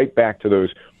going to go right back to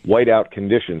those whiteout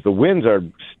conditions. The winds are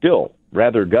still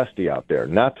rather gusty out there,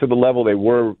 not to the level they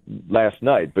were last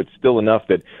night, but still enough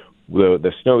that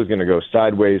the snow is going to go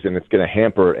sideways, and it's going to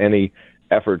hamper any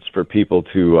efforts for people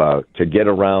to get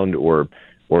around or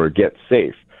get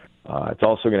safe. It's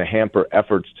also going to hamper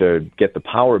efforts to get the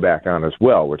power back on as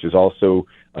well, which is also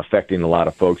affecting a lot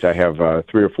of folks. I have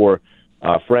 3 or 4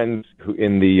 friends who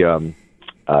in the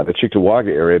Cheektowaga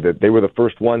area that they were the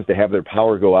first ones to have their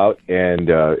power go out, and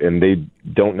they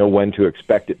don't know when to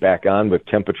expect it back on. With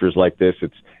temperatures like this,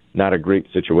 it's not a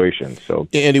great situation. So,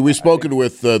 Andy, we've spoken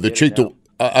with the Cheektowaga.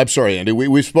 I'm sorry, Andy.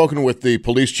 We've spoken with the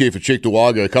police chief of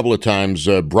Cheektowaga a couple of times,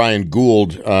 Brian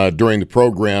Gould, during the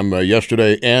program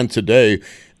yesterday and today,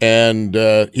 and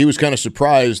he was kind of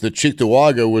surprised that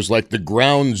Cheektowaga was like the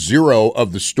ground zero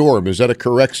of the storm. Is that a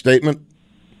correct statement?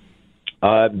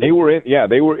 They were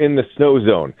in the snow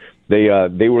zone. They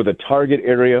were the target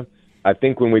area. I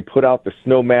think when we put out the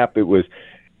snow map, it was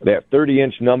that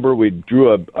 30-inch number. We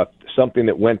drew a something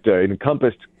that went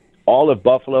encompassed all of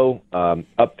Buffalo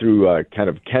up through kind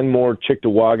of Kenmore,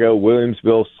 Cheektowaga,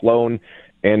 Williamsville, Sloan,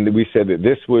 and we said that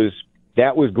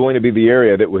that was going to be the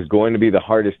area that was going to be the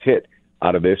hardest hit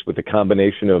out of this, with the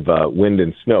combination of wind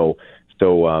and snow.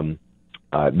 So.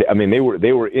 I mean, they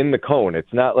were in the cone.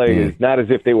 It's not like it's not as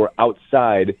if they were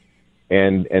outside,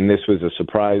 and this was a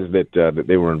surprise that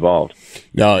they were involved.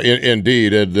 No,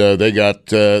 indeed, and they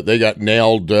got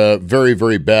nailed very,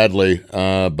 very badly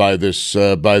by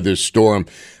this storm.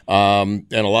 And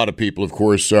a lot of people, of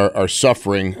course, are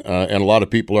suffering, and a lot of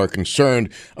people are concerned.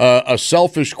 A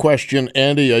selfish question,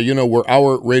 Andy, you know where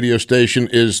our radio station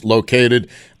is located.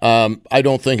 I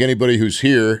don't think anybody who's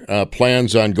here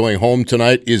plans on going home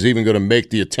tonight, is even going to make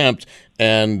the attempt,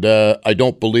 and I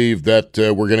don't believe that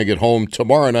we're going to get home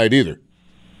tomorrow night either.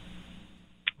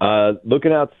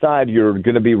 Looking outside, you're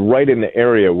going to be right in the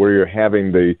area where you're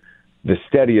having the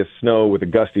steadiest snow with the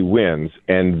gusty winds,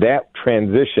 and that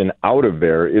transition out of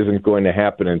there isn't going to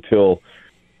happen until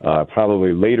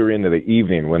probably later into the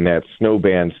evening, when that snow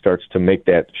band starts to make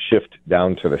that shift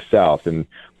down to the south. And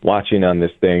watching on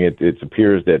this thing, it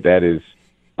appears that is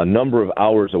a number of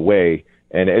hours away,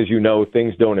 and as you know,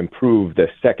 things don't improve the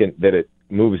second that it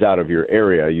moves out of your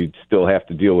area. You still have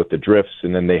to deal with the drifts,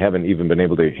 and then they haven't even been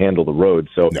able to handle the road.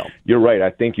 So You're right.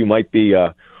 I think you might be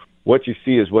what you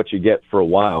see is what you get for a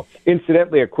while.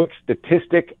 Incidentally, a quick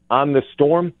statistic on the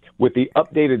storm with the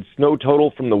updated snow total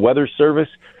from the Weather Service.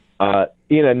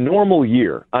 In a normal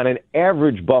year, on an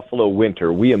average Buffalo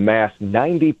winter, we amass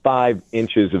 95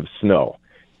 inches of snow.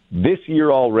 This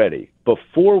year already,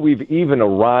 before we've even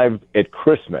arrived at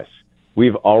Christmas,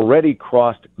 we've already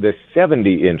crossed the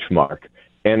 70-inch mark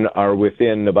and are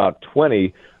within about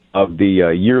 20 of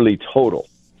the yearly total.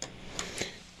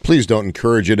 Please don't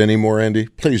encourage it anymore, Andy.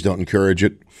 Please don't encourage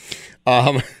it.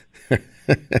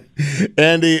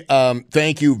 Andy,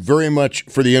 thank you very much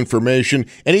for the information.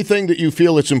 Anything that you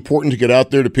feel it's important to get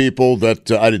out there to people that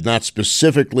I did not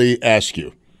specifically ask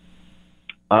you?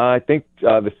 I think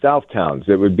the South Towns.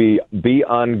 It would be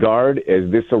on guard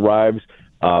as this arrives.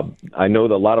 I know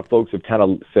that a lot of folks have kind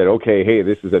of said, okay, hey,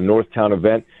 this is a Northtown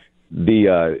event.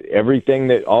 Everything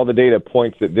that all the data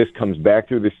points that this comes back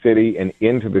through the city and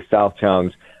into the South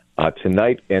Towns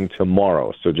tonight and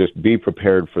tomorrow. So just be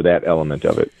prepared for that element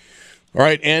of it. All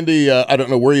right, Andy, I don't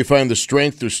know where you find the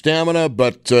strength or stamina,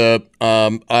 but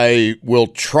I will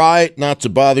try not to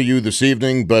bother you this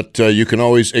evening, but you can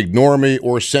always ignore me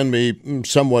or send me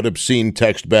somewhat obscene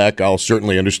text back. I'll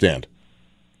certainly understand.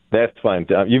 That's fine.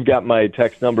 You've got my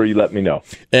text number. You let me know.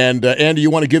 And, Andy,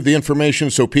 you want to give the information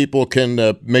so people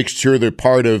can make sure they're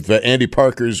part of Andy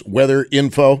Parker's weather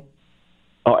info?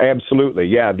 Oh, absolutely.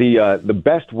 Yeah. The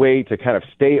best way to kind of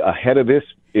stay ahead of this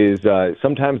is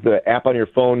sometimes the app on your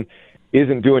phone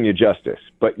isn't doing you justice,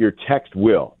 but your text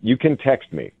will. You can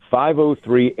text me,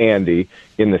 503-ANDY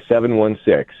in the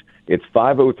 716. It's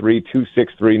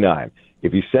 503-2639.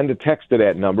 If you send a text to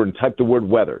that number and type the word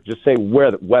weather, just say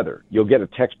weather. You'll get a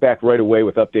text back right away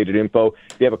with updated info.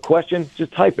 If you have a question,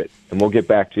 just type it, and we'll get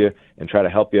back to you and try to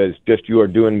help you as just you are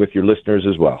doing with your listeners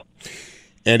as well.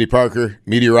 Andy Parker,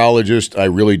 meteorologist, I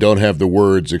really don't have the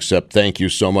words except thank you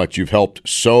so much. You've helped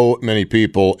so many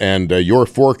people, and your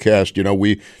forecast,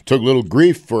 we took a little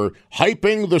grief for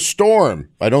hyping the storm.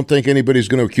 I don't think anybody's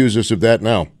going to accuse us of that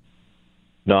now.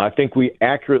 No, I think we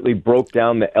accurately broke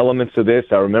down the elements of this.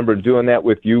 I remember doing that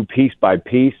with you piece by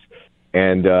piece,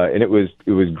 and it was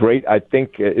great. I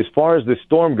think as far as the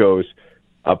storm goes,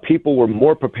 people were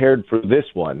more prepared for this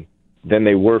one than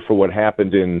they were for what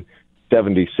happened in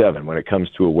 77 when it comes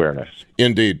to awareness.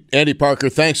 Indeed. Andy Parker,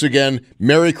 thanks again.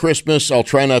 Merry Christmas. I'll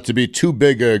try not to be too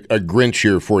big a Grinch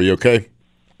here for you, okay?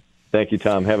 Thank you,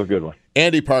 Tom. Have a good one.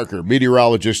 Andy Parker,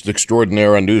 meteorologist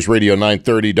extraordinaire on News Radio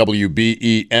 930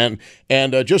 WBEN.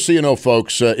 And just so you know,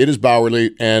 folks, it is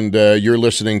Bowerly, and you're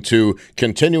listening to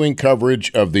continuing coverage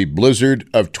of the Blizzard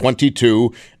of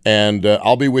 22. And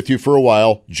I'll be with you for a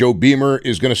while. Joe Beamer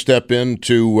is going to step in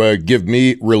to give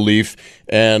me relief.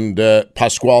 And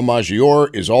Pasquale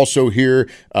Maggiore is also here.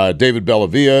 David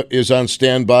Bellavia is on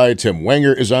standby. Tim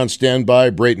Wenger is on standby.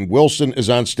 Brayton Wilson is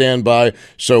on standby.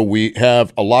 So we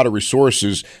have a lot of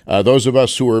resources. Those of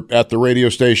us who are at the radio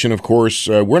station, of course,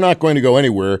 we're not going to go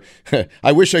anywhere.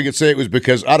 I wish I could say it was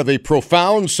because out of a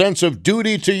profound sense of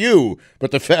duty to you. But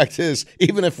the fact is,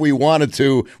 even if we wanted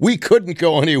to, we couldn't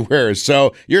go anywhere.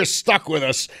 So you're stuck with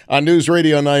us on News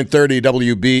Radio 930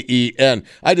 WBEN.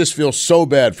 I just feel so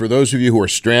bad for those of you who are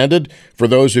stranded, for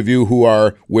those of you who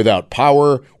are without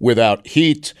power, without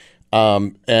heat.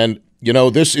 And,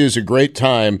 this is a great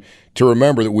time to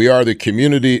remember that we are the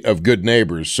community of good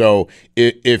neighbors. So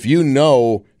if you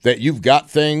know that you've got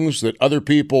things that other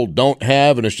people don't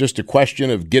have, and it's just a question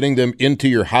of getting them into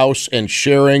your house and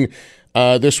sharing,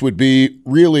 this would be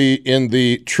really in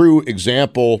the true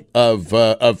example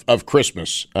of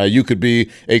Christmas. You could be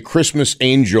a Christmas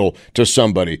angel to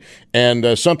somebody.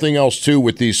 And something else, too,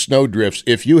 with these snow drifts.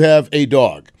 If you have a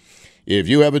dog,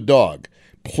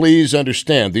 please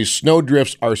understand these snow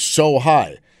drifts are so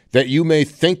high that you may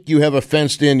think you have a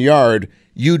fenced-in yard.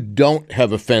 You don't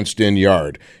have a fenced-in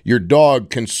yard. Your dog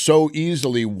can so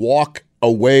easily walk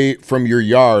away from your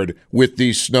yard with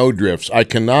these snow drifts. I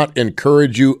cannot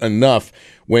encourage you enough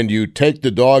when you take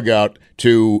the dog out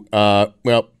to,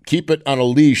 keep it on a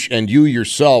leash, and you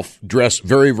yourself dress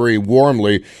very, very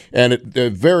warmly, and at the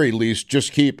very least,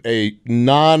 just keep a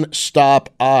non-stop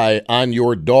eye on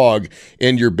your dog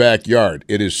in your backyard.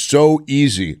 It is so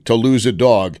easy to lose a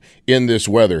dog in this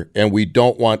weather, and we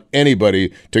don't want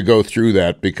anybody to go through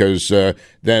that, because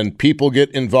then people get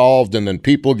involved, and then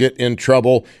people get in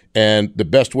trouble, and the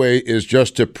best way is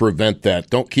just to prevent that.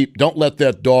 Don't let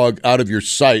that dog out of your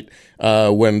sight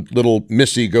when little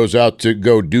Missy goes out to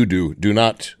go doo-doo. Do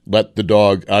not let the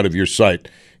dog out of your sight.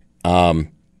 Well,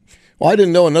 I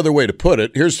didn't know another way to put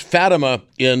it. Here's Fatima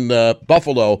in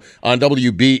Buffalo on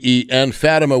WBEN.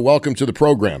 Fatima, welcome to the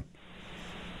program.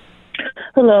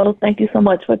 Hello. Thank you so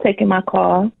much for taking my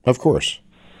call. Of course.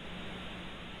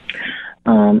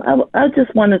 I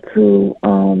just wanted to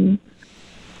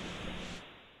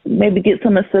maybe get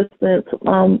some assistance.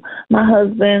 My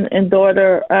husband and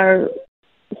daughter are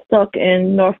stuck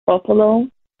in North Buffalo.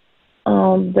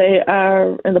 They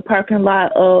are in the parking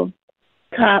lot of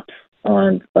Tops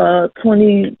on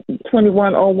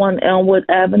 2101 Elmwood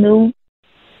Avenue.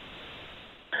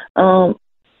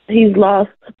 He's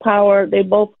lost power. They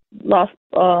both lost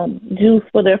juice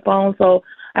for their phone, so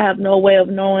I have no way of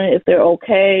knowing if they're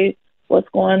okay, what's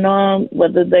going on,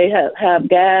 whether they have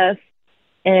gas.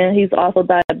 And he's also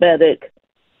diabetic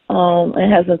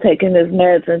and hasn't taken his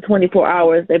meds in 24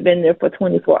 hours. They've been there for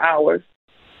 24 hours.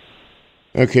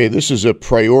 Okay, this is a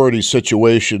priority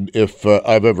situation if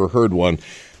I've ever heard one.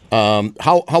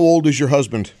 How old is your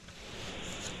husband?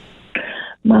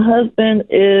 My husband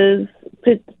is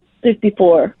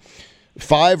 54.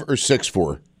 5 or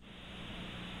 6'4"?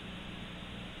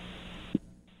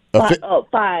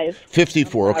 5.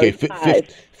 54, okay.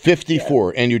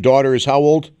 54. And your daughter is how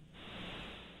old?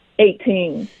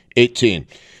 18. 18.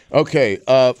 Okay,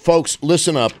 folks,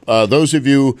 listen up. Those of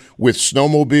you with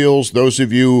snowmobiles, those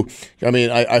of you,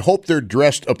 I hope they're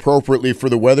dressed appropriately for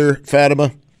the weather,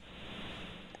 Fatima?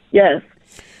 Yes.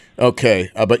 Okay,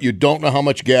 but you don't know how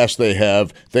much gas they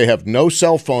have. They have no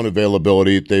cell phone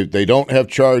availability. They don't have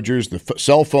chargers. The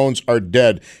cell phones are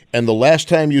dead. And the last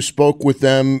time you spoke with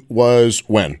them was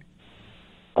when?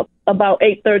 about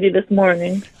 8:30 this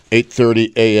morning.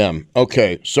 8:30 a.m.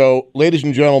 Okay, so ladies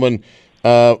and gentlemen,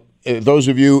 those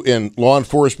of you in law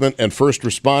enforcement and first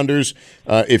responders,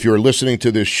 if you're listening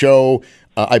to this show,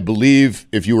 I believe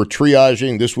if you were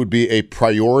triaging, this would be a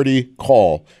priority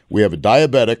call. We have a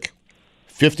diabetic,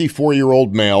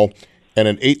 54-year-old male, and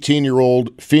an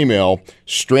 18-year-old female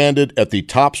stranded at the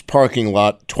Tops parking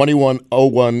lot,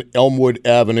 2101 Elmwood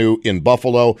Avenue in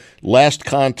Buffalo. Last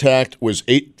contact was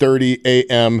 8:30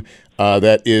 a.m.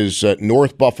 That is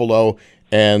North Buffalo,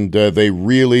 and they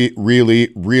really, really,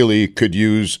 really could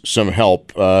use some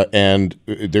help. And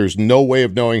there's no way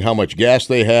of knowing how much gas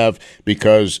they have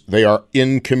because they are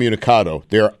incommunicado.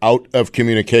 They are out of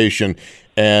communication.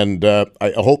 And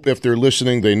I hope if they're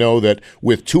listening, they know that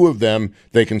with two of them,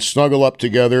 they can snuggle up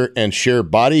together and share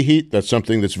body heat. That's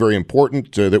something that's very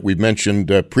important that we've mentioned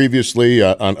previously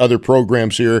on other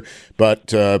programs here.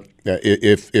 But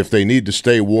if they need to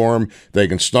stay warm, they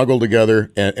can snuggle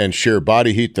together and share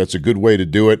body heat. That's a good way to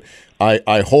do it.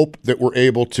 I hope that we're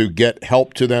able to get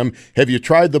help to them. Have you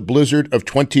tried the Blizzard of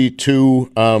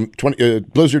 2022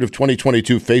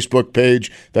 Facebook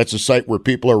page? That's a site where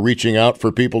people are reaching out for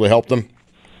people to help them.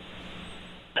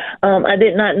 I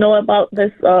did not know about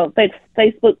this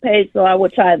Facebook page, so I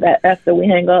will try that after we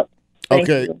hang up. Thank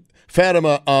you.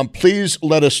 Fatima, please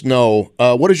let us know.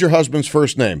 What is your husband's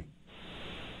first name?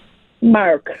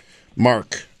 Mark.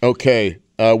 Mark. Okay.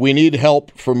 We need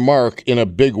help for Mark in a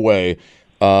big way.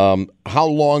 How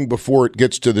long before it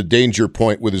gets to the danger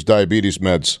point with his diabetes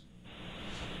meds?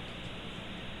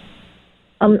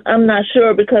 I'm not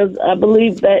sure because I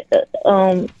believe that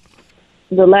the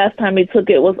last time he took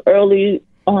it was early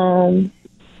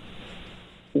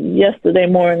yesterday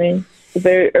morning,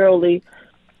 very early,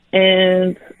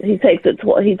 and he takes it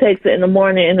in the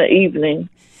morning and the evening.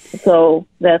 So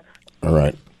that's all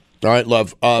right. All right,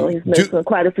 love. So he's missing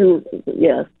quite a few.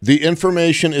 Yes. The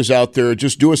information is out there.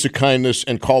 Just do us a kindness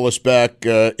and call us back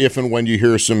if and when you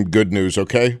hear some good news.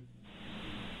 Okay.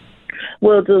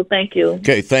 Will do. Thank you.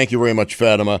 Okay. Thank you very much,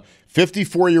 Fatima.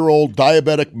 54-year-old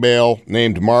diabetic male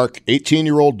named Mark,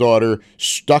 18-year-old daughter,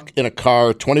 stuck in a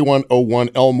car, 2101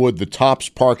 Elmwood, the Tops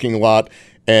parking lot,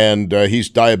 and he's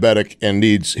diabetic and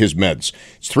needs his meds.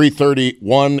 It's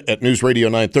 3:31 at News Radio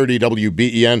 930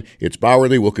 WBEN. It's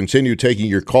Bowerly. We'll continue taking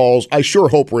your calls. I sure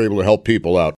hope we're able to help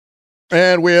people out.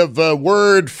 And we have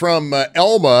word from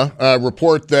Elma,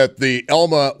 report that the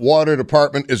Elma Water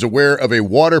Department is aware of a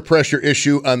water pressure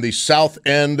issue on the south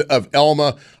end of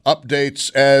Elma.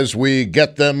 Updates as we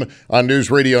get them on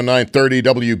News Radio 930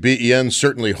 WBEN.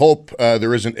 Certainly hope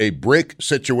there isn't a break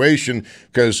situation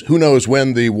because who knows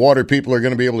when the water people are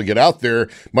going to be able to get out there,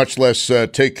 much less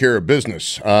take care of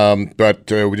business.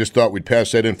 But we just thought we'd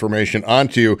pass that information on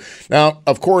to you. Now,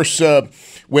 of course,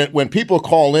 when people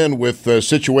call in with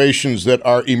situations that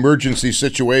are emergency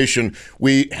situation,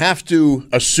 we have to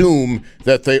assume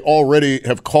that they already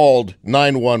have called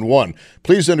 911.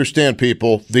 Please understand,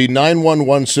 people, the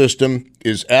 911 system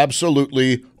is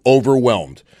absolutely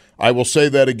overwhelmed. I will say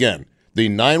that again. The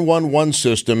 911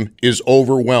 system is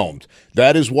overwhelmed.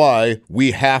 That is why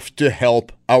we have to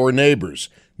help our neighbors.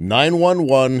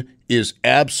 911 is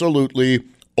absolutely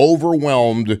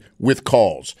overwhelmed with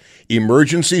calls.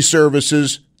 Emergency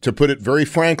services, to put it very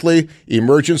frankly,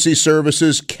 emergency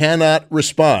services cannot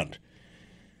respond.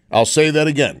 I'll say that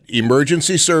again.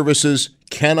 Emergency services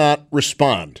cannot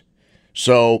respond.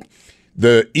 So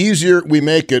the easier we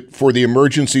make it for the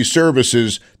emergency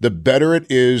services, the better it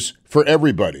is for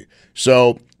everybody.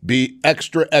 So be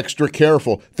extra, extra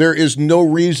careful. There is no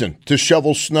reason to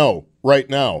shovel snow right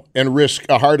now and risk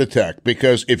a heart attack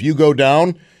because if you go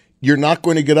down, you're not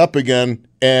going to get up again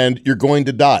and you're going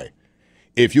to die.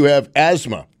 If you have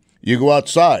asthma, you go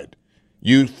outside,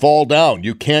 you fall down,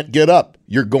 you can't get up,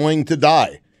 you're going to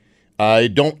die. I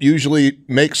don't usually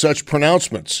make such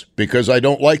pronouncements because I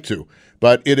don't like to,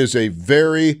 but it is a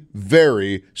very,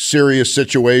 very serious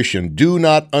situation. Do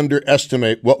not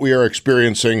underestimate what we are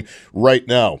experiencing right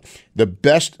now. The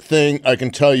best thing I can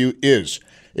tell you is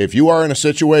if you are in a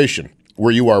situation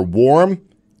where you are warm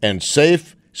and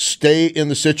safe, stay in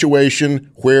the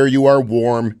situation where you are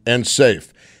warm and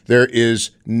safe. There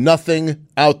is nothing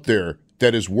out there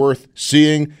that is worth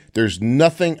seeing. There's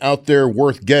nothing out there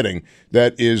worth getting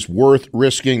that is worth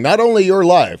risking not only your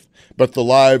life, but the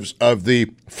lives of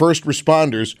the first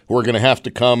responders who are going to have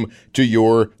to come to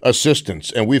your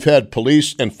assistance. And we've had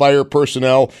police and fire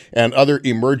personnel and other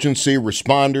emergency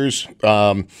responders.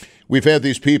 We've had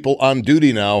these people on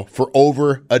duty now for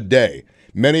over a day.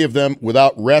 Many of them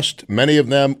without rest, many of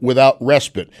them without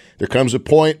respite. There comes a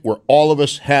point where all of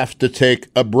us have to take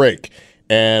a break.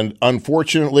 And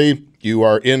unfortunately, You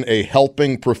are in a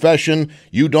helping profession.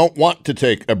 You don't want to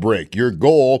take a break. Your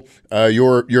goal,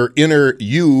 your inner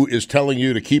you is telling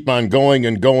you to keep on going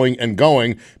and going and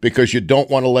going because you don't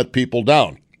want to let people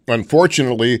down.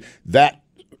 Unfortunately, that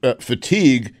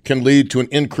fatigue can lead to an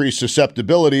increased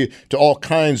susceptibility to all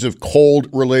kinds of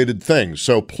cold-related things.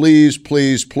 So please,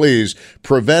 please, please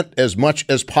prevent as much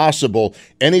as possible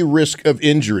any risk of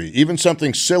injury, even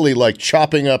something silly like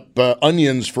chopping up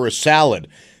onions for a salad.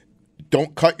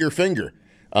 Don't cut your finger.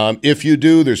 If you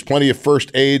do, there's plenty of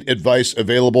first aid advice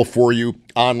available for you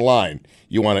online.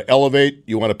 You want to elevate,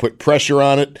 you want to put pressure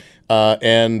on it,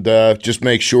 and just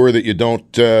make sure that you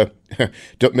don't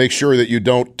make sure that you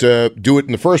don't do it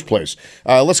in the first place.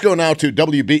 Let's go now to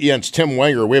WBEN's Tim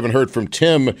Wenger. We haven't heard from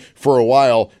Tim for a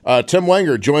while. Tim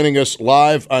Wenger joining us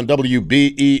live on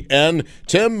WBEN.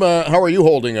 Tim, how are you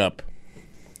holding up?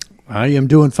 I am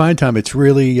doing fine, Tom. It's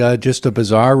really just a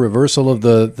bizarre reversal of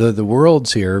the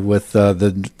worlds here with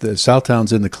the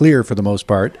Southtown's in the clear for the most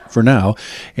part for now,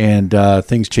 and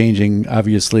things changing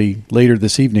obviously later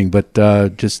this evening. But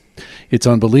just it's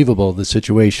unbelievable, the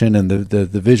situation and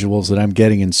the visuals that I'm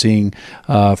getting and seeing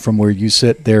from where you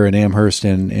sit there in Amherst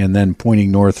and then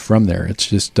pointing north from there. It's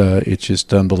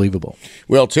just unbelievable.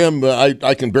 Well, Tim,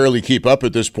 I can barely keep up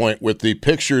at this point with the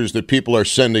pictures that people are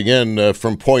sending in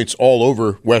from points all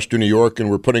over Western New York, and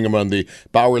we're putting them on the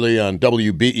Bowerly on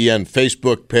WBEN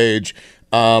Facebook page.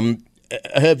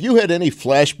 Have you had any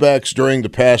flashbacks during the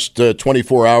past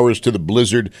 24 hours to the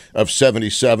blizzard of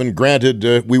 77?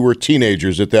 Granted, we were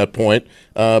teenagers at that point,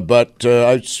 but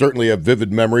I certainly have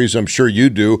vivid memories. I'm sure you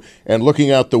do. And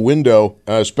looking out the window,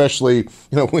 especially,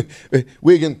 I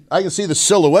can see the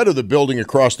silhouette of the building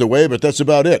across the way, but that's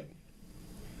about it.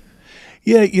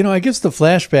 Yeah, I guess the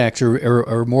flashbacks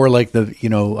are more like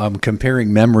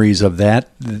comparing memories of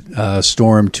that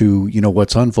storm to,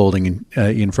 what's unfolding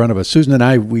in front of us. Susan and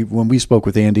I, when we spoke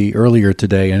with Andy earlier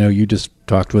today, I know you just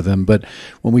talked with him, but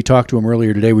when we talked to him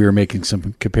earlier today, we were making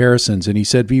some comparisons, and he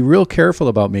said, be real careful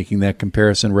about making that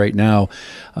comparison right now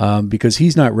because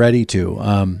he's not ready to.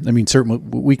 Certainly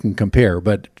we can compare,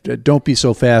 but don't be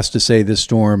so fast to say this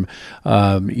storm,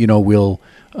 will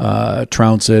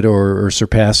trounce it or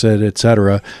surpass it,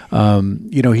 etc.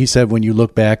 He said when you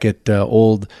look back at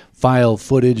old file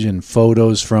footage and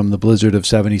photos from the blizzard of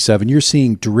 77, you're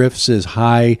seeing drifts as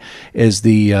high as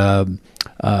the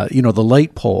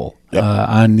light pole. Yep.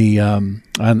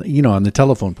 On the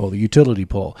telephone pole, the utility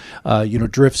pole,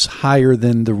 drifts higher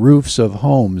than the roofs of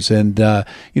homes. And,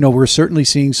 we're certainly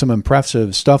seeing some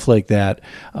impressive stuff like that.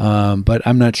 But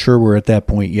I'm not sure we're at that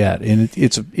point yet. And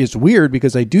it's weird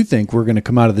because I do think we're going to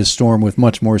come out of this storm with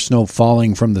much more snow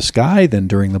falling from the sky than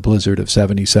during the blizzard of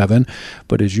 77.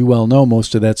 But as you well know,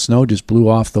 most of that snow just blew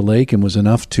off the lake and was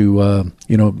enough to,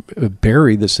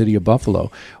 bury the city of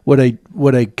Buffalo. What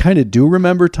I kind of do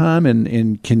remember, Tom,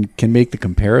 and can make the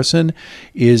comparison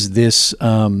is this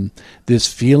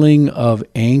feeling of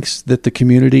angst that the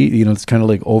community, it's kind of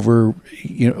like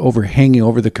overhanging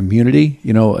over the community,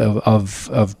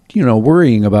 of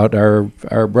worrying about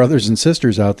our brothers and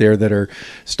sisters out there that are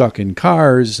stuck in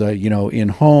cars, in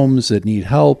homes that need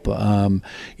help.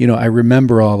 I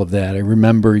remember all of that. I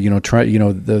remember,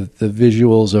 the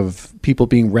visuals of people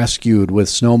being rescued with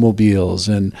snowmobiles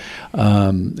and,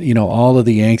 all of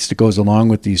the angst that goes along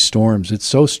with these storms. It's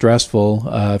so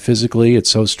stressful physically.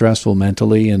 It's so stressful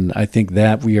mentally. And I think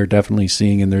that we are definitely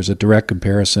seeing, and there's a direct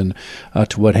comparison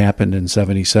to what happened in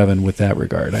 77 with that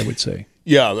regard, I would say.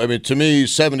 Yeah, to me,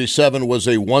 77 was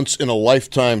a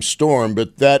once-in-a-lifetime storm,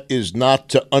 but that is not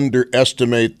to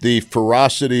underestimate the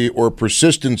ferocity or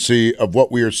persistency of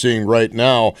what we are seeing right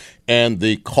now and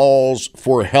the calls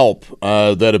for help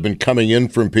that have been coming in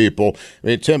from people.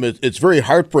 Tim, it's very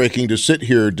heartbreaking to sit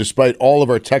here, despite all of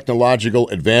our technological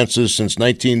advances since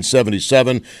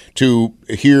 1977, to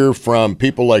hear from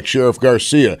people like Sheriff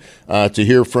Garcia, to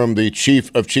hear from the chief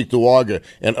of Cheektowaga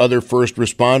and other first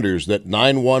responders that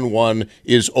 911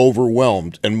 is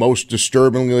overwhelmed. And most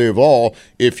disturbingly of all,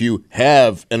 if you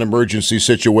have an emergency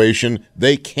situation,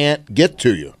 they can't get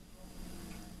to you.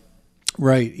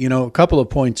 Right. A couple of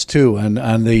points, too, on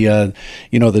the,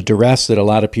 the duress that a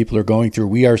lot of people are going through.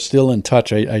 We are still in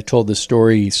touch. I told this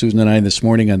story, Susan and I, this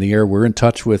morning on the air. We're in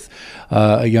touch with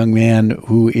a young man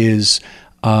who is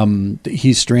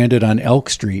he's stranded on Elk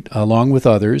Street along with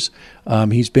others.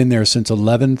 He's been there since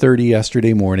 11:30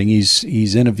 yesterday morning.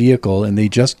 He's in a vehicle, and they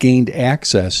just gained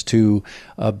access to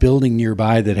a building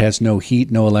nearby that has no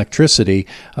heat, no electricity,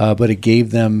 but it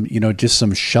gave them, just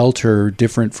some shelter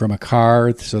different from a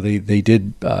car. So they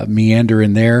did meander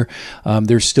in there.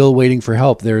 They're still waiting for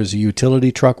help. There's a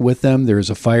utility truck with them. There's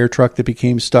a fire truck that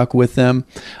became stuck with them.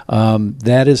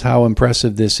 That is how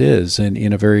impressive this is, and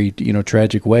in a very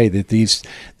tragic way, that these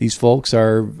folks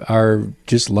are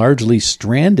just largely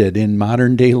stranded in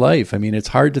modern day life. I mean, it's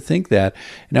hard to think that.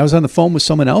 And I was on the phone with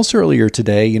someone else earlier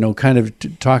today, kind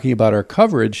of talking about our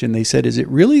coverage, and they said, "Is it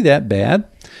really that bad?"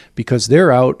 Because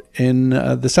they're out in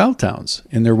the South Towns,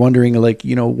 and they're wondering,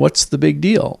 what's the big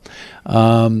deal?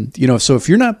 So if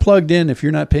you're not plugged in, if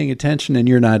you're not paying attention and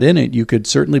you're not in it, you could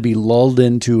certainly be lulled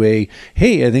into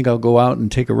hey, I think I'll go out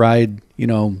and take a ride,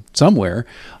 somewhere,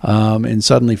 and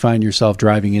suddenly find yourself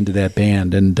driving into that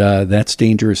band. And that's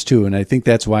dangerous too. And I think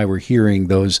that's why we're hearing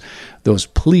those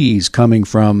pleas coming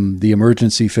from the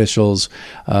emergency officials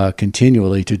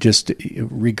continually to just,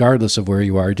 regardless of where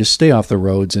you are, just stay off the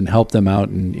roads and help them out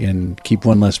and keep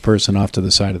one less person off to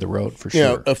the side of the road, for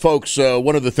sure. Yeah, folks,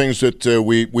 one of the things that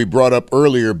we brought up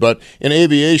earlier, but in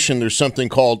aviation, there's something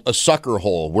called a sucker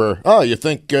hole, where you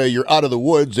think you're out of the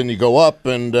woods and you go up,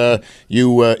 and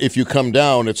if you come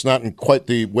down, it's not in quite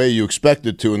the way you expect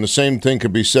it to. And the same thing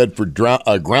could be said for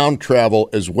ground travel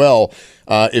as well.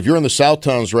 If you're in the South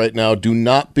Towns right now, do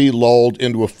not be lulled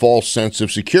into a false sense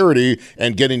of security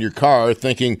and get in your car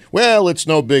thinking, well, it's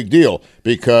no big deal,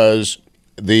 because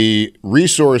the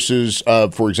resources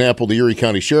of, for example, the Erie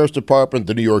County Sheriff's Department,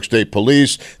 the New York State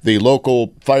Police, the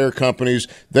local fire companies,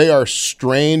 they are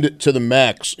strained to the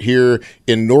max here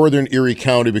in northern Erie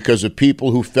County because of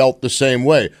people who felt the same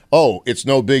way. Oh, it's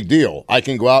no big deal. I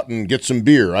can go out and get some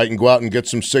beer. I can go out and get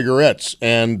some cigarettes.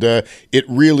 And it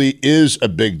really is a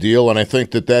big deal. And I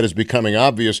think that is becoming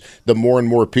obvious the more and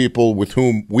more people with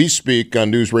whom we speak on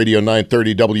News Radio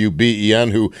 930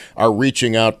 WBEN who are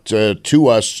reaching out to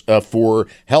us for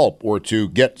help, or to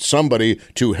get somebody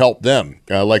to help them,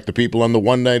 like the people on the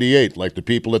 198, like the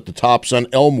people at the Tops on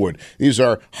Elmwood. These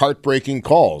are heartbreaking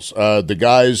calls. The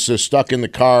guys stuck in the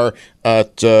car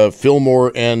at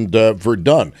Fillmore and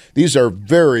Verdun. These are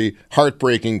very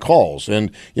heartbreaking calls.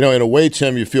 And, in a way,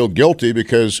 Tim, you feel guilty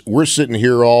because we're sitting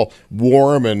here all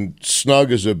warm and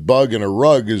snug as a bug in a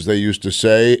rug, as they used to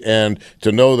say, and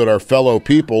to know that our fellow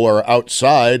people are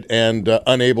outside and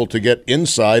unable to get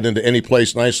inside into any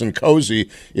place nice and cozy,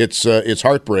 it's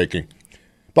heartbreaking.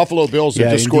 Buffalo Bills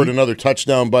have just scored another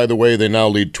touchdown, by the way. They now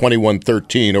lead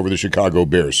 21-13 over the Chicago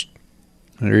Bears.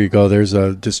 There you go. There's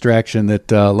a distraction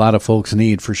that a lot of folks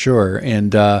need, for sure.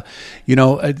 And,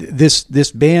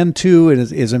 this band, too, and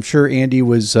as I'm sure Andy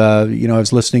was, I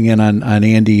was listening in on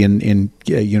Andy and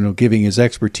giving his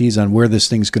expertise on where this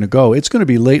thing's going to go. It's going to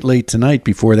be late tonight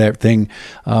before that thing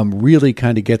really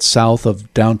kind of gets south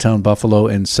of downtown Buffalo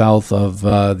and south of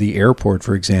the airport,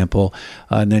 for example,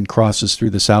 and then crosses through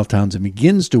the South Towns and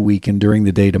begins to weaken during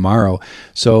the day tomorrow.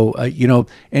 So,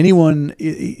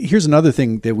 here's another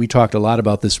thing that we talked a lot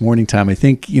about this morning, Tom. I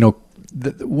think,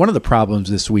 one of the problems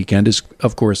this weekend is,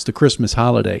 of course, the Christmas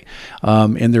holiday.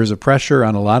 And there's a pressure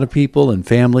on a lot of people and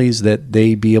families that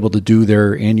they be able to do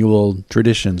their annual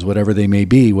traditions, whatever they may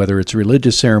be, whether it's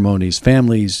religious ceremonies,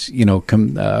 families,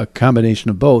 combination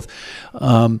of both.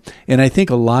 And I think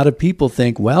a lot of people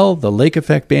think, well, the Lake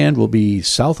Effect Band will be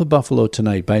south of Buffalo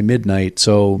tonight by midnight,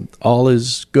 so all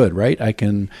is good, right? I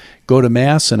can go to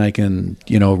Mass and I can,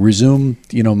 resume,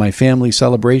 my family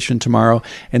celebration tomorrow.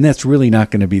 And that's really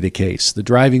not going to be the case. The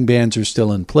driving bans are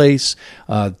still in place.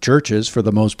 Churches, for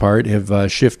the most part,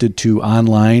 have shifted to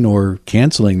online or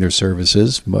canceling their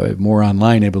services, more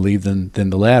online, I believe, than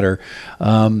the latter.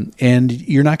 And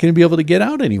you're not going to be able to get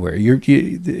out anywhere.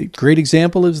 The great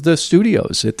example is the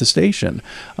studios at the station.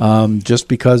 Just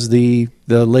because the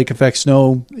Lake Effect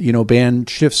Snow, ban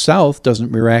shifts south doesn't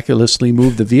miraculously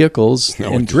move the vehicles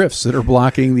and drifts that are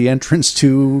blocking the entrance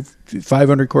to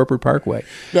 500 Corporate Parkway.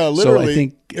 No, literally. So I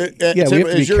think, we have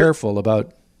to be careful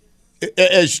about.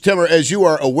 As you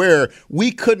are aware,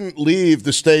 we couldn't leave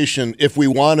the station if we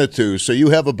wanted to. So you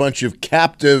have a bunch of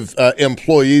captive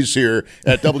employees here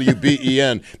at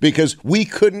WBEN because we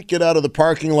couldn't get out of the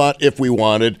parking lot if we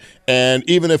wanted. And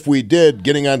even if we did,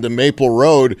 getting onto Maple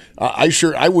Road,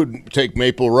 I wouldn't take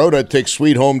Maple Road. I'd take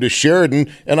Sweet Home to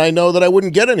Sheridan, and I know that I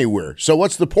wouldn't get anywhere. So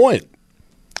what's the point?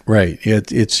 Right.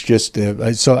 It's just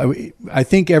so I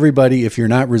think everybody, if you're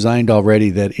not resigned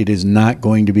already that it is not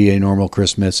going to be a normal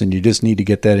Christmas, and you just need to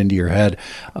get that into your head,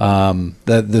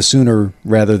 the sooner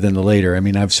rather than the later. I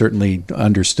mean, I've certainly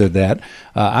understood that.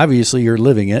 Obviously, you're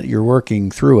living it, you're working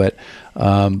through it,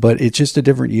 But it's just a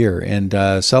different year,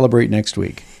 and celebrate next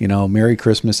week. Merry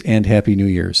Christmas and Happy New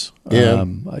Year's. Yeah.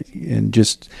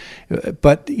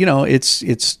 But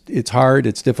it's hard,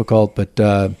 it's difficult, but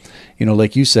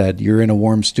like you said, you're in a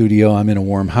warm studio, I'm in a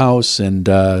warm house, and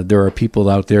there are people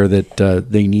out there that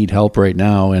they need help right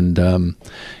now, and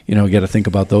you got to think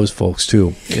about those folks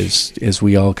too, as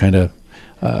we all kind of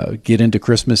get into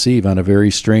Christmas Eve on a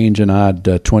very strange and odd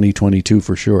 2022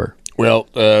 for sure. Well,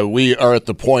 we are at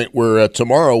the point where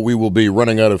tomorrow we will be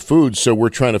running out of food, so we're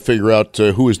trying to figure out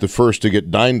who is the first to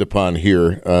get dined upon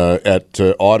here at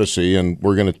Odyssey, and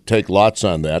we're going to take lots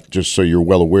on that, just so you're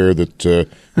well aware that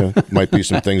might be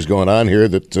some things going on here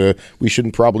that we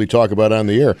shouldn't probably talk about on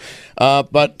the air.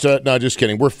 But no, just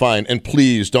kidding. We're fine. And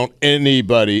please don't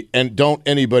anybody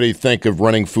think of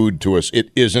running food to us. It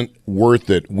isn't worth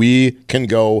it. We can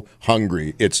go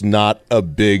hungry. It's not a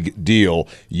big deal.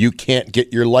 You can't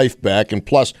get your life back. And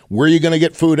plus, where are you going to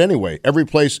get food anyway? Every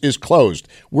place is closed.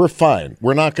 We're fine.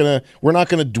 We're not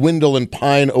gonna dwindle and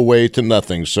pine away to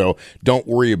nothing. So don't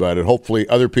worry about it. Hopefully,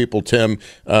 other people, Tim,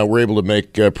 were able to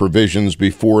make provisions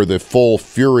before the full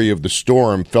fury of the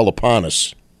storm fell upon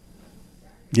us.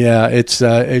 Yeah,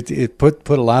 it put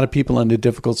a lot of people in a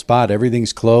difficult spot.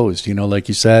 Everything's closed, like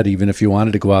you said. Even if you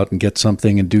wanted to go out and get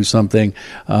something and do something,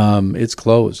 it's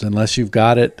closed unless you've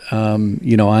got it,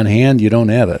 on hand. You don't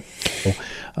have it. So,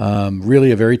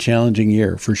 really, a very challenging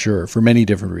year for sure, for many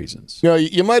different reasons.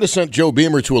 You might have sent Joe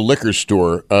Beamer to a liquor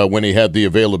store when he had the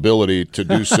availability to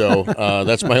do so.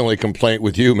 That's my only complaint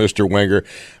with you, Mr. Wenger.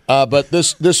 But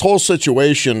this whole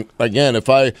situation, again, if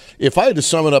I had to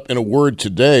sum it up in a word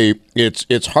today,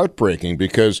 it's heartbreaking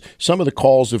because some of the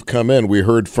calls have come in. We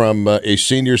heard from a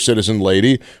senior citizen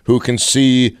lady who can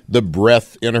see the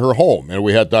breath in her home. And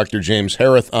we had Dr. James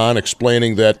Hareth on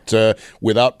explaining that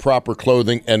without proper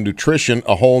clothing and nutrition,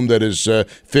 a home that is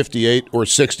 58 or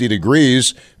 60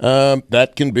 degrees,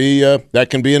 that can be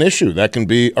an issue. That can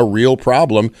be a real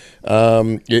problem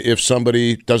if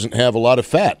somebody doesn't have a lot of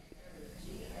fat.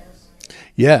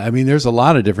 Yeah, there's a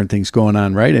lot of different things going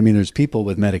on, right? There's people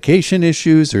with medication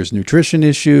issues, there's nutrition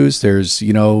issues, there's,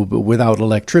 without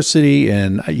electricity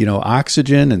and,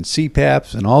 oxygen and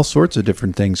CPAPs and all sorts of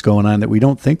different things going on that we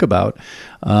don't think about,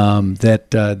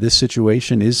 this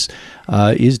situation is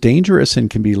dangerous and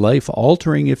can be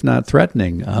life-altering, if not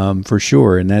threatening, for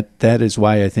sure. And that is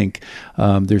why I think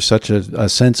there's such a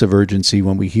sense of urgency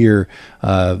when we hear,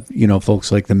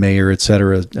 folks like the mayor, et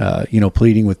cetera,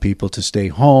 pleading with people to stay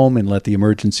home and let the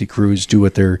emergency crews do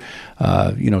what they're,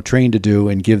 trained to do,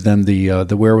 and give them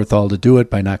the wherewithal to do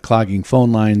it by not clogging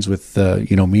phone lines with,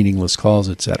 meaningless calls,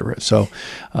 et cetera. So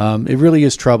it really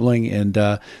is troubling, and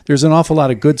there's an awful lot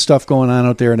of good stuff going on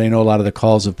out there, and I know a lot of the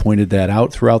calls have pointed that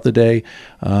out throughout the day.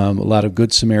 A lot of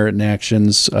good Samaritan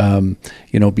actions.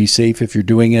 Be safe if you're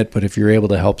doing it, but if you're able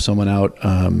to help someone out,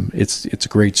 it's a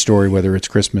great story, whether it's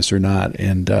Christmas or not.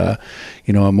 And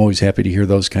I'm always happy to hear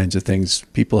those kinds of things.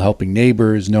 People helping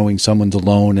neighbors, knowing someone's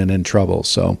alone and in trouble.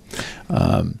 So.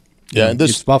 And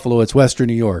it's Buffalo, it's Western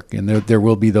New York, and there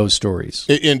will be those stories.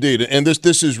 Indeed, and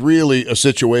this is really a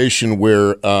situation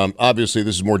where obviously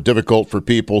this is more difficult for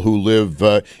people who live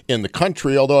in the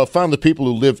country, although I found the people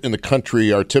who live in the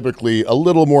country are typically a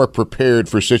little more prepared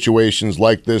for situations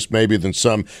like this maybe than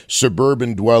some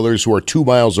suburban dwellers who are 2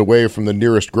 miles away from the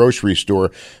nearest grocery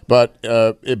store. But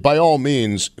by all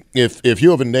means, if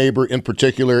you have a neighbor, in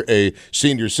particular a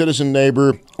senior citizen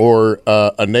neighbor or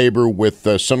a neighbor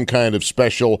with some kind of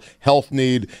special health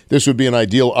need, this would be an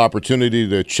ideal opportunity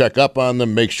to check up on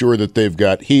them, make sure that they've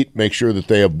got heat, make sure that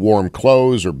they have warm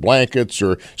clothes or blankets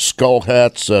or skull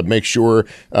hats, make sure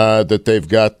that they've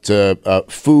got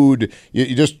food.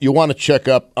 You want to check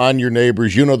up on your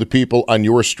neighbors. The people on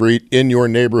your street, in your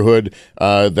neighborhood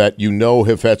that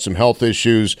have had some health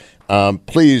issues.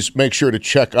 Please make sure to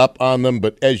check up on them.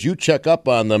 But as you check up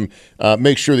on them,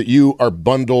 make sure that you are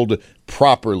bundled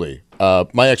properly.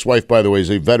 My ex-wife, by the way, is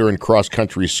a veteran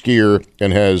cross-country skier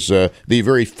and has the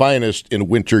very finest in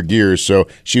winter gear, so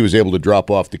she was able to drop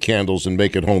off the candles and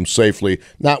make it home safely,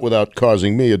 not without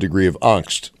causing me a degree of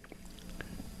angst.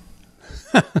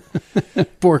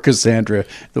 Poor Cassandra,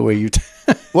 the way you...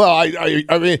 Well,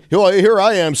 I mean, here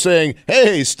I am saying,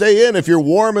 hey, stay in if you're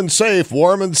warm and safe,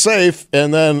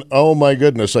 and then, oh my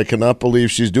goodness, I cannot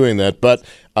believe she's doing that. But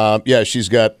she's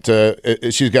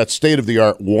got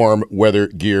state-of-the-art warm weather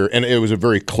gear, and it was a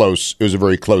very close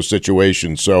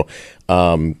situation. So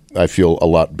I feel a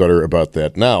lot better about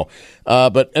that now.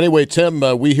 But anyway, Tim,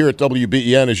 we here at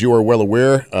WBEN, as you are well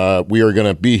aware, we are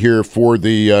going to be here for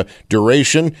the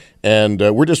duration, and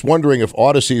we're just wondering if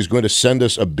Odyssey is going to send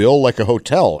us a bill like a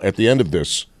hotel at the end of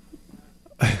this.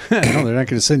 No, they're not going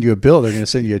to send you a bill. They're going to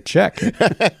send you a check.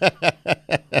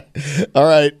 All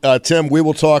right, Tim, we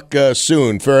will talk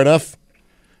soon. Fair enough?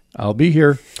 I'll be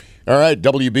here. All right,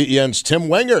 WBEN's Tim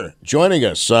Wenger joining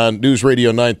us on News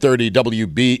Radio 930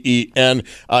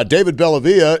 WBEN. David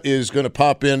Bellavia is going to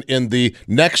pop in the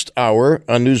next hour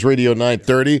on News Radio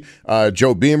 930.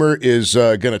 Joe Beamer is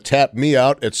going to tap me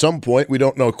out at some point. We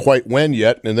don't know quite when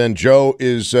yet. And then Joe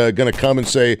is going to come and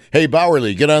say, hey,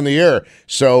 Bowerly, get on the air.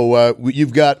 So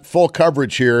you've got full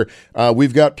coverage here.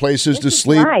 We've got places to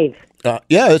sleep. Live.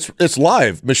 Yeah, it's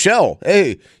live. Michelle,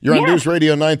 hey, you're on News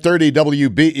Radio 930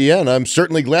 WBEN. I'm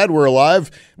certainly glad we're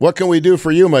alive. What can we do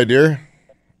for you, my dear?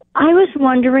 I was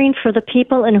wondering, for the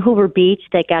people in Hoover Beach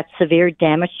that got severe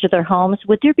damage to their homes,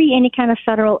 would there be any kind of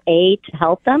federal aid to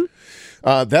help them?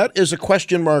 That is a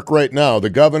question mark right now.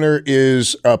 The governor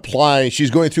is applying.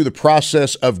 She's going through the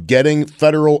process of getting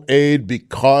federal aid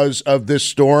because of this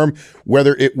storm.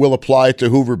 Whether it will apply to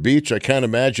Hoover Beach, I can't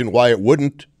imagine why it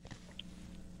wouldn't.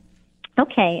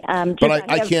 Okay, but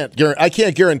I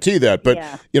can't guarantee that. But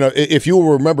if you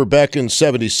will remember, back in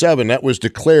 '77, that was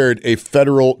declared a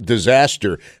federal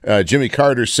disaster. Jimmy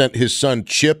Carter sent his son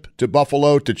Chip to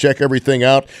Buffalo to check everything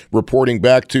out. Reporting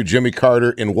back to Jimmy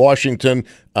Carter in Washington,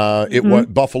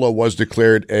 Buffalo was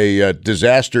declared a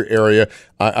disaster area.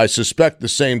 I suspect the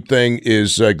same thing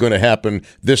is going to happen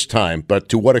this time. But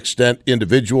to what extent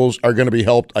individuals are going to be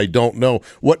helped, I don't know.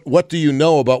 What do you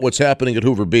know about what's happening at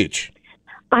Hoover Beach?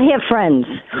 I have friends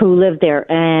who live there,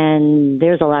 and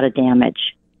there's a lot of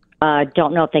damage.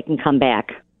 Don't know if they can come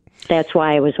back. That's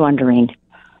why I was wondering.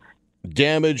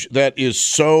 Damage that is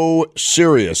so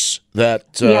serious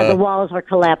that... the walls are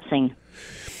collapsing.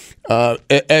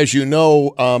 As you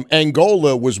know,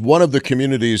 Angola was one of the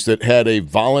communities that had a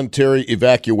voluntary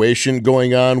evacuation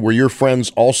going on. Were your friends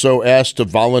also asked to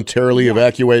voluntarily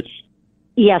evacuate?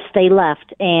 Yes, they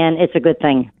left, and it's a good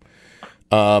thing.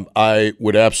 I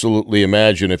would absolutely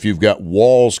imagine if you've got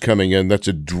walls coming in, that's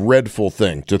a dreadful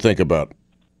thing to think about.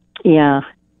 Yeah.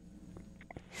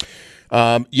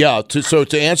 So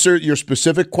to answer your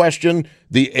specific question,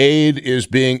 the aid is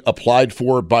being applied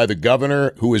for by the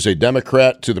governor, who is a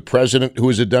Democrat, to the president, who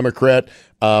is a Democrat.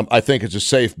 I think it's a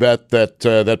safe bet that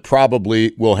that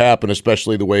probably will happen,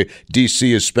 especially the way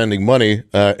D.C. is spending money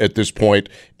at this point.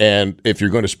 And if you're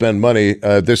going to spend money,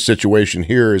 this situation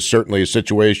here is certainly a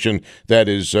situation that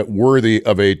is worthy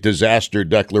of a disaster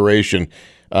declaration.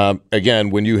 Again,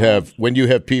 when you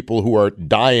have people who are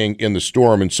dying in the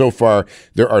storm, and so far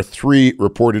there are 3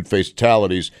 reported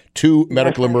fatalities, 2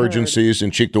 medical emergencies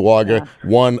in Cheektowaga,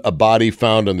 1 a body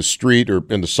found on the street or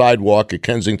in the sidewalk at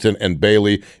Kensington and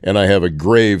Bailey, and I have a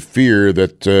grave fear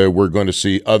that we're going to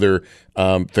see other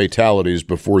fatalities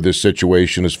before this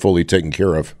situation is fully taken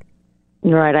care of.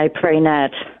 Right, I pray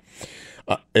not.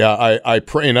 I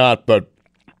pray not, but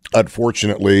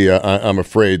unfortunately, I'm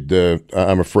afraid.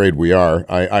 I'm afraid we are.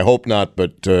 I hope not,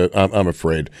 but I'm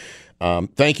afraid.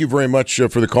 Thank you very much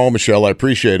for the call, Michelle. I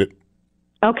appreciate it.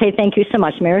 Okay, thank you so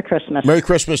much. Merry Christmas. Merry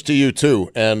Christmas to you too,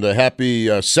 and a happy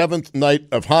 7th night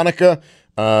of Hanukkah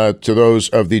to those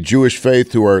of the Jewish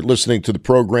faith who are listening to the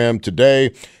program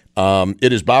today.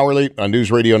 It is Bowerly on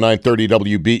News Radio 930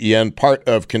 WBEN, part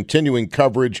of continuing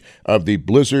coverage of the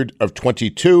blizzard of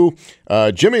 22.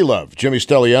 Jimmy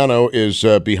Stelliano is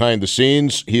behind the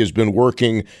scenes. He has been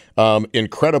working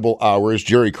incredible hours.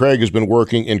 Jerry Craig has been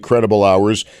working incredible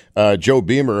hours. Joe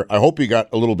Beamer, I hope you got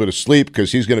a little bit of sleep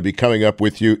because he's going to be coming up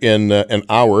with you in an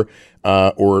hour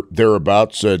or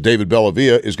thereabouts. David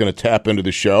Bellavia is going to tap into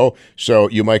the show. So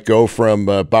you might go from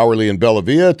Bowerly and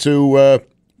Bellavia to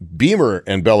Beamer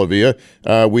and Bellavia.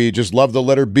 We just love the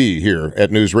letter B here at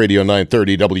News Radio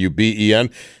 930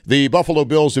 WBEN. The Buffalo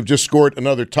Bills have just scored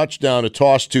another touchdown, a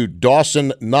toss to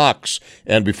Dawson Knox.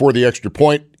 And before the extra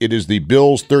point, it is the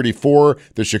Bills 34,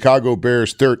 the Chicago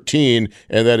Bears 13,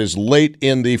 and that is late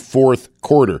in the 4th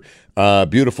quarter.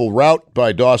 Beautiful route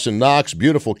by Dawson Knox,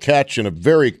 beautiful catch, and a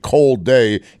very cold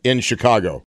day in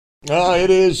Chicago. It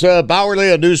is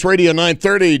Bowerly on News Radio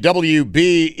 930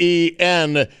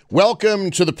 WBEN.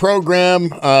 Welcome to the program.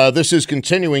 This is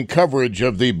continuing coverage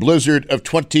of the blizzard of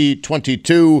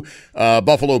 2022.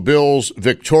 Buffalo Bills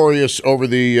victorious over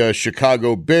the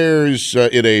Chicago Bears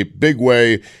in a big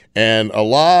way. And a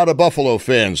lot of Buffalo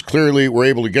fans clearly were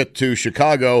able to get to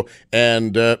Chicago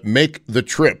and make the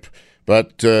trip.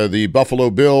 But the Buffalo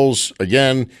Bills,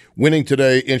 again, winning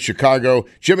today in Chicago.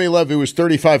 Jimmy Levy was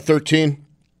 35-13.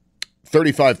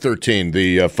 35-13,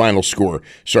 the final score.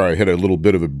 Sorry, I had a little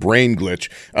bit of a brain glitch.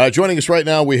 Joining us right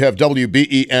now, we have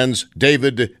WBEN's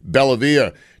David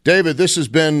Bellavia. David, this has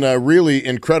been a really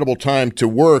incredible time to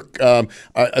work.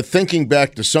 Thinking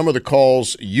back to some of the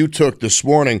calls you took this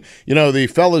morning, the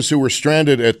fellas who were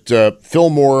stranded at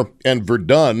Fillmore and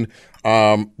Verdun,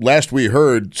 last we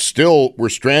heard, still were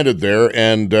stranded there,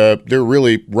 and they're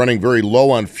really running very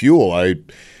low on fuel. I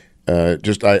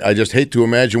just hate to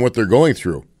imagine what they're going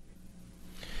through.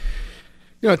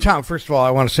 Tom, first of all, I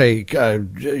want to say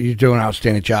you do an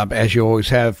outstanding job, as you always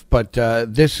have. But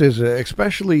this is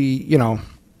especially,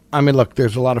 look,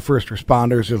 there's a lot of first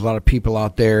responders. There's a lot of people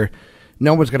out there.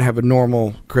 No one's going to have a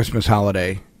normal Christmas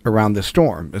holiday around this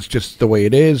storm. It's just the way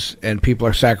it is, and people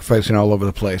are sacrificing all over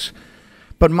the place.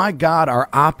 But my God, are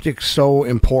optics so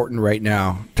important right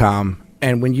now, Tom?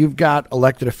 And when you've got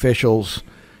elected officials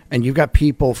and you've got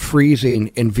people freezing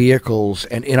in vehicles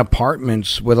and in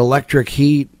apartments with electric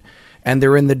heat, and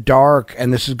they're in the dark,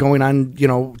 and this is going on,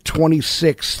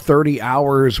 26, 30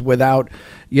 hours without,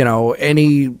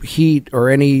 any heat or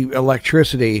any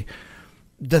electricity.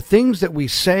 The things that we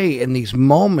say in these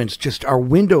moments just are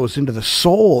windows into the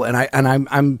soul. And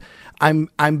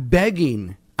I'm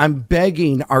begging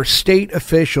our state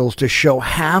officials to show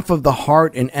half of the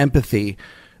heart and empathy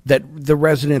that the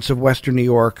residents of Western New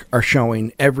York are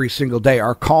showing every single day.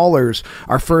 Our callers,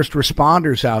 our first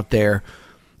responders out there.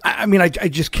 I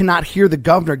just cannot hear the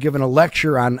governor giving a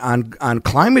lecture on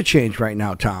climate change right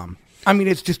now, Tom.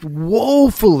 It's just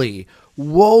woefully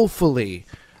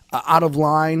out of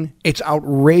line. It's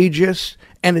outrageous,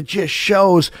 and it just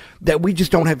shows that we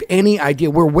just don't have any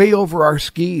idea. We're way over our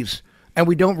skis, and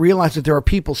we don't realize that there are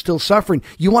people still suffering.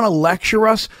 You want to lecture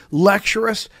us? Lecture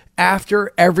us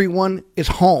after everyone is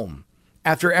home,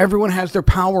 after everyone has their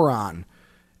power on.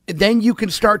 Then you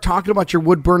can start talking about your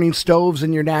wood-burning stoves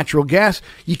and your natural gas.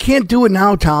 You can't do it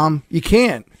now, Tom. You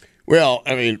can't. Well,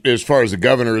 as far as the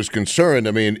governor is concerned,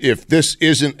 if this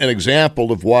isn't an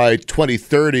example of why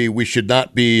 2030 we should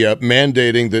not be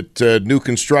mandating that new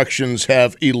constructions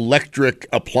have electric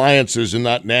appliances and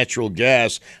not natural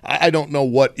gas, I don't know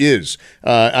what is.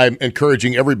 I'm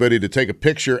encouraging everybody to take a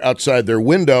picture outside their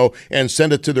window and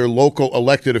send it to their local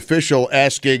elected official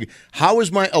asking, how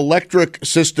is my electric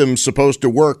system supposed to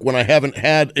work when I haven't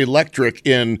had electric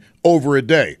in over a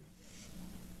day?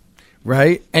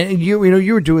 Right. And you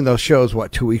were doing those shows,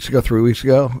 2 weeks ago, 3 weeks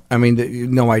ago?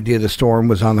 No idea the storm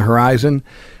was on the horizon.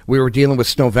 We were dealing with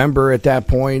Snowvember at that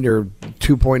point, or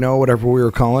 2.0, whatever we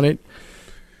were calling it.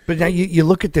 But now you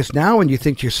look at this now and you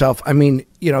think to yourself,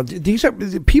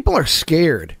 people are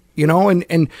scared,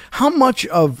 and how much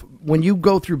of when you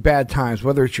go through bad times,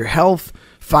 whether it's your health,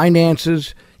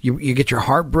 finances, you get your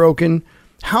heart broken,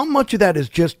 how much of that is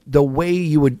just the way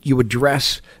you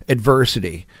address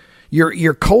adversity?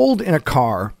 You're cold in a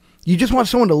car. You just want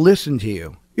someone to listen to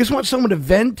you. You just want someone to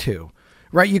vent to,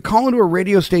 right? You call into a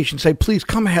radio station, say, please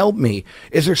come help me.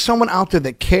 Is there someone out there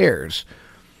that cares?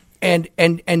 And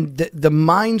the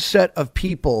mindset of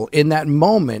people in that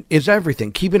moment is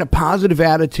everything. Keeping a positive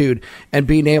attitude and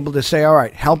being able to say, all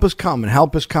right, help is coming.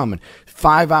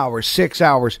 5 hours, 6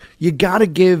 hours. You got to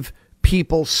give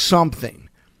people something.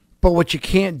 But what you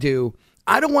can't do,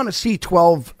 I don't want to see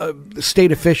 12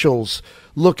 state officials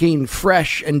looking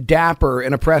fresh and dapper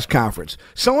in a press conference.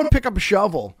 Someone pick up a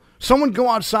shovel. Someone go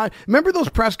outside. Remember those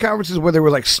press conferences where there were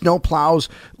like snow plows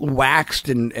waxed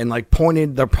and like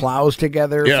pointed their plows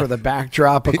together for the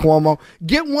backdrop of Cuomo?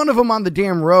 Get one of them on the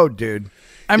damn road, dude.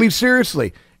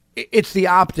 Seriously, it's the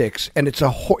optics, and it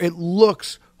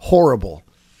looks horrible.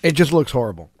 It just looks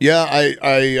horrible. Yeah,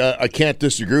 I can't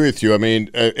disagree with you.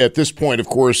 At this point, of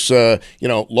course,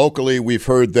 locally we've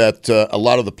heard that a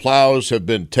lot of the plows have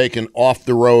been taken off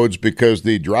the roads because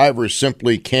the drivers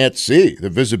simply can't see.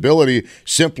 The visibility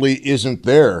simply isn't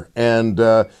there. And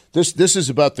this is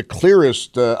about the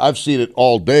clearest. I've seen it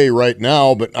all day right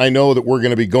now, but I know that we're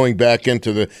going to be going back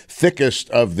into the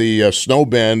thickest of the snow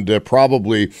band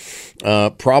probably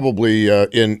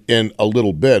in a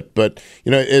little bit. But,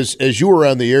 as you were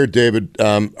on the air, David,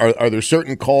 are there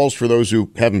certain calls, for those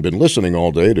who haven't been listening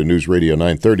all day to News Radio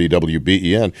 930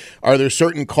 WBEN, are there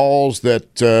certain calls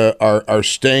that are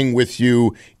staying with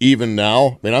you even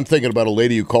now? I'm thinking about a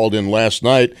lady who called in last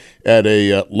night at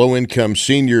a low-income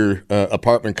senior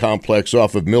apartment complex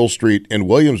off of Mill Street in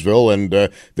Williamsville, and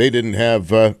they didn't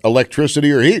have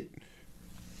electricity or heat.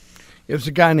 It was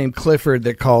a guy named Clifford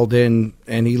that called in,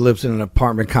 and he lives in an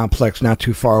apartment complex not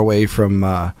too far away from,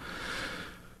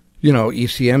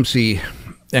 ECMC.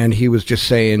 And he was just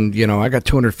saying, I got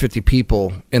 250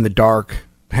 people in the dark,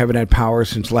 haven't had power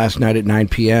since last night at 9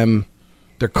 p.m.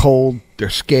 They're cold,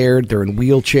 they're scared, they're in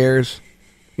wheelchairs.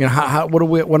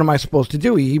 What am I supposed to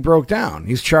do? He broke down.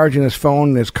 He's charging his phone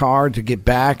and his car to get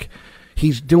back.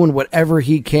 He's doing whatever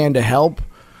he can to help.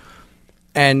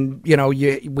 And,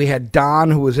 we had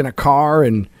Don, who was in a car,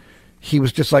 and he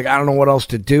was just like, I don't know what else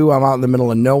to do. I'm out in the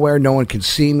middle of nowhere. No one can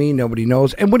see me. Nobody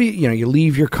knows. And what do you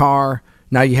leave your car.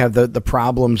 Now you have the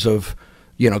problems of,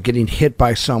 getting hit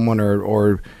by someone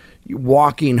or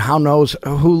walking.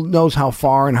 Who knows how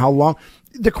far and how long.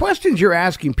 The questions you're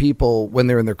asking people when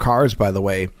they're in their cars, by the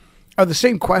way, are the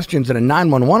same questions that a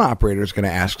 911 operator is going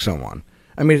to ask someone.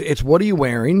 I mean, it's what are you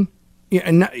wearing?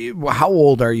 And how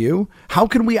old are you? How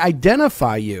can we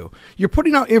identify you? You're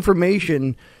putting out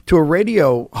information to a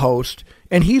radio host,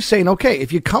 and he's saying, okay,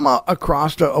 if you come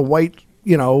across a white,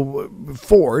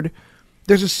 Ford,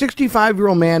 there's a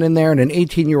 65-year-old man in there and an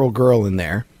 18-year-old girl in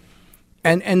there,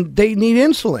 and they need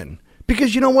insulin.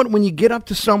 Because you know what? When you get up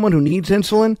to someone who needs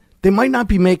insulin, they might not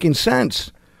be making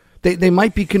sense. They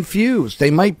might be confused.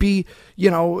 They might be,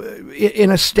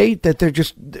 in a state that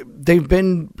they've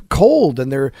been cold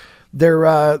and they're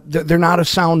not a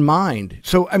sound mind.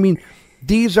 So, I mean,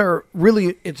 these are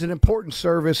really, it's an important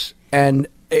service, and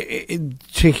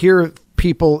to hear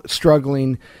people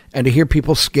struggling and to hear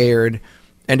people scared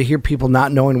and to hear people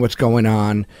not knowing what's going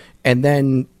on, and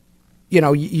then,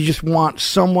 you just want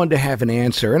someone to have an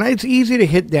answer. And it's easy to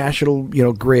hit National,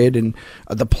 Grid, and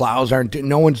the plows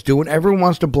no one's doing, everyone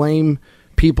wants to blame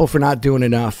people for not doing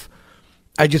enough.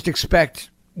 I just expect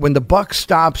when the buck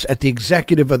stops at the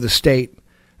executive of the state,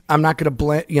 I'm not going to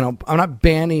blame, I'm not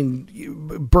banning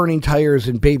burning tires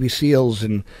and baby seals,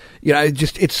 and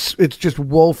it's just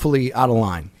woefully out of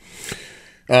line.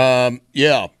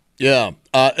 Yeah.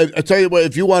 I tell you what,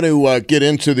 if you want to get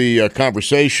into the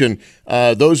conversation,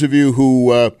 those of you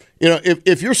who,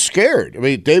 if you're scared, I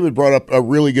mean, David brought up a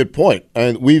really good point,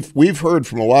 and we've heard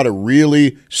from a lot of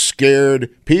really scared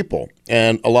people,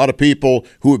 and a lot of people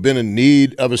who have been in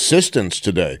need of assistance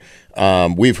today.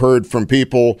 We've heard from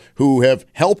people who have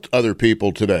helped other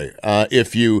people today.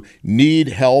 If you need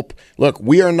help, look,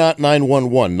 we are not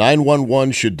 911.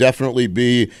 911 should definitely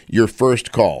be your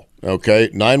first call. Okay,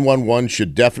 911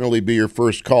 should definitely be your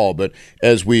first call. But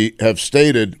as we have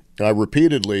stated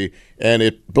repeatedly,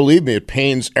 and believe me, it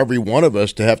pains every one of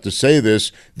us to have to say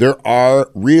this, there are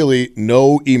really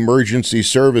no emergency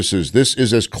services. This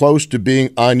is as close to being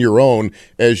on your own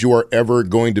as you are ever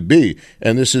going to be.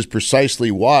 And this is precisely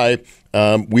why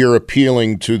we are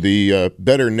appealing to the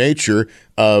better nature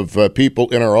of people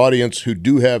in our audience who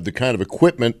do have the kind of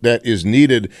equipment that is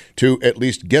needed to at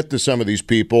least get to some of these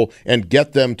people and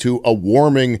get them to a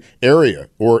warming area,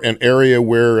 or an area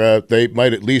where they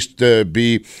might at least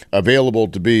be available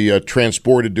to be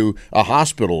transported to a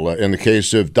hospital in the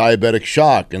case of diabetic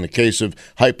shock, in the case of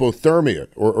hypothermia,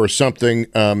 or something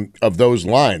of those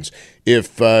lines.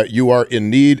 If you are in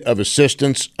need of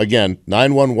assistance, again,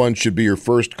 911 should be your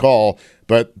first call,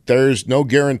 but there's no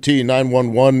guarantee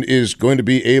 911 is going to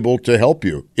be able to help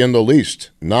you in the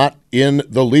least, not in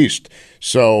the least.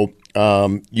 So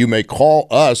you may call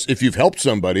us if you've helped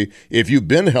somebody. If you've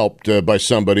been helped by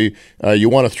somebody, you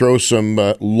want to throw some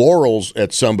laurels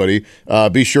at somebody,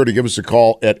 be sure to give us a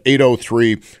call at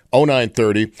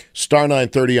 803-0930, star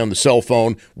 930 on the cell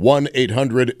phone,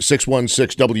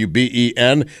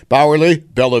 1-800-616-WBEN. Bowerly,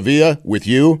 Bellavia with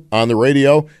you on the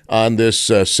radio on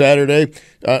this Saturday,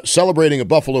 celebrating a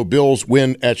Buffalo Bills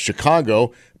win at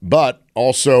Chicago, but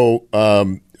also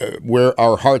where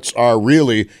our hearts are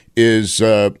really is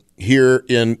here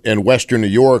in Western New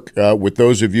York, with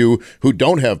those of you who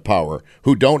don't have power,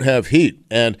 who don't have heat.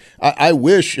 And I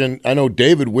wish, and I know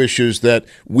David wishes, that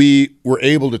we were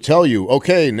able to tell you,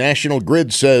 okay, National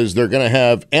Grid says they're going to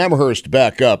have Amherst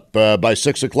back up by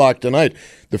 6 o'clock tonight.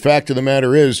 The fact of the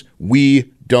matter is,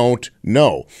 we don't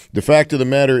know. The fact of the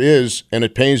matter is, and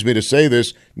it pains me to say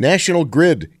this, National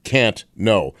Grid can't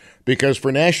know. Because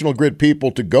for National Grid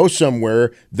people to go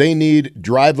somewhere, they need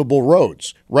drivable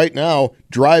roads. Right now,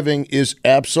 driving is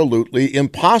absolutely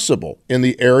impossible in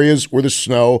the areas where the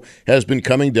snow has been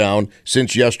coming down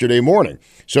since yesterday morning.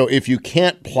 So if you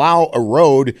can't plow a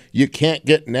road, you can't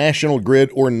get National Grid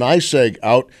or NYSEG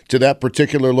out to that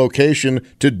particular location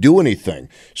to do anything.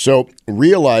 So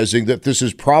realizing that this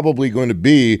is probably going to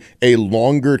be a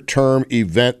longer-term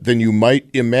event than you might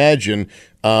imagine,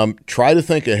 try to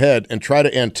think ahead and try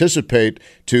to anticipate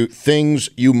to things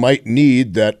you might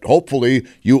need that hopefully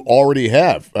you already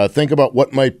have. Think about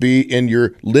what might be in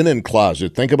your linen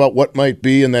closet. Think about what might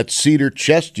be in that cedar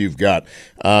chest you've got.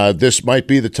 This might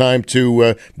be the time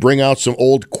to bring out some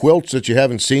old quilts that you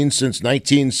haven't seen since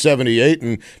 1978,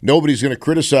 and nobody's going to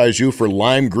criticize you for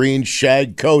lime green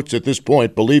shag coats at this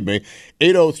point, believe me.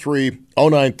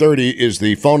 803-0930 is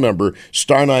the phone number,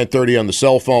 star 930 on the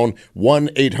cell phone,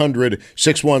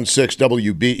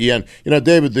 1-800-616-WBEN. You know,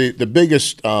 David, the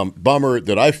biggest bummer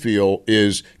that I feel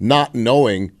is not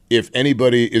knowing if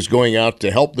anybody is going out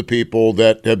to help the people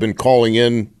that have been calling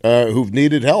in who've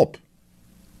needed help.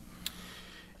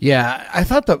 Yeah, I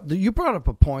thought you brought up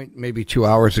a point maybe 2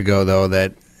 hours ago, though,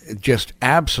 that just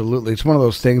absolutely, it's one of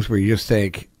those things where you just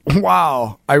think,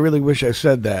 wow, I really wish I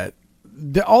said that.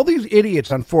 All these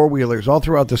idiots on four-wheelers all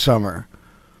throughout the summer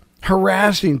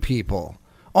harassing people,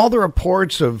 all the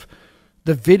reports of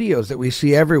the videos that we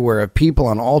see everywhere of people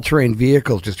on all-terrain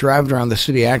vehicles just driving around the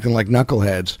city acting like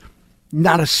knuckleheads.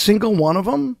 Not a single one of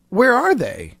them? Where are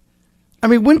they? I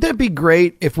mean, wouldn't that be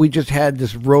great if we just had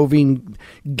this roving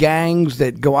gangs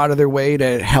that go out of their way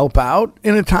to help out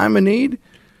in a time of need?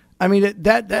 I mean,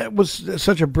 that was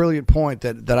such a brilliant point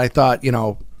that I thought,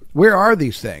 where are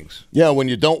these things? Yeah, when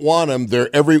you don't want them,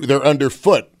 they're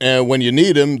underfoot, and when you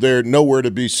need them, they're nowhere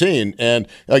to be seen. And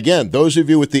again, those of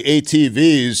you with the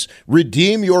ATVs,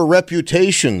 redeem your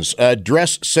reputations.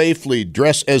 Dress safely,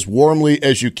 dress as warmly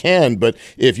as you can. But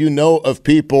if you know of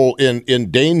people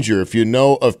in danger, if you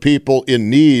know of people in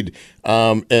need,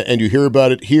 and you hear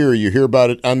about it here, you hear about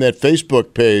it on that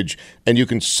Facebook page, and you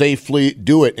can safely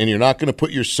do it, and you're not going to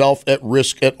put yourself at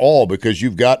risk at all because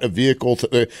you've got a vehicle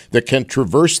that can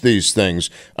traverse these things.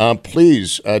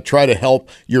 Please try to help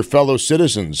your fellow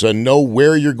citizens. Know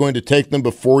where you're going to take them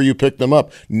before you pick them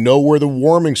up. Know where the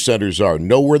warming centers are.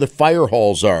 Know where the fire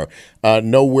halls are.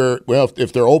 Know where, well,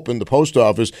 if they're open, the post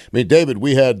office. I mean, David,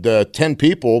 we had 10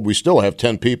 people. We still have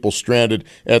 10 people stranded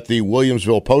at the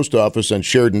Williamsville post office on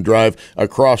Sheridan Drive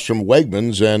across from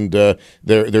Wegmans, and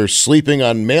they're sleeping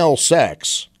on mail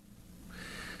sacks.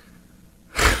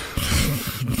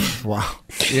 Wow.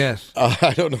 Yes.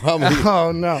 I don't know how many.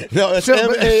 Oh, no. No, it's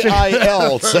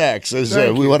MAIL sacks.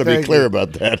 We want to be clear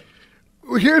about that.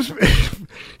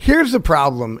 Here's the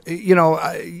problem.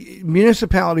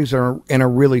 Municipalities are in a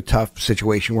really tough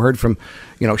situation. We heard from,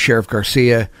 Sheriff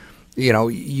Garcia.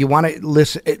 You want to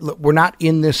listen. We're not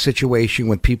in this situation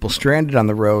with people stranded on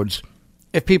the roads.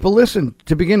 If people listen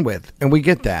to begin with, and we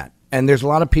get that. And there's a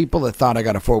lot of people that thought I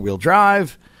got a four-wheel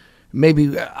drive.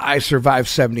 Maybe I survived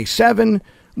 77.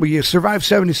 Well, you survived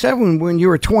 77 when you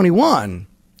were 21,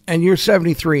 and you're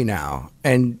 73 now.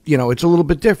 And, it's a little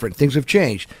bit different. Things have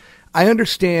changed. I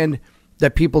understand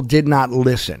that people did not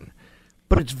listen,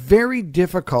 but it's very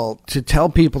difficult to tell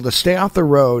people to stay off the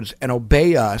roads and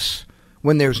obey us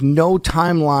when there's no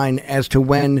timeline as to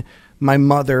when my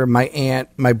mother, my aunt,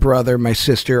 my brother, my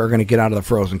sister are going to get out of the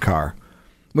frozen car.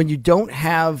 When you don't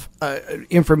have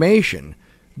information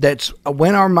that's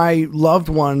when are my loved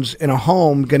ones in a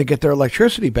home going to get their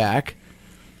electricity back,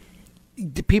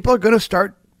 people are going to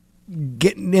start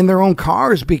getting in their own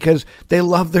cars because they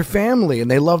love their family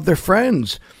and they love their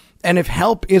friends. And if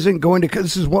help isn't going to, because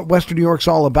this is what Western New York's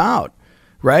all about,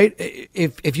 right?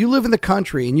 If you live in the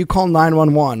country and you call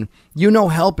 911,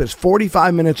 help is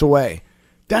 45 minutes away.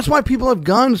 That's why people have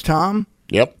guns, Tom.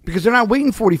 Yep. Because they're not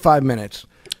waiting 45 minutes.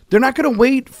 They're not going to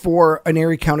wait for an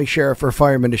Erie County sheriff or a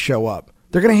fireman to show up.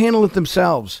 They're going to handle it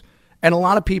themselves. And a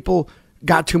lot of people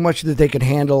got too much that they could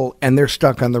handle, and they're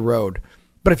stuck on the road.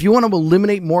 But if you want to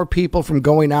eliminate more people from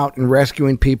going out and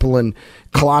rescuing people and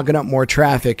clogging up more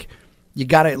traffic, you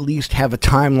got to at least have a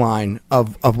timeline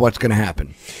of what's going to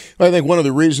happen. I think one of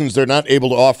the reasons they're not able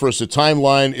to offer us a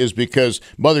timeline is because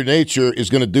Mother Nature is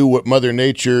going to do what Mother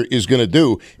Nature is going to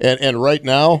do. And right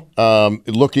now,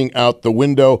 looking out the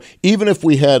window, even if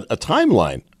we had a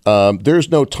timeline, there's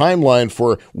no timeline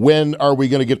for when are we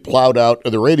going to get plowed out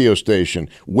of the radio station?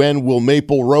 When will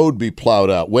Maple Road be plowed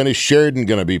out? When is Sheridan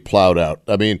going to be plowed out?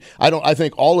 I mean, I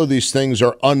think all of these things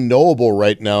are unknowable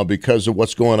right now because of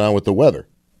what's going on with the weather.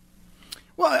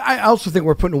 Well, I also think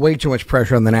we're putting way too much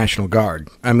pressure on the National Guard.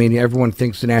 I mean, everyone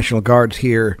thinks the National Guard's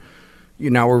here.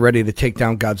 We're ready to take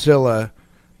down Godzilla.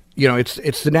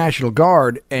 It's the National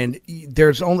Guard, and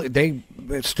they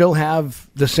still have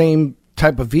the same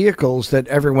type of vehicles that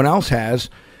everyone else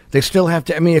has. They still have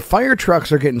to. I mean, if fire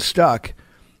trucks are getting stuck,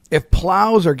 if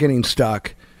plows are getting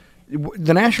stuck,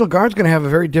 the National Guard's going to have a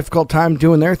very difficult time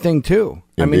doing their thing too.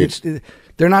 Indeed. I mean,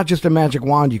 they're not just a magic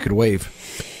wand you could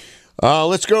wave.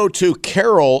 Let's go to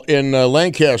Carol in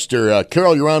Lancaster.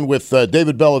 Carol, you're on with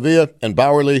David Bellavia and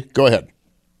Bowerly. Go ahead.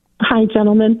 Hi,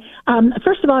 gentlemen.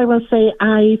 First of all, I want to say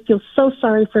I feel so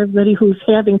sorry for everybody who's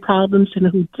having problems and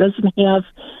who doesn't have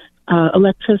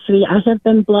electricity. I have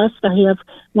been blessed. I have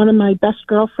one of my best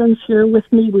girlfriends here with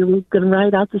me. We were going to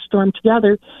ride out the storm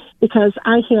together because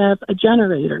I have a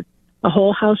generator, a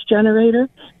whole house generator.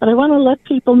 But I want to let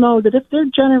people know that if their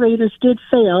generators did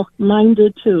fail, mine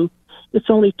did too. It's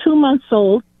only 2 months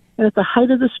old, and at the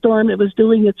height of the storm, it was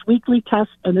doing its weekly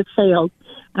test, and it failed.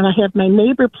 And I have my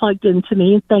neighbor plugged into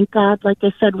me, and thank God, like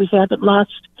I said, we haven't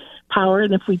lost power,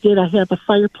 and if we did, I have a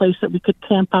fireplace that we could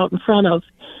camp out in front of.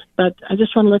 But I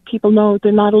just want to let people know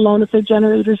they're not alone if their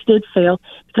generators did fail,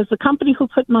 because the company who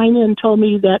put mine in told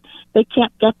me that they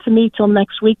can't get to me till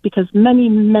next week because many,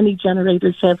 many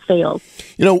generators have failed.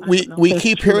 You know, we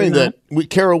keep hearing that.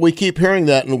 Carol, we keep hearing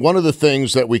that, and one of the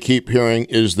things that we keep hearing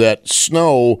is that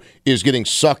snow is getting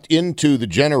sucked into the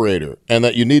generator, and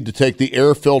that you need to take the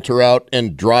air filter out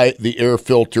and dry the air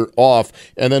filter off,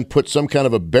 and then put some kind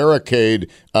of a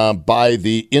barricade by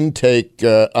the intake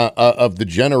of the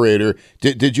generator.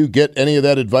 Did you get any of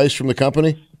that advice from the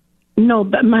company? No,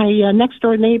 but my next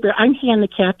door neighbor, I'm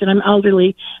handicapped and I'm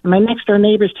elderly, and my next door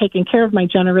neighbor is taking care of my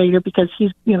generator because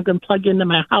he's going to plug into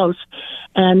my house.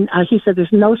 And he said there's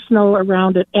no snow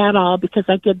around it at all because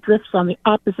I get drifts on the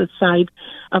opposite side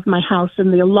of my house.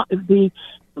 And the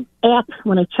app,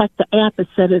 when I checked the app, it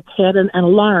said it had an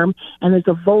alarm and there's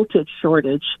a voltage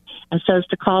shortage, and says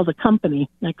to call the company.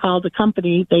 And I called the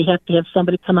company. They have to have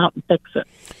somebody come out and fix it.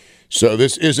 So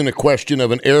this isn't a question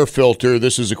of an air filter.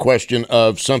 This is a question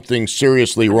of something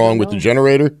seriously wrong with the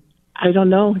generator? I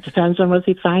don't know. It depends on what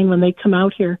they find when they come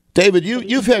out here. David,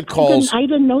 you've had calls. I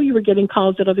didn't know you were getting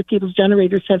calls that other people's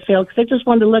generators have failed, because I just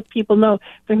wanted to let people know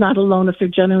they're not alone if their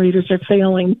generators are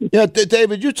failing. Yeah,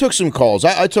 David, you took some calls.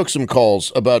 I took some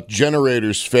calls about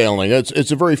generators failing.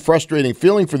 It's a very frustrating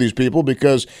feeling for these people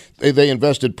because they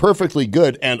invested perfectly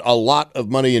good and a lot of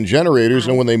money in generators,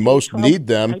 and when they most need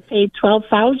them. I paid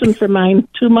 $12,000 for mine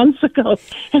 2 months ago,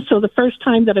 and so the first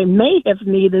time that I may have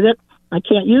needed it, I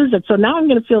can't use it. So now I'm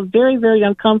going to feel very, very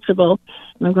uncomfortable,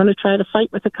 and I'm going to try to fight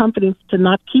with the company to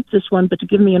not keep this one, but to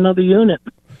give me another unit.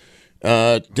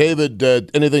 David,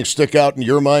 anything stick out in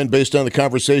your mind based on the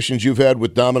conversations you've had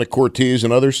with Dominic Cortese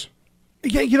and others?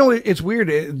 Yeah, it's weird.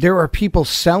 There are people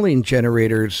selling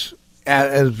generators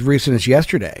as recent as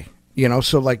yesterday.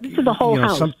 So like this is the whole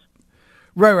house.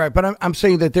 Right. But I'm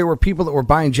saying that there were people that were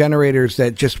buying generators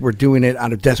that just were doing it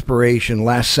out of desperation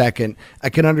last second. I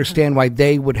can understand why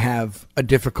they would have a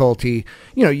difficulty.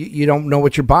 You don't know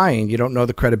what you're buying. You don't know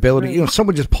the credibility. Right.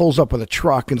 Someone just pulls up with a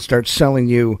truck and starts selling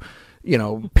you,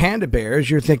 Panda Bears.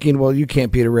 You're thinking, well, you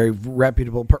can't be a very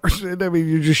reputable person. I mean,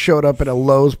 you just showed up at a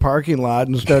Lowe's parking lot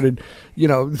and started,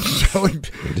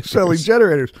 selling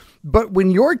generators. But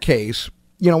in your case,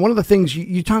 one of the things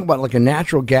you talk about, like a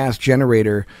natural gas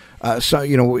generator.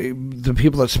 The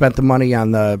people that spent the money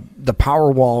on the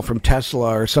Powerwall from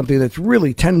Tesla or something that's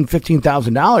really $10,000,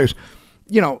 $15,000,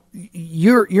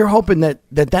 you're hoping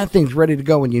that thing's ready to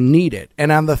go when you need it.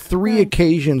 And on the three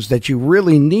occasions that you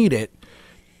really need it,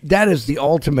 that is the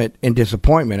ultimate in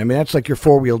disappointment. I mean, that's like your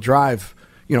four-wheel drive,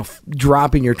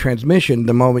 dropping your transmission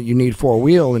the moment you need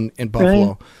four-wheel in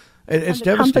Buffalo. Right. It's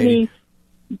devastating.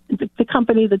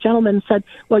 The gentleman said,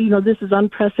 well, this is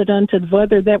unprecedented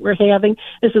weather that we're having.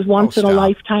 This is once in a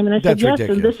lifetime. And I said, yes,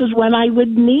 ridiculous. And this is when I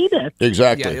would need it.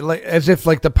 Exactly. Yeah, as if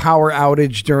like the power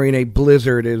outage during a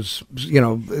blizzard is,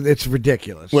 it's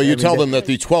ridiculous. Well, you tell them that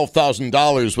the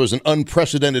 $12,000 was an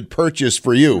unprecedented purchase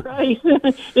for you. Right.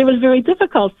 It was very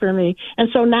difficult for me. And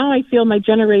so now I feel my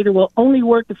generator will only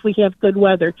work if we have good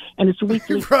weather, and it's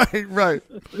weekly. Right.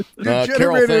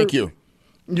 Carol, thank you.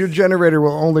 Your generator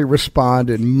will only respond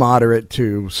in moderate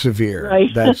to severe.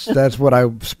 Right. That's what I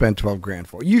spent $12,000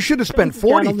 for. You should have spent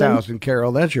 $40,000,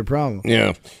 Carol. That's your problem.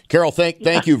 Yeah, Carol.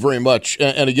 Thank you very much.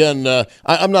 And again,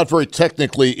 I'm not very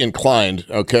technically inclined.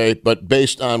 Okay, but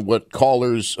based on what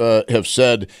callers have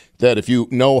said, that if you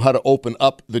know how to open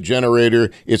up the generator,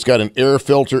 it's got an air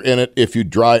filter in it. If you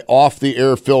dry off the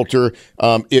air filter,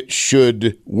 it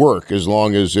should work as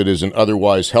long as it is an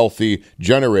otherwise healthy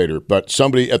generator. But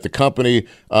somebody at the company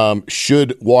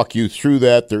should walk you through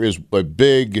that. There is a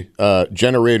big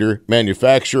generator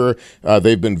manufacturer.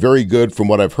 They've been very good, from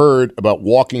what I've heard, about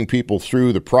walking people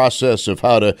through the process of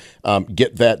how to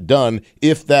get that done,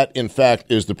 if that, in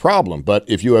fact, is the problem. But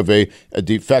if you have a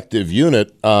defective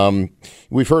unit,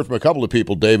 we've heard from a couple of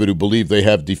people, David, who believe they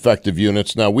have defective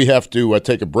units. Now, we have to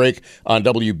take a break on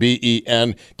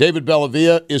WBEN. David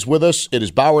Bellavia is with us. It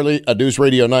is Bauerle, News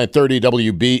Radio 930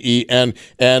 WBEN,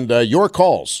 and your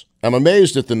calls. I'm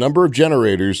amazed at the number of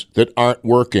generators that aren't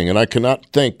working, and I cannot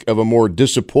think of a more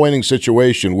disappointing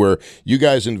situation where you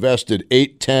guys invested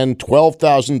 $8,000, $10,000,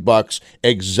 $12,000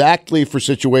 exactly for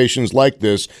situations like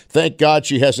this. Thank God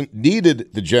she hasn't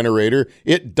needed the generator.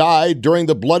 It died during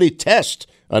the bloody test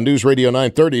on News Radio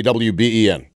 930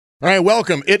 WBEN. All right,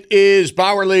 welcome. It is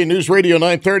Bauerle, News Radio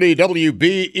 930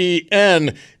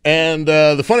 WBEN. And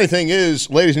the funny thing is,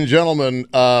 ladies and gentlemen,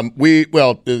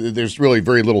 there's really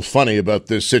very little funny about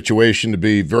this situation, to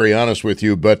be very honest with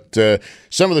you. But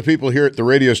some of the people here at the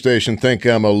radio station think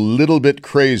I'm a little bit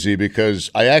crazy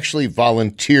because I actually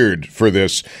volunteered for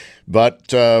this.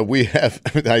 But we have,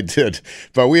 I did,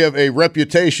 but we have a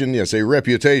reputation, yes, a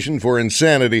reputation for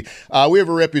insanity. We have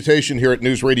a reputation here at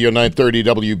News Radio 930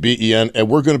 WBEN, and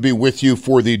we're going to be with you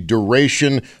for the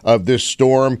duration of this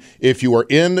storm. If you are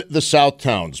in the South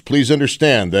Towns, please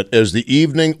understand that as the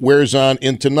evening wears on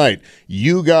into night,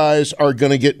 you guys are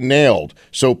going to get nailed.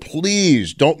 So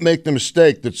please don't make the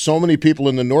mistake that so many people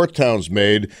in the North Towns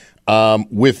made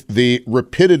with the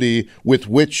rapidity with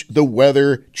which the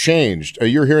weather changed.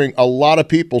 You're hearing a lot of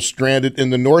people stranded in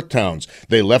the North Towns.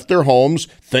 They left their homes,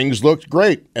 things looked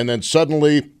great, and then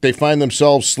suddenly they find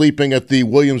themselves sleeping at the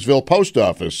Williamsville post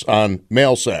office on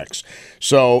mail sacks.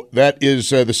 So that is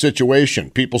the situation.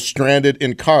 People stranded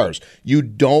in cars. You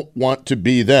don't want to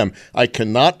be them. I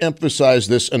cannot emphasize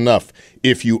this enough.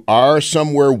 If you are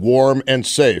somewhere warm and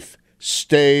safe,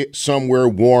 stay somewhere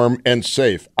warm and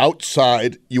safe.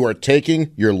 Outside, you are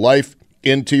taking your life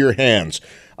into your hands.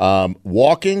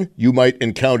 Walking, you might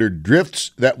encounter drifts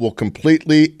that will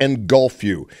completely engulf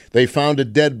you. They found a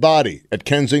dead body at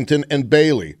Kensington and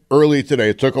Bailey early today.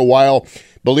 It took a while.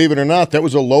 Believe it or not, that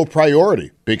was a low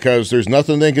priority because there's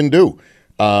nothing they can do.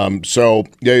 So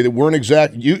they weren't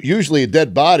exact. Usually a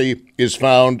dead body is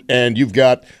found and you've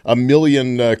got a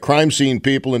million crime scene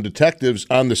people and detectives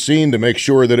on the scene to make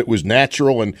sure that it was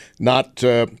natural and not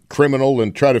criminal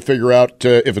and try to figure out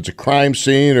if it's a crime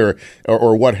scene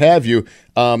or what have you.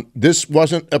 This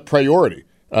wasn't a priority.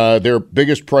 Their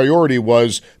biggest priority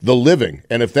was the living.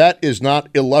 And if that is not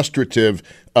illustrative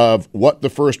of what the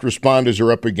first responders are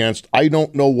up against, I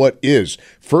don't know what is.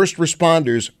 First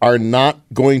responders are not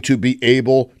going to be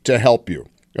able to help you,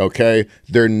 okay?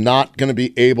 They're not going to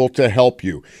be able to help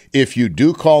you. If you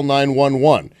do call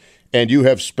 911 and you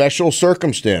have special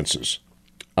circumstances,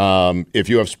 you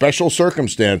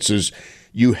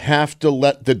have to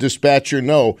let the dispatcher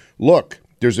know, look,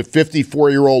 there's a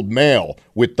 54-year-old male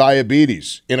with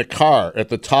diabetes in a car at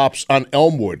the Tops on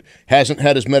Elmwood. Hasn't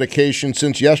had his medication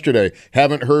since yesterday.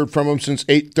 Haven't heard from him since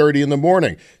 8:30 in the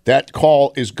morning. That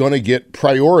call is going to get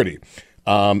priority.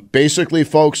 Basically,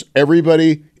 folks,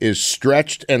 everybody is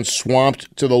stretched and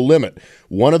swamped to the limit.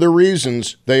 One of the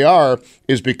reasons they are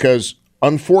is because,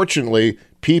 unfortunately,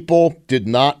 people did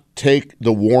not take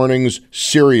the warnings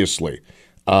seriously.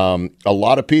 A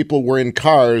lot of people were in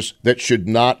cars that should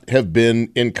not have been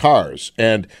in cars.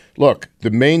 And look,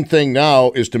 the main thing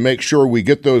now is to make sure we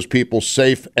get those people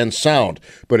safe and sound.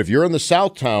 But if you're in the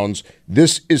South Towns,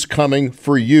 this is coming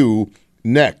for you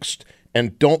next.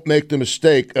 And don't make the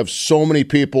mistake of so many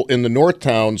people in the North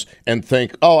Towns and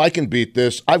think, oh, I can beat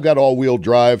this. I've got all-wheel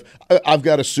drive. I've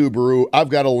got a Subaru. I've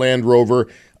got a Land Rover.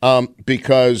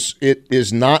 Because it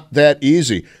is not that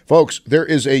easy. Folks, there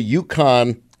is a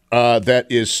Yukon that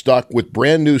is stuck with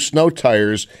brand new snow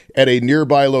tires at a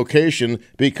nearby location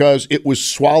because it was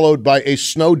swallowed by a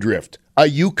snowdrift. A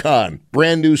Yukon,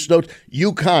 brand new snow.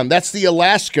 Yukon, that's the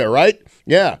Alaska, right?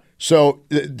 Yeah. So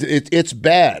it's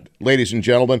bad, ladies and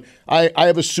gentlemen. I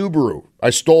have a Subaru I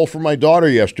stole from my daughter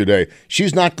yesterday.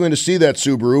 She's not going to see that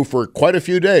Subaru for quite a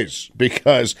few days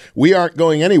because we aren't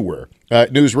going anywhere.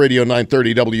 News Radio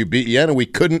 930 WBEN, and we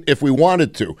couldn't if we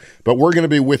wanted to. But we're going to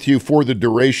be with you for the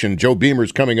duration. Joe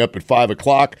Beamer's coming up at 5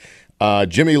 o'clock.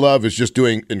 Jimmy Love is just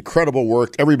doing incredible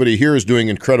work. Everybody here is doing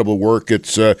incredible work.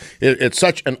 It's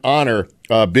such an honor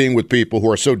being with people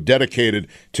who are so dedicated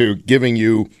to giving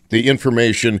you the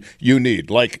information you need,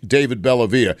 like David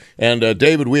Bellavia. And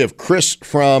David, we have Chris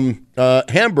from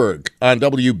Hamburg on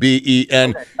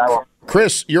WBEN.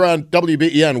 Chris, you're on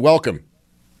WBEN. Welcome.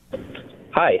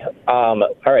 Hi. All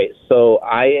right. So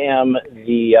I am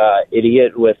the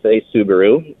idiot with a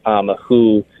Subaru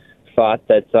who thought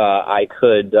that I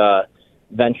could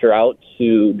venture out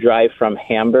to drive from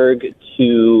Hamburg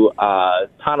to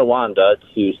Tonawanda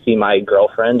to see my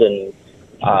girlfriend and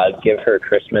give her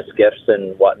Christmas gifts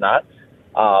and whatnot.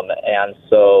 And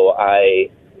so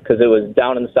because it was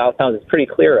down in the South Towns, it's pretty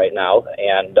clear right now.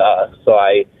 And so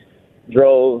I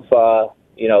drove,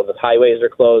 the highways are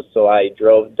closed, so I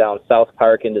drove down South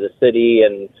Park into the city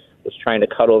and was trying to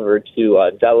cut over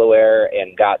to Delaware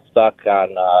and got stuck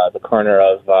on the corner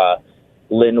of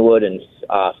Linwood and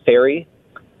Ferry.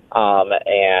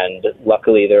 And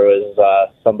luckily there was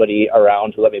somebody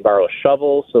around to let me borrow a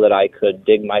shovel so that I could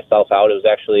dig myself out. It was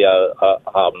actually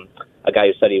a guy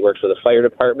who said he works for the fire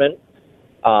department.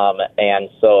 And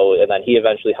then he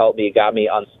eventually helped me, got me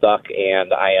unstuck,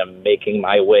 and I am making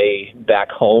my way back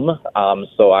home.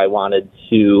 So I wanted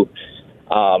to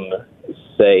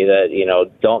say that,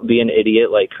 don't be an idiot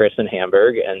like Chris in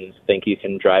Hamburg and think you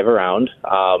can drive around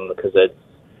because it's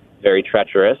very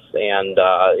treacherous. And,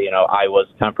 I was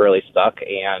temporarily stuck,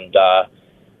 and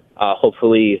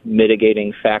hopefully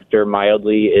mitigating factor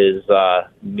mildly is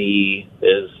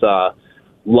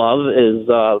love is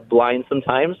blind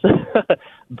sometimes.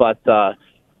 But,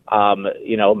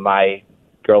 my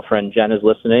girlfriend Jen is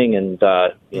listening, and,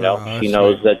 she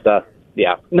knows that,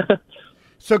 yeah.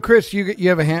 So, Chris, you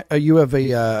have a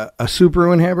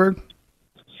Subaru in Hamburg?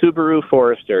 Subaru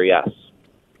Forester, yes.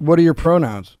 What are your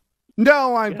pronouns?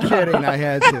 No, I'm kidding. I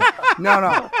had to. No,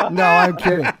 I'm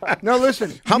kidding. No,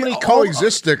 listen. How many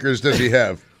coexist stickers does he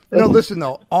have? No, listen,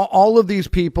 though. All of these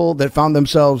people that found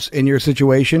themselves in your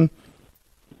situation,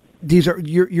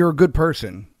 you're a good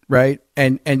person, right?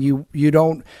 And you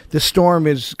don't, the storm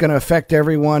is going to affect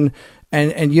everyone,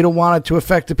 and you don't want it to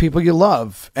affect the people you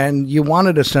love, and you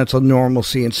wanted a sense of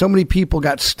normalcy, and so many people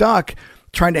got stuck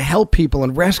trying to help people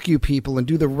and rescue people and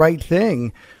do the right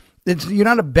thing. You're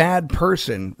not a bad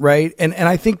person, right? And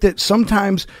I think that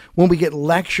sometimes when we get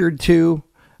lectured to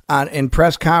in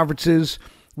press conferences,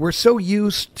 we're so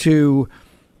used to,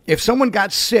 if someone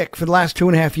got sick for the last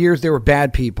 2.5 years, they were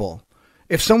bad people.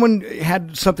 If someone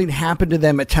had something happen to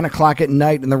them at 10 o'clock at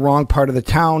night in the wrong part of the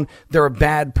town, they're a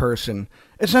bad person.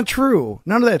 It's not true.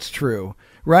 None of that's true,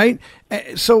 right?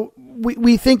 So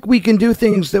we think we can do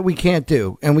things that we can't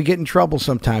do, and we get in trouble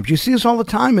sometimes. You see this all the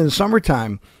time in the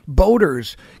summertime.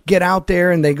 Boaters get out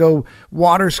there and they go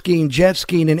water skiing, jet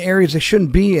skiing in areas they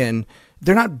shouldn't be in.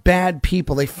 They're not bad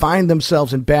people. They find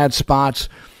themselves in bad spots,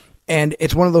 and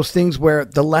it's one of those things where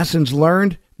the lessons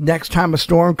learned, next time a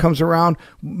storm comes around,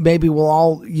 maybe we'll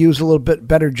all use a little bit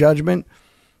better judgment.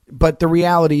 But the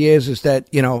reality is that,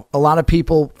 a lot of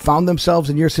people found themselves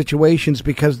in your situations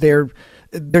because their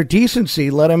decency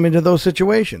led them into those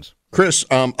situations. Chris,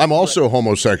 I'm also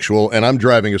homosexual, and I'm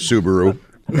driving a Subaru.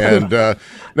 And not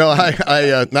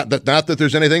that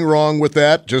there's anything wrong with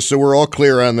that. Just so we're all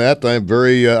clear on that,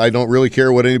 I don't really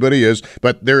care what anybody is,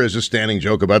 but there is a standing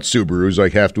joke about Subarus, I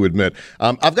have to admit.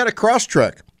 I've got a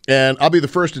Crosstrek. And I'll be the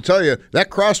first to tell you, that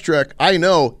Crosstrek, I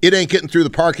know it ain't getting through the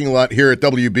parking lot here at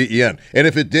WBEN. And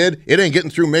if it did, it ain't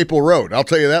getting through Maple Road. I'll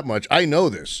tell you that much. I know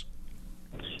this.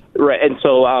 Right, and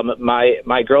so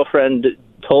my girlfriend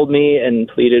told me and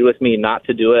pleaded with me not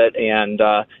to do it, and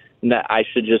that I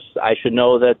should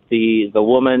know that the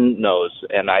woman knows,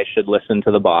 and I should listen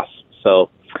to the boss. So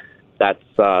that's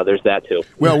there's that too.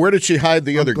 Well, where did she hide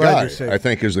the other guy? I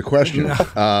think is the question.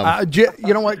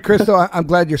 You know what, Chris? Though, I'm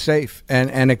glad you're safe,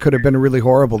 and it could have been really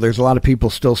horrible. There's a lot of people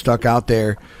still stuck out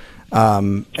there,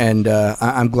 and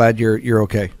I'm glad you're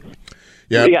okay.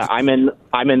 Yeah, I'm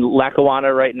in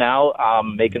Lackawanna right now,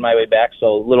 making my way back.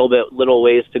 So little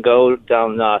ways to go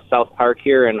down South Park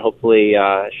here, and hopefully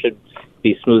should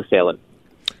be smooth sailing.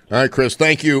 All right, Chris,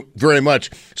 thank you very much.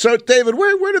 So, David,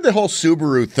 where did the whole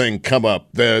Subaru thing come up?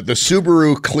 The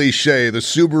Subaru cliche, the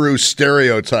Subaru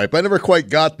stereotype. I never quite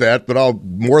got that, but I'll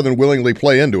more than willingly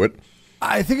play into it.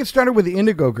 I think it started with the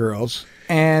Indigo Girls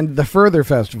and the Further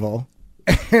Festival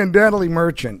and Natalie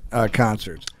Merchant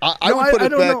concerts.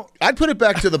 I'd put it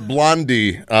back to the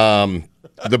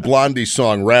Blondie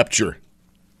song Rapture.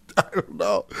 I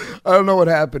don't know what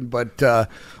happened, but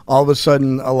all of a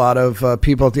sudden, a lot of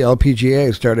people at the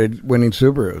LPGA started winning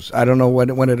Subarus. I don't know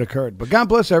when it occurred, but God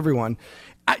bless everyone.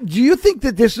 Do you think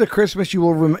that this is a Christmas you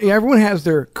will remember? Everyone has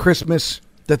their Christmas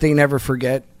that they never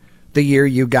forget. The year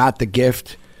you got the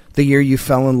gift, the year you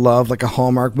fell in love, like a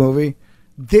Hallmark movie.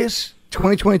 This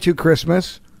 2022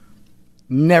 Christmas,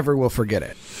 never will forget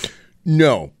it.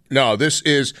 No, this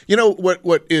is,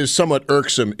 what is somewhat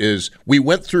irksome is we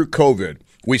went through COVID.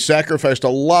 We sacrificed a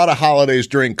lot of holidays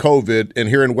during COVID, and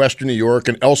here in Western New York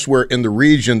and elsewhere in the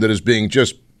region that is being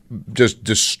just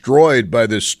destroyed by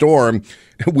this storm,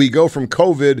 we go from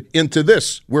COVID into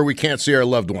this, where we can't see our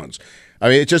loved ones. I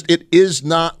mean, it is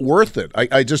not worth it.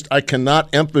 I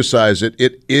cannot emphasize it.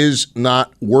 It is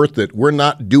not worth it. We're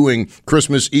not doing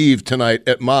Christmas Eve tonight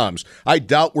at Mom's. I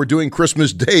doubt we're doing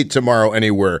Christmas Day tomorrow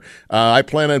anywhere. I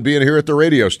plan on being here at the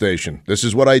radio station. This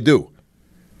is what I do.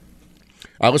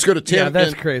 Let's go to Tim. Yeah,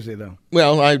 that's crazy, though.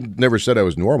 Well, I never said I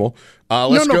was normal.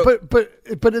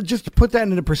 But just to put that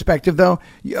into perspective, though,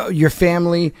 your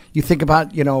family, you think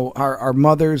about, our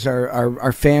mothers,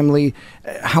 our family,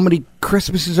 how many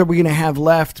Christmases are we going to have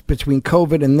left between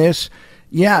COVID and this?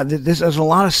 Yeah, there's a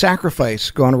lot of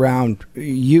sacrifice going around.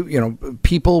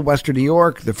 People, Western New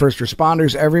York, the first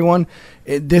responders, everyone.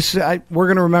 We're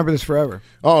going to remember this forever.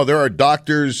 Oh, there are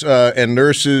doctors and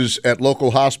nurses at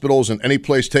local hospitals and any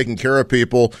place taking care of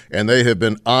people, and they have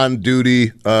been on duty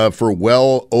for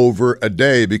well over a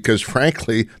day because,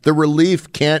 frankly, the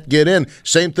relief can't get in.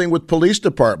 Same thing with police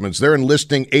departments. They're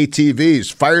enlisting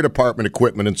ATVs, fire department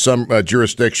equipment in some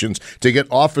jurisdictions to get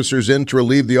officers in to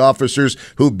relieve the officers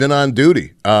who've been on duty.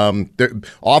 duty.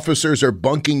 Officers are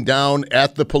bunking down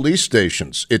at the police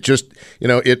stations. It just,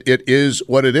 it is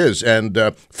what it is. And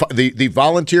the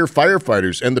volunteer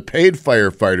firefighters and the paid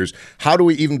firefighters, how do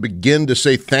we even begin to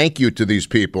say thank you to these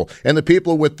people? And the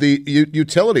people with the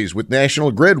utilities, with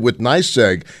National Grid, with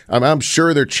NYSEG, I'm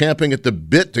sure they're champing at the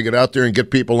bit to get out there and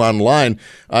get people online.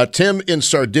 Tim in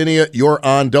Sardinia, you're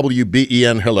on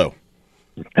WBEN. Hello.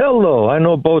 Hello. I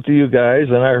know both of you guys,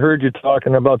 and I heard you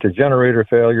talking about the generator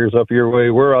failures up your way.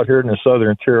 We're out here in the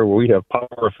southern tier where we have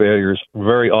power failures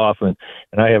very often,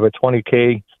 and I have a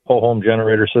 20K whole home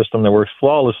generator system that works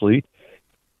flawlessly.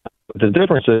 But the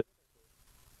difference is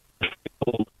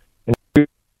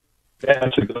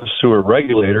it goes to a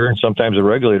regulator, and sometimes the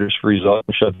regulators freeze up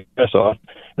and shut the gas off,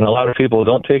 and a lot of people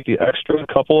don't take the extra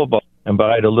couple of bucks and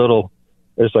buy the little.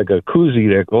 There's like a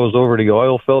koozie that goes over the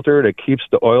oil filter that keeps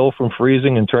the oil from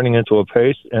freezing and turning into a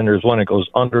paste, and there's one that goes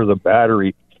under the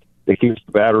battery that keeps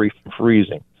the battery from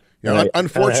freezing. Yeah,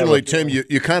 unfortunately, Tim,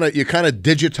 you kind of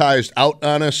digitized out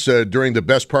on us during the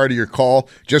best part of your call.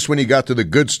 Just when you got to the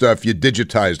good stuff, you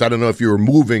digitized. I don't know if you were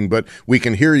moving, but we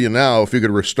can hear you now. If you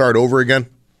could start over again.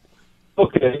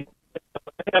 Okay.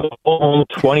 I have a home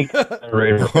 20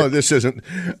 generator. Oh, this isn't.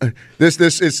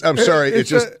 This is. I'm sorry.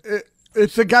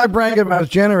 It's the guy bragging about his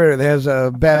generator that has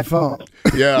a bad phone.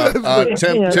 Yeah,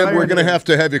 Tim, we're going to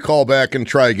have you call back and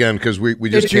try again because we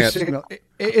just can't. Signal.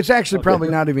 It's actually probably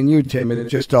not even you, Tim. It's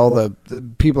just all the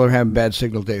people are having bad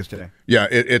signal days today. Yeah,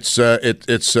 it's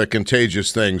a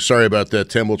contagious thing. Sorry about that,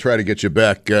 Tim. We'll try to get you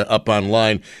back up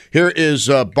online. Here is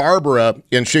Barbara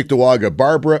in Cheektowaga.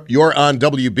 Barbara, you're on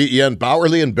WBEN,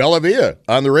 Bowerly and Bella Via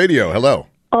on the radio. Hello.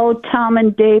 Oh, Tom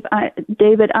and David,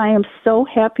 I am so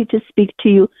happy to speak to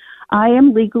you. I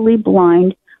am legally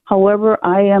blind. However,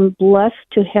 I am blessed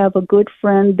to have a good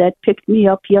friend that picked me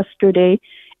up yesterday,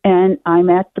 and I'm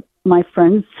at my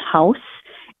friend's house,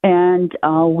 and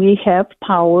we have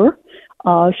power.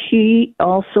 She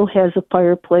also has a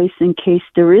fireplace in case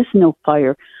there is no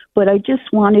fire. But I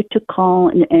just wanted to call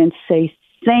and say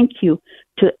thank you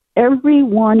to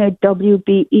everyone at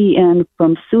WBEN,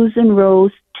 from Susan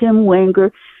Rose, Tim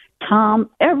Wenger, Tom,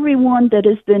 everyone that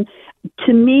has been,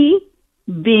 to me,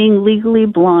 being legally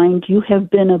blind, you have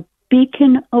been a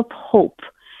beacon of hope.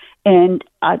 And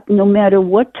no matter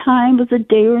what time of the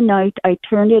day or night, I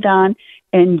turn it on,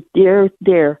 and they're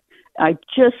there. I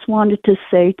just wanted to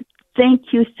say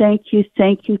thank you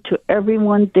to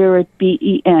everyone there at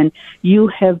BEN. You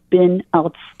have been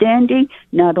outstanding,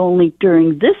 not only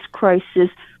during this crisis,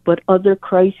 but other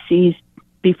crises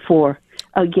before.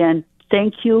 Again,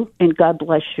 thank you, and God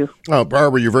bless you. Oh,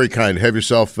 Barbara, you're very kind. Have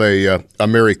yourself a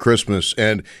Merry Christmas.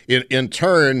 And in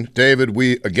turn, David,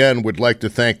 we, again, would like to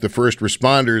thank the first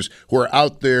responders who are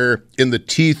out there in the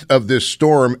teeth of this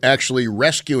storm actually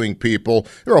rescuing people.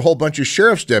 There are a whole bunch of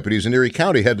sheriff's deputies in Erie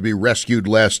County had to be rescued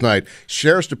last night.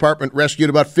 Sheriff's Department rescued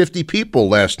about 50 people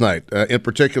last night, in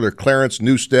particular Clarence,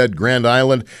 Newstead, Grand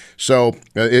Island. So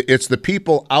it's the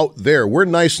people out there. We're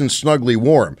nice and snugly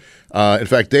warm. In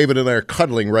fact, David and I are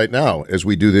cuddling right now as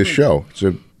we do this show.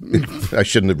 So I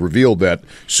shouldn't have revealed that.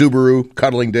 Subaru,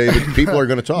 cuddling David. People are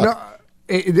going to talk. No,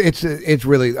 it's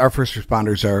really, our first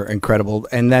responders are incredible,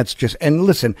 and that's just, and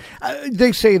listen,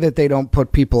 they say that they don't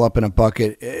put people up in a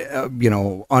bucket,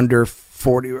 under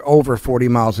 40, over 40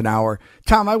 miles an hour.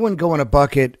 Tom, I wouldn't go in a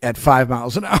bucket at 5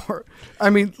 miles an hour. I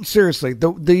mean, seriously,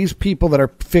 these people that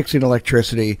are fixing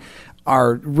electricity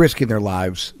are risking their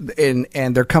lives,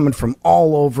 and they're coming from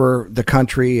all over the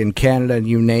country and Canada and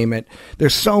you name it.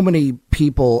 There's so many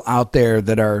people out there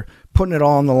that are putting it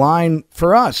all on the line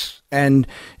for us, and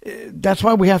that's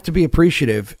why we have to be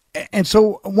appreciative. And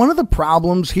so one of the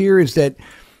problems here is that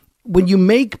when you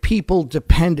make people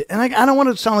dependent, and I don't want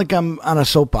to sound like I'm on a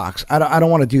soapbox. I don't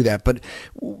want to do that, but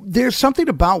there's something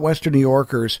about Western New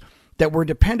Yorkers that we're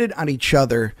dependent on each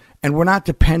other, and we're not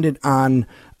dependent on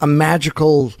a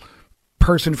magical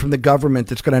person from the government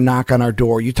that's going to knock on our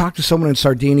door. You talk to someone in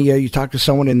Sardinia, you talk to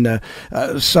someone in the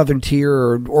southern tier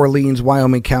or Orleans,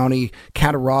 Wyoming County,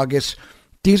 Cattaraugus.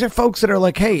 These are folks that are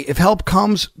like, hey, if help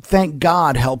comes, thank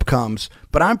God help comes.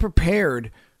 But I'm prepared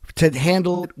to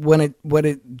handle it when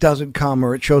it doesn't come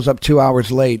or it shows up 2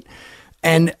 hours late.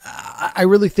 And I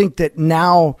really think that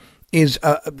now is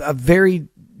a very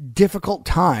difficult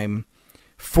time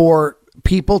for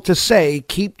people to say,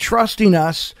 keep trusting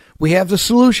us. We have the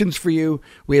solutions for you.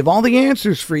 We have all the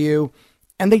answers for you.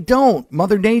 And they don't.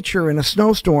 Mother Nature in a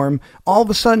snowstorm, all of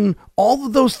a sudden, all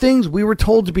of those things we were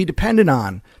told to be dependent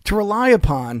on, to rely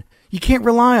upon, you can't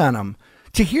rely on them.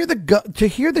 To hear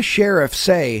the sheriff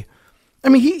say, I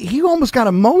mean, he almost got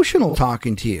emotional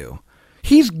talking to you.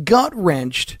 He's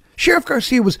gut-wrenched. Sheriff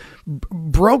Garcia was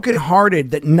brokenhearted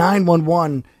that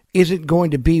 911 isn't going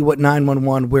to be what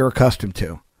 911 we're accustomed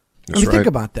to. Think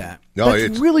about that. No,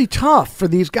 That's really tough for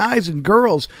these guys and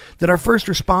girls that are first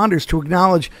responders to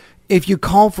acknowledge, if you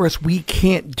call for us, we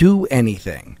can't do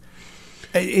anything.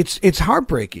 It's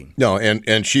heartbreaking. No,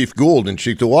 and Chief Gould and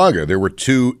Cheektowaga, there were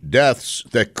 2 deaths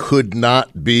that could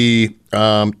not be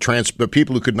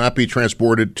people who could not be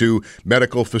transported to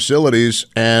medical facilities,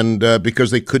 and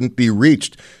because they couldn't be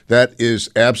reached. That is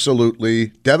absolutely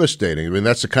devastating. I mean,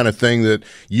 that's the kind of thing that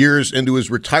years into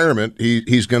his retirement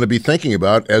he's going to be thinking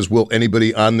about, as will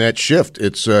anybody on that shift.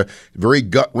 It's a very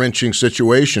gut-wrenching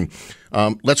situation.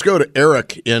 Let's go to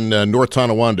Eric in North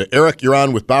Tonawanda. Eric, you're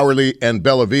on with Bowerly and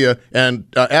Bellavia. And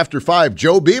after 5,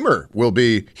 Joe Beamer will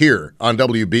be here on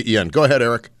WBEN. Go ahead,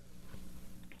 Eric.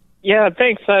 Yeah,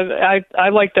 thanks. I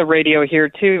like the radio here,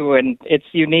 too, and it's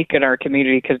unique in our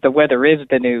community because the weather is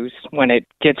the news when it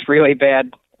gets really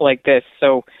bad like this.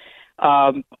 So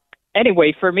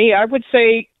anyway, for me, I would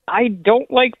say I don't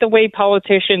like the way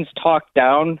politicians talk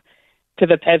down to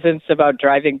the peasants about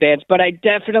driving bans, but I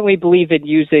definitely believe in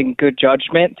using good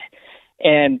judgment.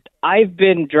 And I've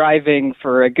been driving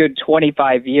for a good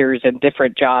 25 years in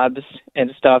different jobs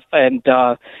and stuff. And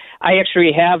I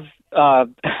actually have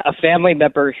a family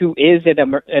member who is in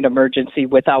an emergency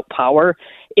without power.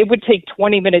 It would take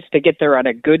 20 minutes to get there on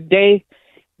a good day.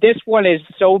 This one is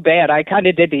so bad. I kind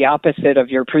of did the opposite of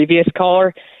your previous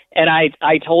caller. And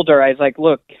I told her, I was like,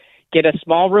 look, get a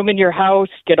small room in your house,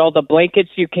 get all the blankets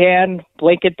you can,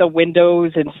 blanket the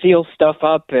windows and seal stuff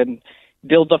up and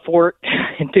build a fort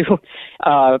and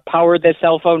power the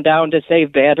cell phone down to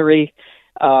save battery.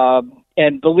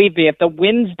 And believe me, if the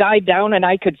winds died down and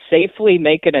I could safely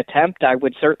make an attempt, I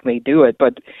would certainly do it.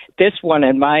 But this one,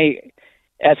 in my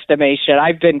estimation,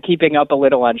 I've been keeping up a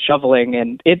little on shoveling,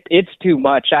 and it's too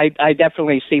much. I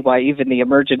definitely see why even the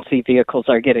emergency vehicles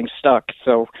are getting stuck.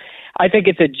 So I think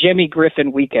it's a Jimmy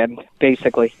Griffin weekend,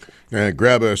 basically.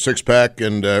 Grab a 6-pack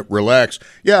and relax.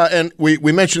 Yeah, and we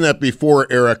mentioned that before,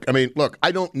 Eric. I mean, look,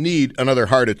 I don't need another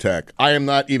heart attack. I am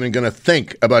not even going to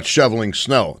think about shoveling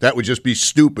snow. That would just be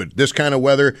stupid. This kind of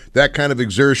weather, that kind of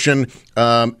exertion,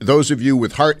 those of you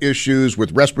with heart issues,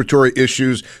 with respiratory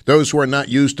issues, those who are not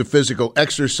used to physical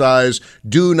exercise,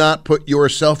 do not put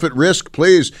yourself at risk,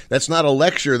 please. That's not a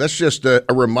lecture. That's just a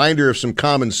reminder of some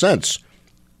common sense.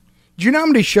 Do you know how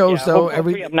many shows though?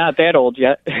 I'm not that old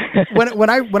yet. when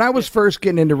I was first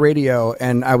getting into radio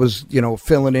and I was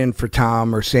filling in for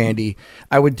Tom or Sandy,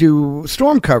 I would do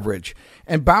storm coverage.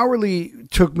 And Bowerly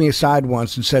took me aside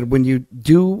once and said, when you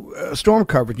do storm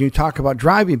coverage and you talk about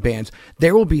driving bans,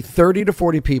 there will be 30 to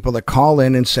 40 people that call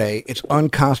in and say it's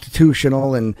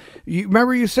unconstitutional. And you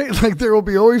remember you say, like, there will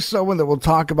be always someone that will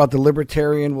talk about the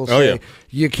libertarian will say,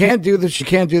 you can't do this, you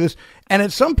can't do this. And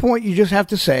at some point, you just have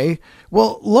to say,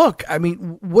 well, look, I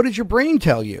mean, what does your brain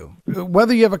tell you?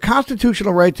 Whether you have a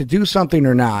constitutional right to do something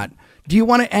or not, do you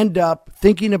want to end up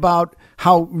thinking about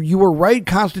how you were right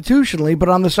constitutionally, but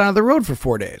on the side of the road for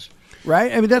 4 days?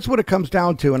 Right? I mean, that's what it comes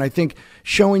down to. And I think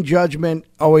showing judgment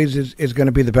always is going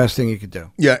to be the best thing you could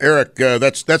do. Yeah, Eric,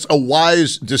 that's a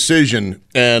wise decision.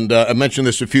 And I mentioned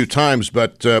this a few times,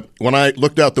 but when I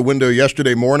looked out the window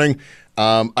yesterday morning,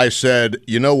 I said,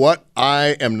 you know what?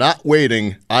 I am not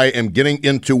waiting. I am getting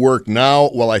into work now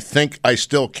while I think I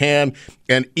still can.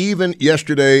 And even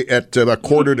yesterday at about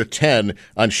 9:45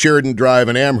 on Sheridan Drive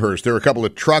in Amherst, there were a couple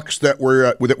of trucks that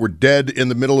were dead in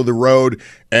the middle of the road.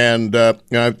 And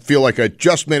I feel like I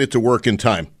just made it to work in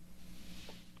time.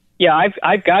 Yeah,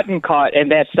 I've gotten caught in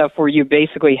that stuff where you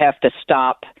basically have to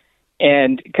stop,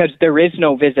 and because there is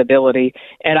no visibility,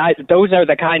 and those are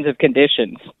the kinds of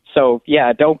conditions. So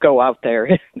yeah, don't go out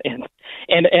there. and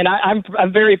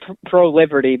I'm very pro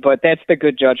liberty, but that's the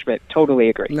good judgment. Totally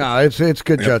agree. No, it's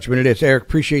good judgment. It is. Eric,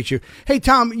 appreciate you. Hey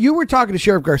Tom, you were talking to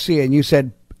Sheriff Garcia, and you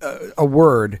said a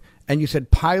word, and you said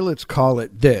pilots call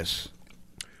it this.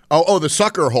 Oh, the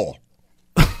sucker hole.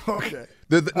 Okay.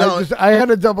 I had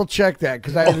to double check that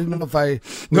because I didn't know if I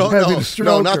was having a stroke.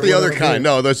 No, not the other kind.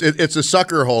 No, it's a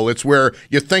sucker hole. It's where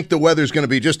you think the weather's going to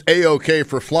be just A-OK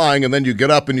for flying, and then you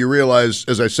get up and you realize,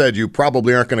 as I said, you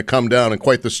probably aren't going to come down in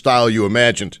quite the style you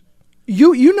imagined.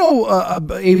 You know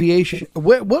aviation.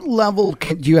 What level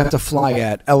do you have to fly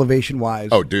at elevation-wise?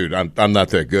 Oh, dude, I'm not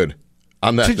that good.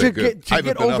 I'm not that good. To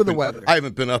get over the weather. I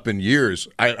haven't been up in years.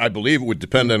 I believe it would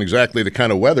depend on exactly the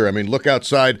kind of weather. I mean, look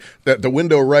outside the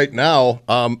window right now.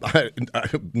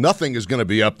 Nothing is going to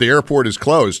be up. The airport is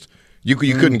closed. You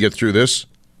couldn't get through this.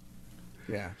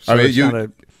 Yeah. So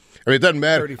it doesn't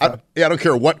matter. I don't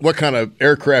care what kind of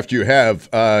aircraft you have.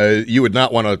 You would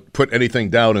not want to put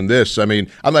anything down in this. I mean,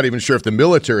 I'm not even sure if the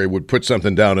military would put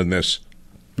something down in this.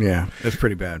 Yeah, that's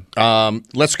pretty bad.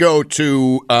 Let's go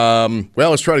to,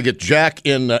 let's try to get Jack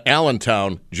in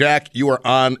Allentown. Jack, you are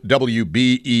on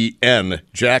WBEN.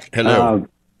 Jack, hello.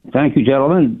 Thank you,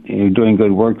 gentlemen. You're doing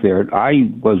good work there.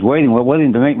 I was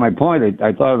waiting to make my point.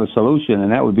 I thought of a solution,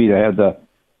 and that would be to have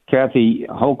Kathy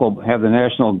Hochul have the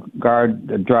National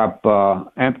Guard drop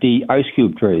empty ice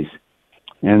cube trays,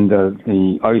 and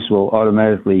the ice will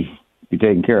automatically be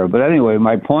taken care of. But anyway,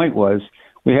 my point was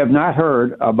we have not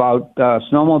heard about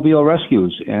snowmobile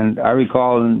rescues, and I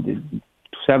recall in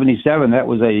 '77 that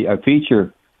was a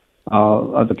feature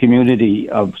of the community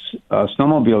of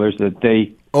snowmobilers that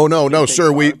they. Oh, no,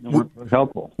 sir.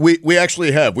 Helpful. We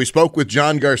actually have. We spoke with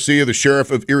John Garcia, the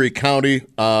sheriff of Erie County.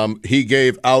 He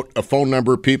gave out a phone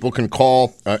number people can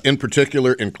call, in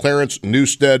particular in Clarence,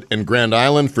 Newstead, and Grand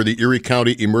Island for the Erie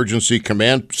County Emergency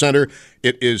Command Center.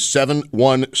 It is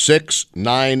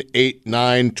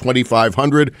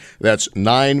 716-989-2500. That's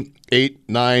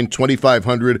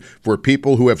 989-2500 for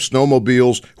people who have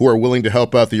snowmobiles who are willing to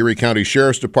help out the Erie County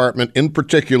Sheriff's Department, in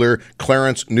particular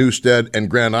Clarence, Newstead, and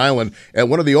Grand Island.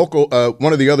 And one of the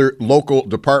other local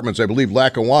departments, I believe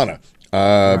Lackawanna,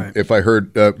 if I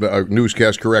heard a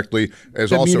newscast correctly,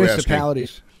 is also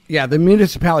municipalities. asking. Yeah, the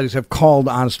municipalities have called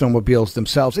on snowmobiles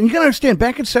themselves. And you got to understand,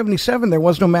 back in '77, there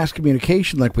was no mass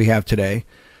communication like we have today.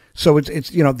 So it's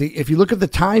if you look at the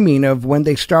timing of when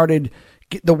they started,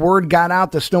 the word got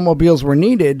out the snowmobiles were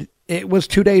needed, it was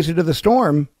 2 days into the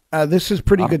storm. This is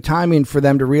pretty good timing for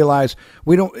them to realize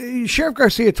Sheriff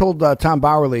Garcia told Tom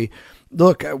Bowerly,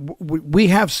 look, we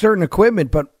have certain equipment,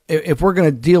 but if we're going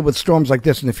to deal with storms like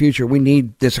this in the future, we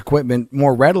need this equipment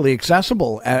more readily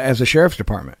accessible as a sheriff's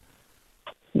department.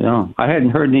 Yeah, I hadn't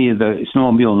heard any of the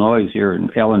snowmobile noise here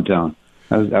in Allentown.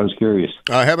 I was curious.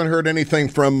 I haven't heard anything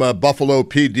from Buffalo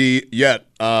PD yet.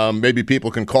 Maybe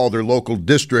people can call their local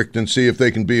district and see if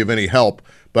they can be of any help.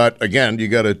 But again, you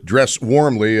got to dress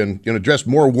warmly, and dress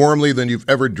more warmly than you've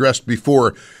ever dressed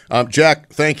before. Jack,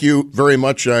 thank you very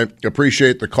much. I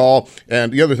appreciate the call.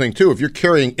 And the other thing too, if you're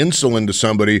carrying insulin to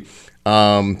somebody,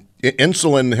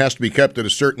 insulin has to be kept at a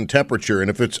certain temperature, and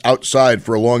if it's outside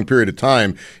for a long period of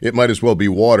time, it might as well be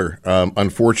water,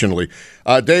 unfortunately.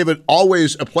 David,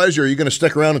 always a pleasure. Are you going to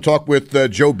stick around and talk with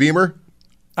Joe Beamer?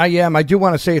 I am. I do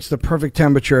want to say it's the perfect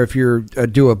temperature if you're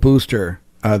due a booster.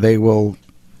 They will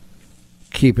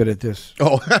keep it at this.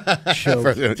 Oh, show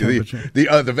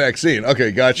the vaccine.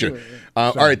 Okay, gotcha.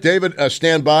 All right, David,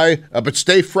 stand by, but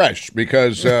stay fresh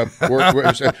because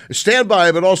we're stand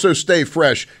by, but also stay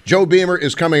fresh. Joe Beamer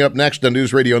is coming up next on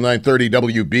News Radio 930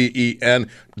 WBEN.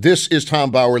 This is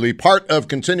Tom Bowerly, part of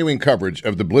continuing coverage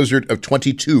of the Blizzard of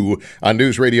 22 on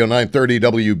News Radio 930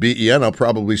 WBEN. I'll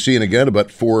probably see you again in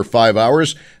about 4 or 5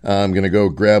 hours. I'm going to go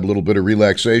grab a little bit of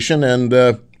relaxation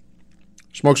and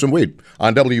smoke some weed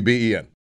on WBEN.